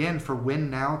 But again, for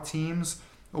win-now teams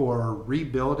or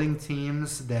rebuilding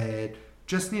teams that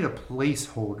just need a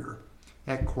placeholder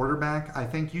at quarterback, I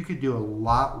think you could do a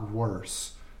lot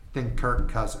worse than Kirk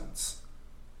Cousins.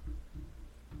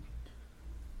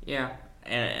 Yeah,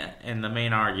 and the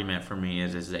main argument for me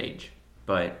is his age.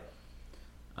 But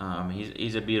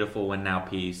he's a beautiful win-now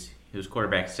piece. He was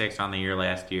quarterback 6 on the year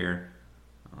last year.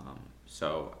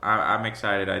 So I'm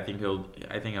excited. I think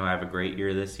he'll have a great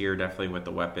year this year, definitely with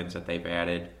the weapons that they've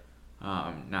added.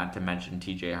 Not to mention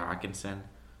T.J. Hawkinson.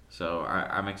 So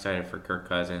I'm excited for Kirk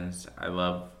Cousins. I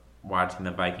love watching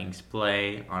the Vikings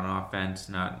play on offense,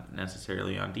 not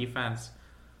necessarily on defense.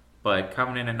 But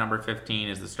coming in at number 15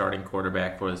 is the starting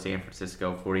quarterback for the San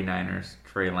Francisco 49ers,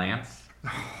 Trey Lance.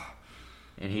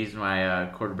 And he's my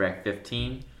quarterback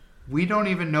 15. We don't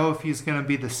even know if he's going to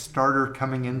be the starter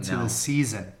coming into the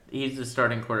season. He's the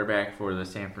starting quarterback for the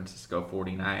San Francisco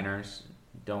 49ers.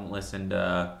 Don't listen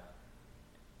to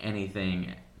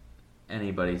anything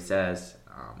anybody says.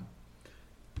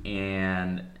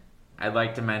 And I'd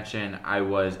like to mention I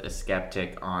was a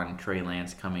skeptic on Trey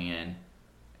Lance coming in.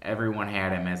 Everyone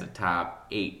had him as a top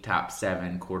 8, top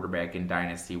 7 quarterback in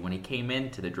Dynasty when he came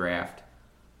into the draft.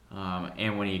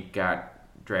 And when he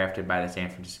got drafted by the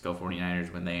San Francisco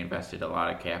 49ers when they invested a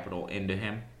lot of capital into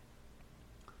him.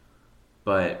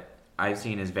 But I've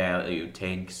seen his value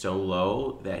tank so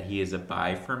low that he is a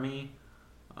buy for me.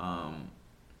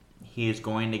 He is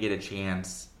going to get a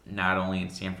chance not only in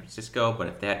San Francisco, but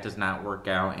if that does not work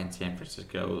out and San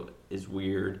Francisco is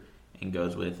weird and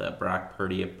goes with a Brock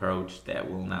Purdy approach that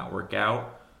will not work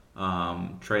out,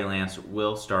 Trey Lance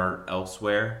will start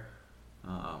elsewhere.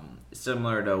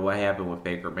 Similar to what happened with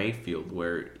Baker Mayfield,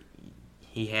 where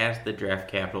he has the draft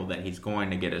capital that he's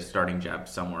going to get a starting job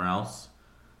somewhere else.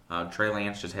 Trey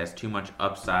Lance just has too much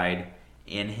upside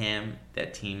in him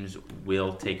that teams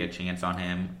will take a chance on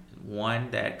him. One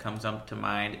that comes up to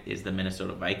mind is the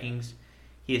Minnesota Vikings.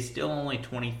 He is still only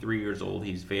 23 years old.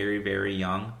 He's very, very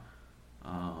young.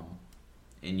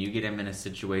 And you get him in a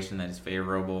situation that is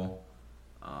favorable,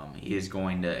 he is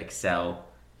going to excel.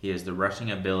 He has the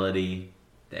rushing ability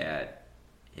that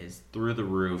is through the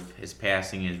roof. His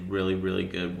passing is really, really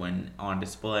good when on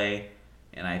display.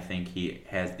 And I think he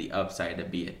has the upside to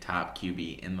be a top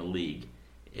QB in the league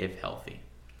if healthy.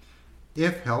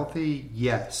 If healthy,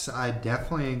 yes, I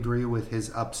definitely agree with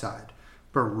his upside.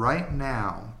 But right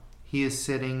now, he is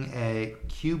sitting at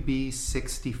QB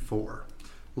 64.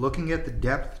 Looking at the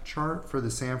depth chart for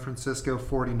the San Francisco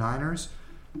 49ers,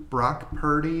 Brock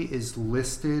Purdy is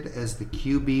listed as the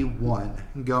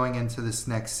QB1 going into this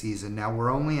next season. Now, we're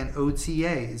only in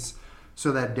OTAs,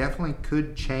 so that definitely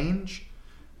could change.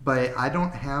 But I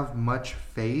don't have much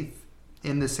faith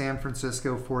in the San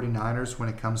Francisco 49ers when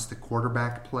it comes to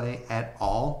quarterback play at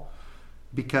all,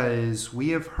 because we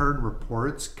have heard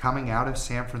reports coming out of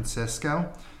San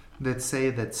Francisco that say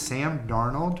that Sam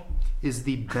Darnold is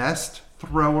the best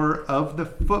thrower of the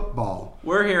football.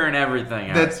 We're hearing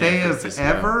everything that they have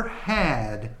ever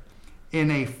had in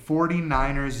a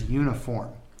 49ers uniform.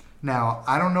 Now,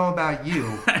 I don't know about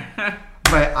you,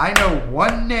 but I know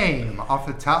one name off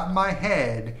the top of my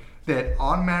head that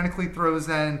automatically throws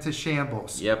that into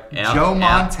shambles. Yep. Joe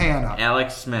Montana.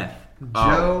 Alex Smith.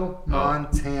 Joe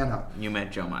Montana. You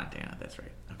meant Joe Montana. That's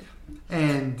right. Okay.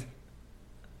 And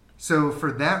so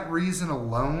for that reason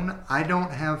alone, I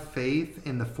don't have faith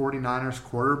in the 49ers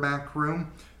quarterback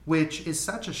room, which is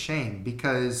such a shame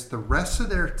because the rest of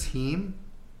their team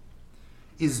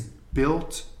is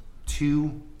built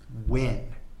to win.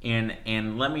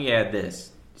 And let me add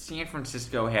this. San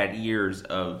Francisco had years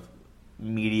of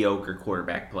mediocre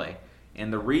quarterback play.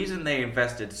 And the reason they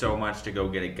invested so much to go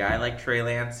get a guy like Trey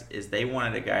Lance is they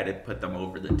wanted a guy to put them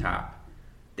over the top.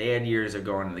 They had years of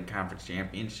going to the conference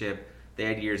championship. They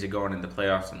had years of going in the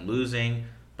playoffs and losing.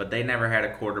 But they never had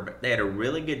a quarterback. They had a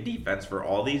really good defense for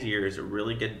all these years, a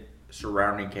really good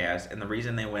surrounding cast. And the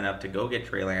reason they went up to go get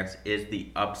Trey Lance is the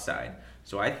upside.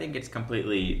 So I think it's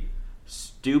completely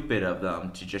stupid of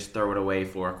them to just throw it away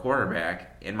for a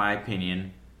quarterback, in my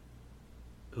opinion,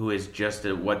 who is just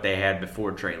what they had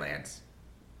before Trey Lance.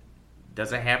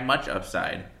 Doesn't have much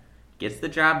upside, gets the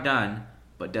job done,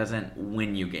 but doesn't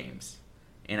win you games.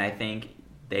 And I think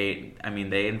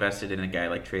they invested in a guy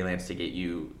like Trey Lance to get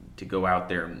you to go out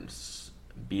there and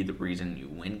be the reason you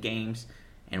win games.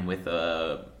 And with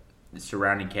a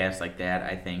surrounding cast like that,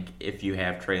 I think if you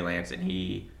have Trey Lance and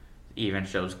he even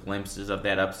shows glimpses of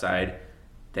that upside,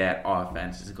 that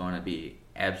offense is going to be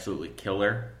absolutely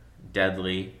killer,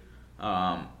 deadly,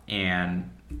 and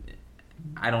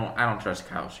I don't trust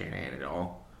Kyle Shanahan at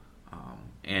all.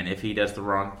 And if he does the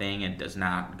wrong thing and does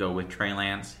not go with Trey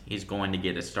Lance, he's going to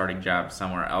get a starting job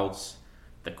somewhere else.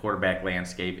 The quarterback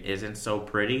landscape isn't so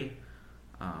pretty.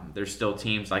 There's still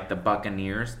teams like the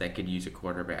Buccaneers that could use a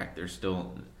quarterback. There's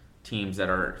still teams that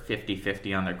are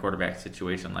 50-50 on their quarterback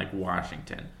situation like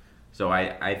Washington. So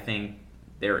I think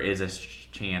there is a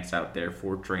chance out there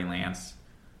for Trey Lance.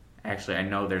 Actually, I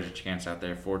know there's a chance out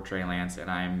there for Trey Lance, and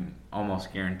I'm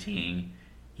almost guaranteeing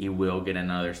he will get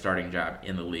another starting job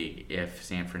in the league if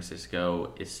San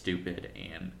Francisco is stupid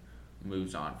and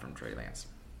moves on from Trey Lance.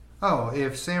 Oh,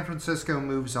 if San Francisco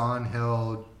moves on,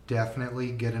 he'll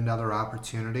definitely get another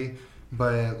opportunity.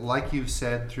 But like you've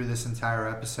said through this entire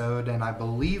episode, and I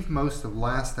believe most of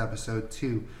last episode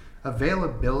too,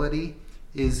 availability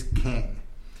is king.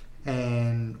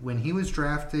 And when he was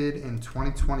drafted in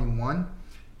 2021,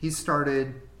 he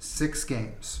started 6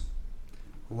 games.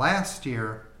 Last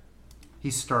year, he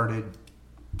started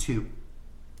 2.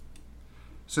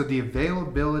 So the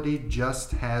availability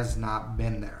just has not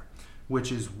been there,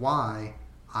 which is why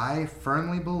I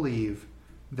firmly believe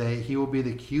that he will be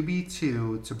the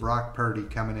QB2 to Brock Purdy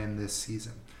coming in this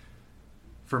season.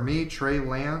 For me, Trey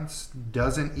Lance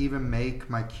doesn't even make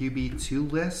my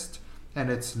QB2 list, and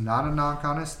it's not a knock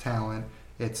on his talent.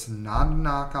 It's not a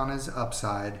knock on his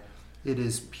upside. It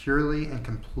is purely and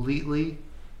completely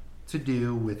to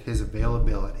do with his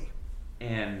availability.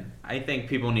 And I think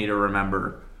people need to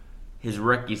remember his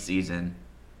rookie season,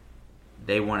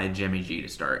 they wanted Jimmy G to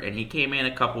start. And he came in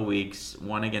a couple weeks,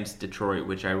 one against Detroit,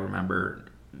 which I remember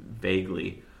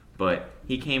vaguely. But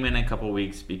he came in a couple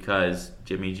weeks because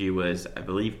Jimmy G was, I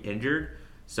believe, injured.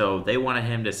 So they wanted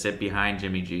him to sit behind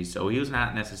Jimmy G. So he was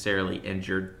not necessarily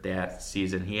injured that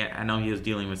season. I know he was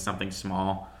dealing with something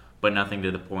small, but nothing to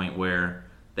the point where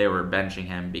they were benching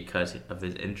him because of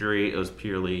his injury. It was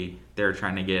purely they were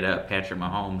trying to get a Patrick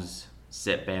Mahomes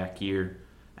sit-back year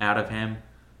out of him.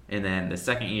 And then the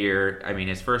second year,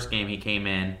 his first game he came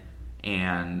in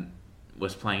and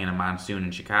was playing in a monsoon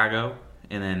in Chicago.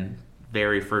 And then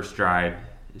very first drive,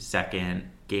 second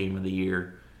game of the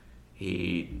year,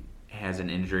 he has an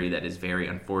injury that is very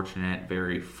unfortunate,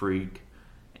 very freak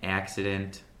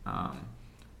accident.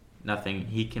 Nothing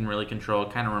he can really control.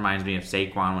 It kind of reminds me of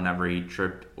Saquon whenever he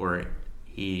tripped or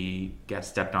he got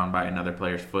stepped on by another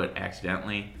player's foot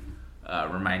accidentally.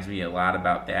 Reminds me a lot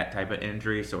about that type of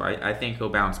injury. So I think he'll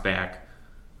bounce back.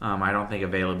 I don't think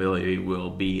availability will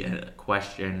be a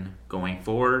question going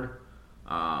forward.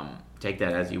 Take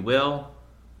that as you will.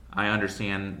 I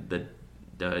understand the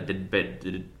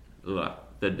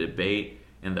debate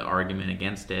and the argument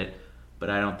against it, but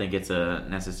I don't think it's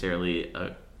necessarily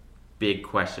a big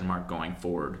question mark going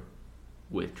forward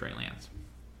with Trey Lance,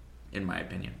 in my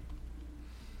opinion.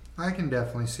 I can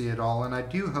definitely see it all, and I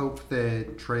do hope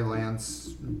that Trey Lance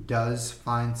does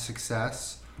find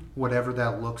success, whatever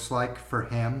that looks like for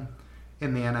him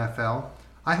in the NFL.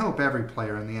 I hope every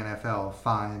player in the NFL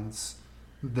finds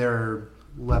their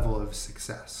level of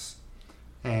success,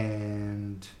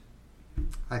 and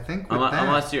I think with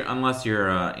unless you're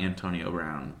Antonio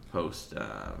Brown post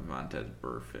Vontaze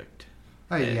Perfect.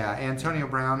 Oh yeah, Antonio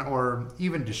Brown or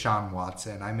even Deshaun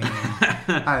Watson.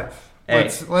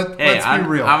 Let's be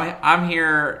real. I'm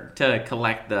here to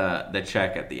collect the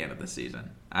check at the end of the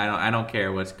season. I don't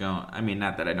care what's going.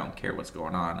 Not that I don't care what's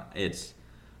going on.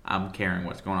 I'm caring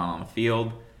what's going on the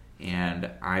field, and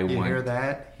You hear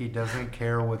that? He doesn't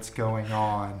care what's going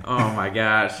on. Oh my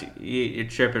gosh, you're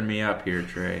tripping me up here,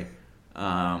 Trey.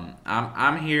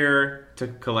 I'm here to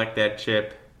collect that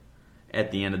chip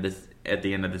at the end of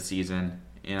the season,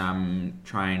 and I'm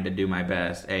trying to do my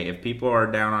best. Hey, if people are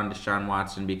down on Deshaun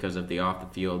Watson because of the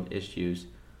off-the-field issues,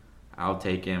 I'll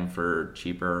take him for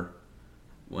cheaper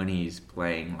when he's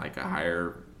playing like a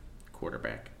higher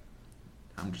quarterback.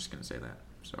 I'm just going to say that.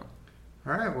 So.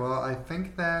 All right, well, I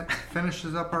think that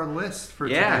finishes up our list for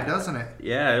today, doesn't it?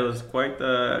 Yeah, it was quite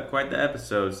the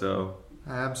episode, so.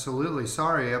 Absolutely.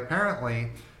 Sorry,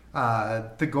 apparently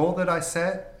the goal that I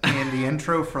set in the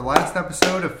intro for last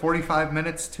episode of 45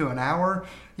 minutes to an hour,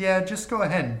 just go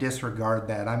ahead and disregard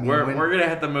that. We're going to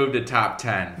have to move to top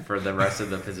 10 for the rest of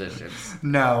the positions.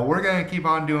 No, we're going to keep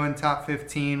on doing top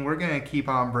 15. We're going to keep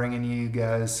on bringing you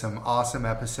guys some awesome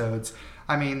episodes.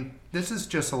 This is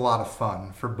just a lot of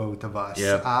fun for both of us.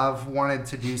 Yep. I've wanted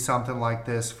to do something like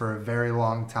this for a very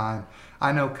long time.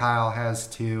 I know Kyle has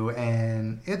too,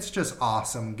 and it's just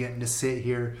awesome getting to sit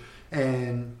here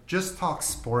and just talk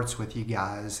sports with you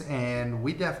guys. And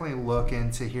we definitely look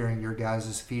into hearing your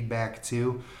guys' feedback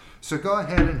too. So go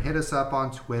ahead and hit us up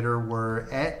on Twitter. We're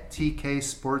at TK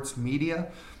Sports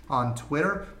Media on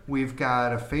Twitter. We've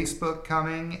got a Facebook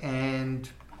coming and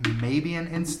maybe an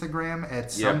Instagram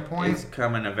at some point. It's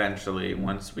coming eventually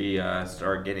once we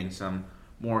start getting some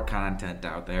more content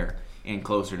out there. And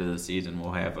closer to the season,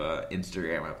 we'll have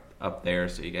Instagram up there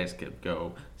so you guys could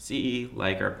go see,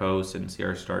 like our posts, and see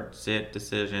our start-sit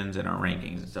decisions and our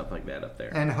rankings and stuff like that up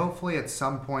there. And hopefully at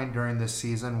some point during this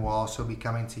season, we'll also be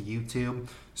coming to YouTube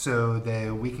so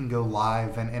that we can go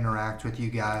live and interact with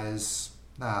you guys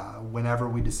whenever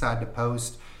we decide to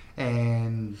post.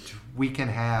 And we can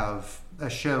have a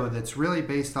show that's really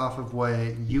based off of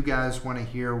what you guys want to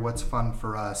hear, what's fun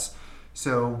for us.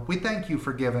 So we thank you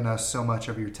for giving us so much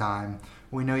of your time.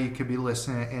 We know you could be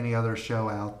listening to any other show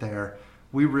out there.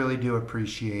 We really do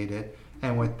appreciate it.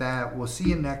 And with that, we'll see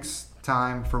you next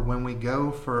time for when we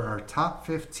go for our top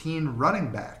 15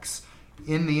 running backs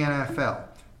in the NFL.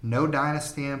 No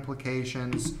dynasty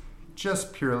implications,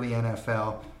 just purely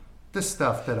NFL. The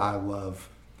stuff that I love.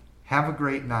 Have a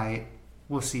great night.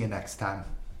 We'll see you next time.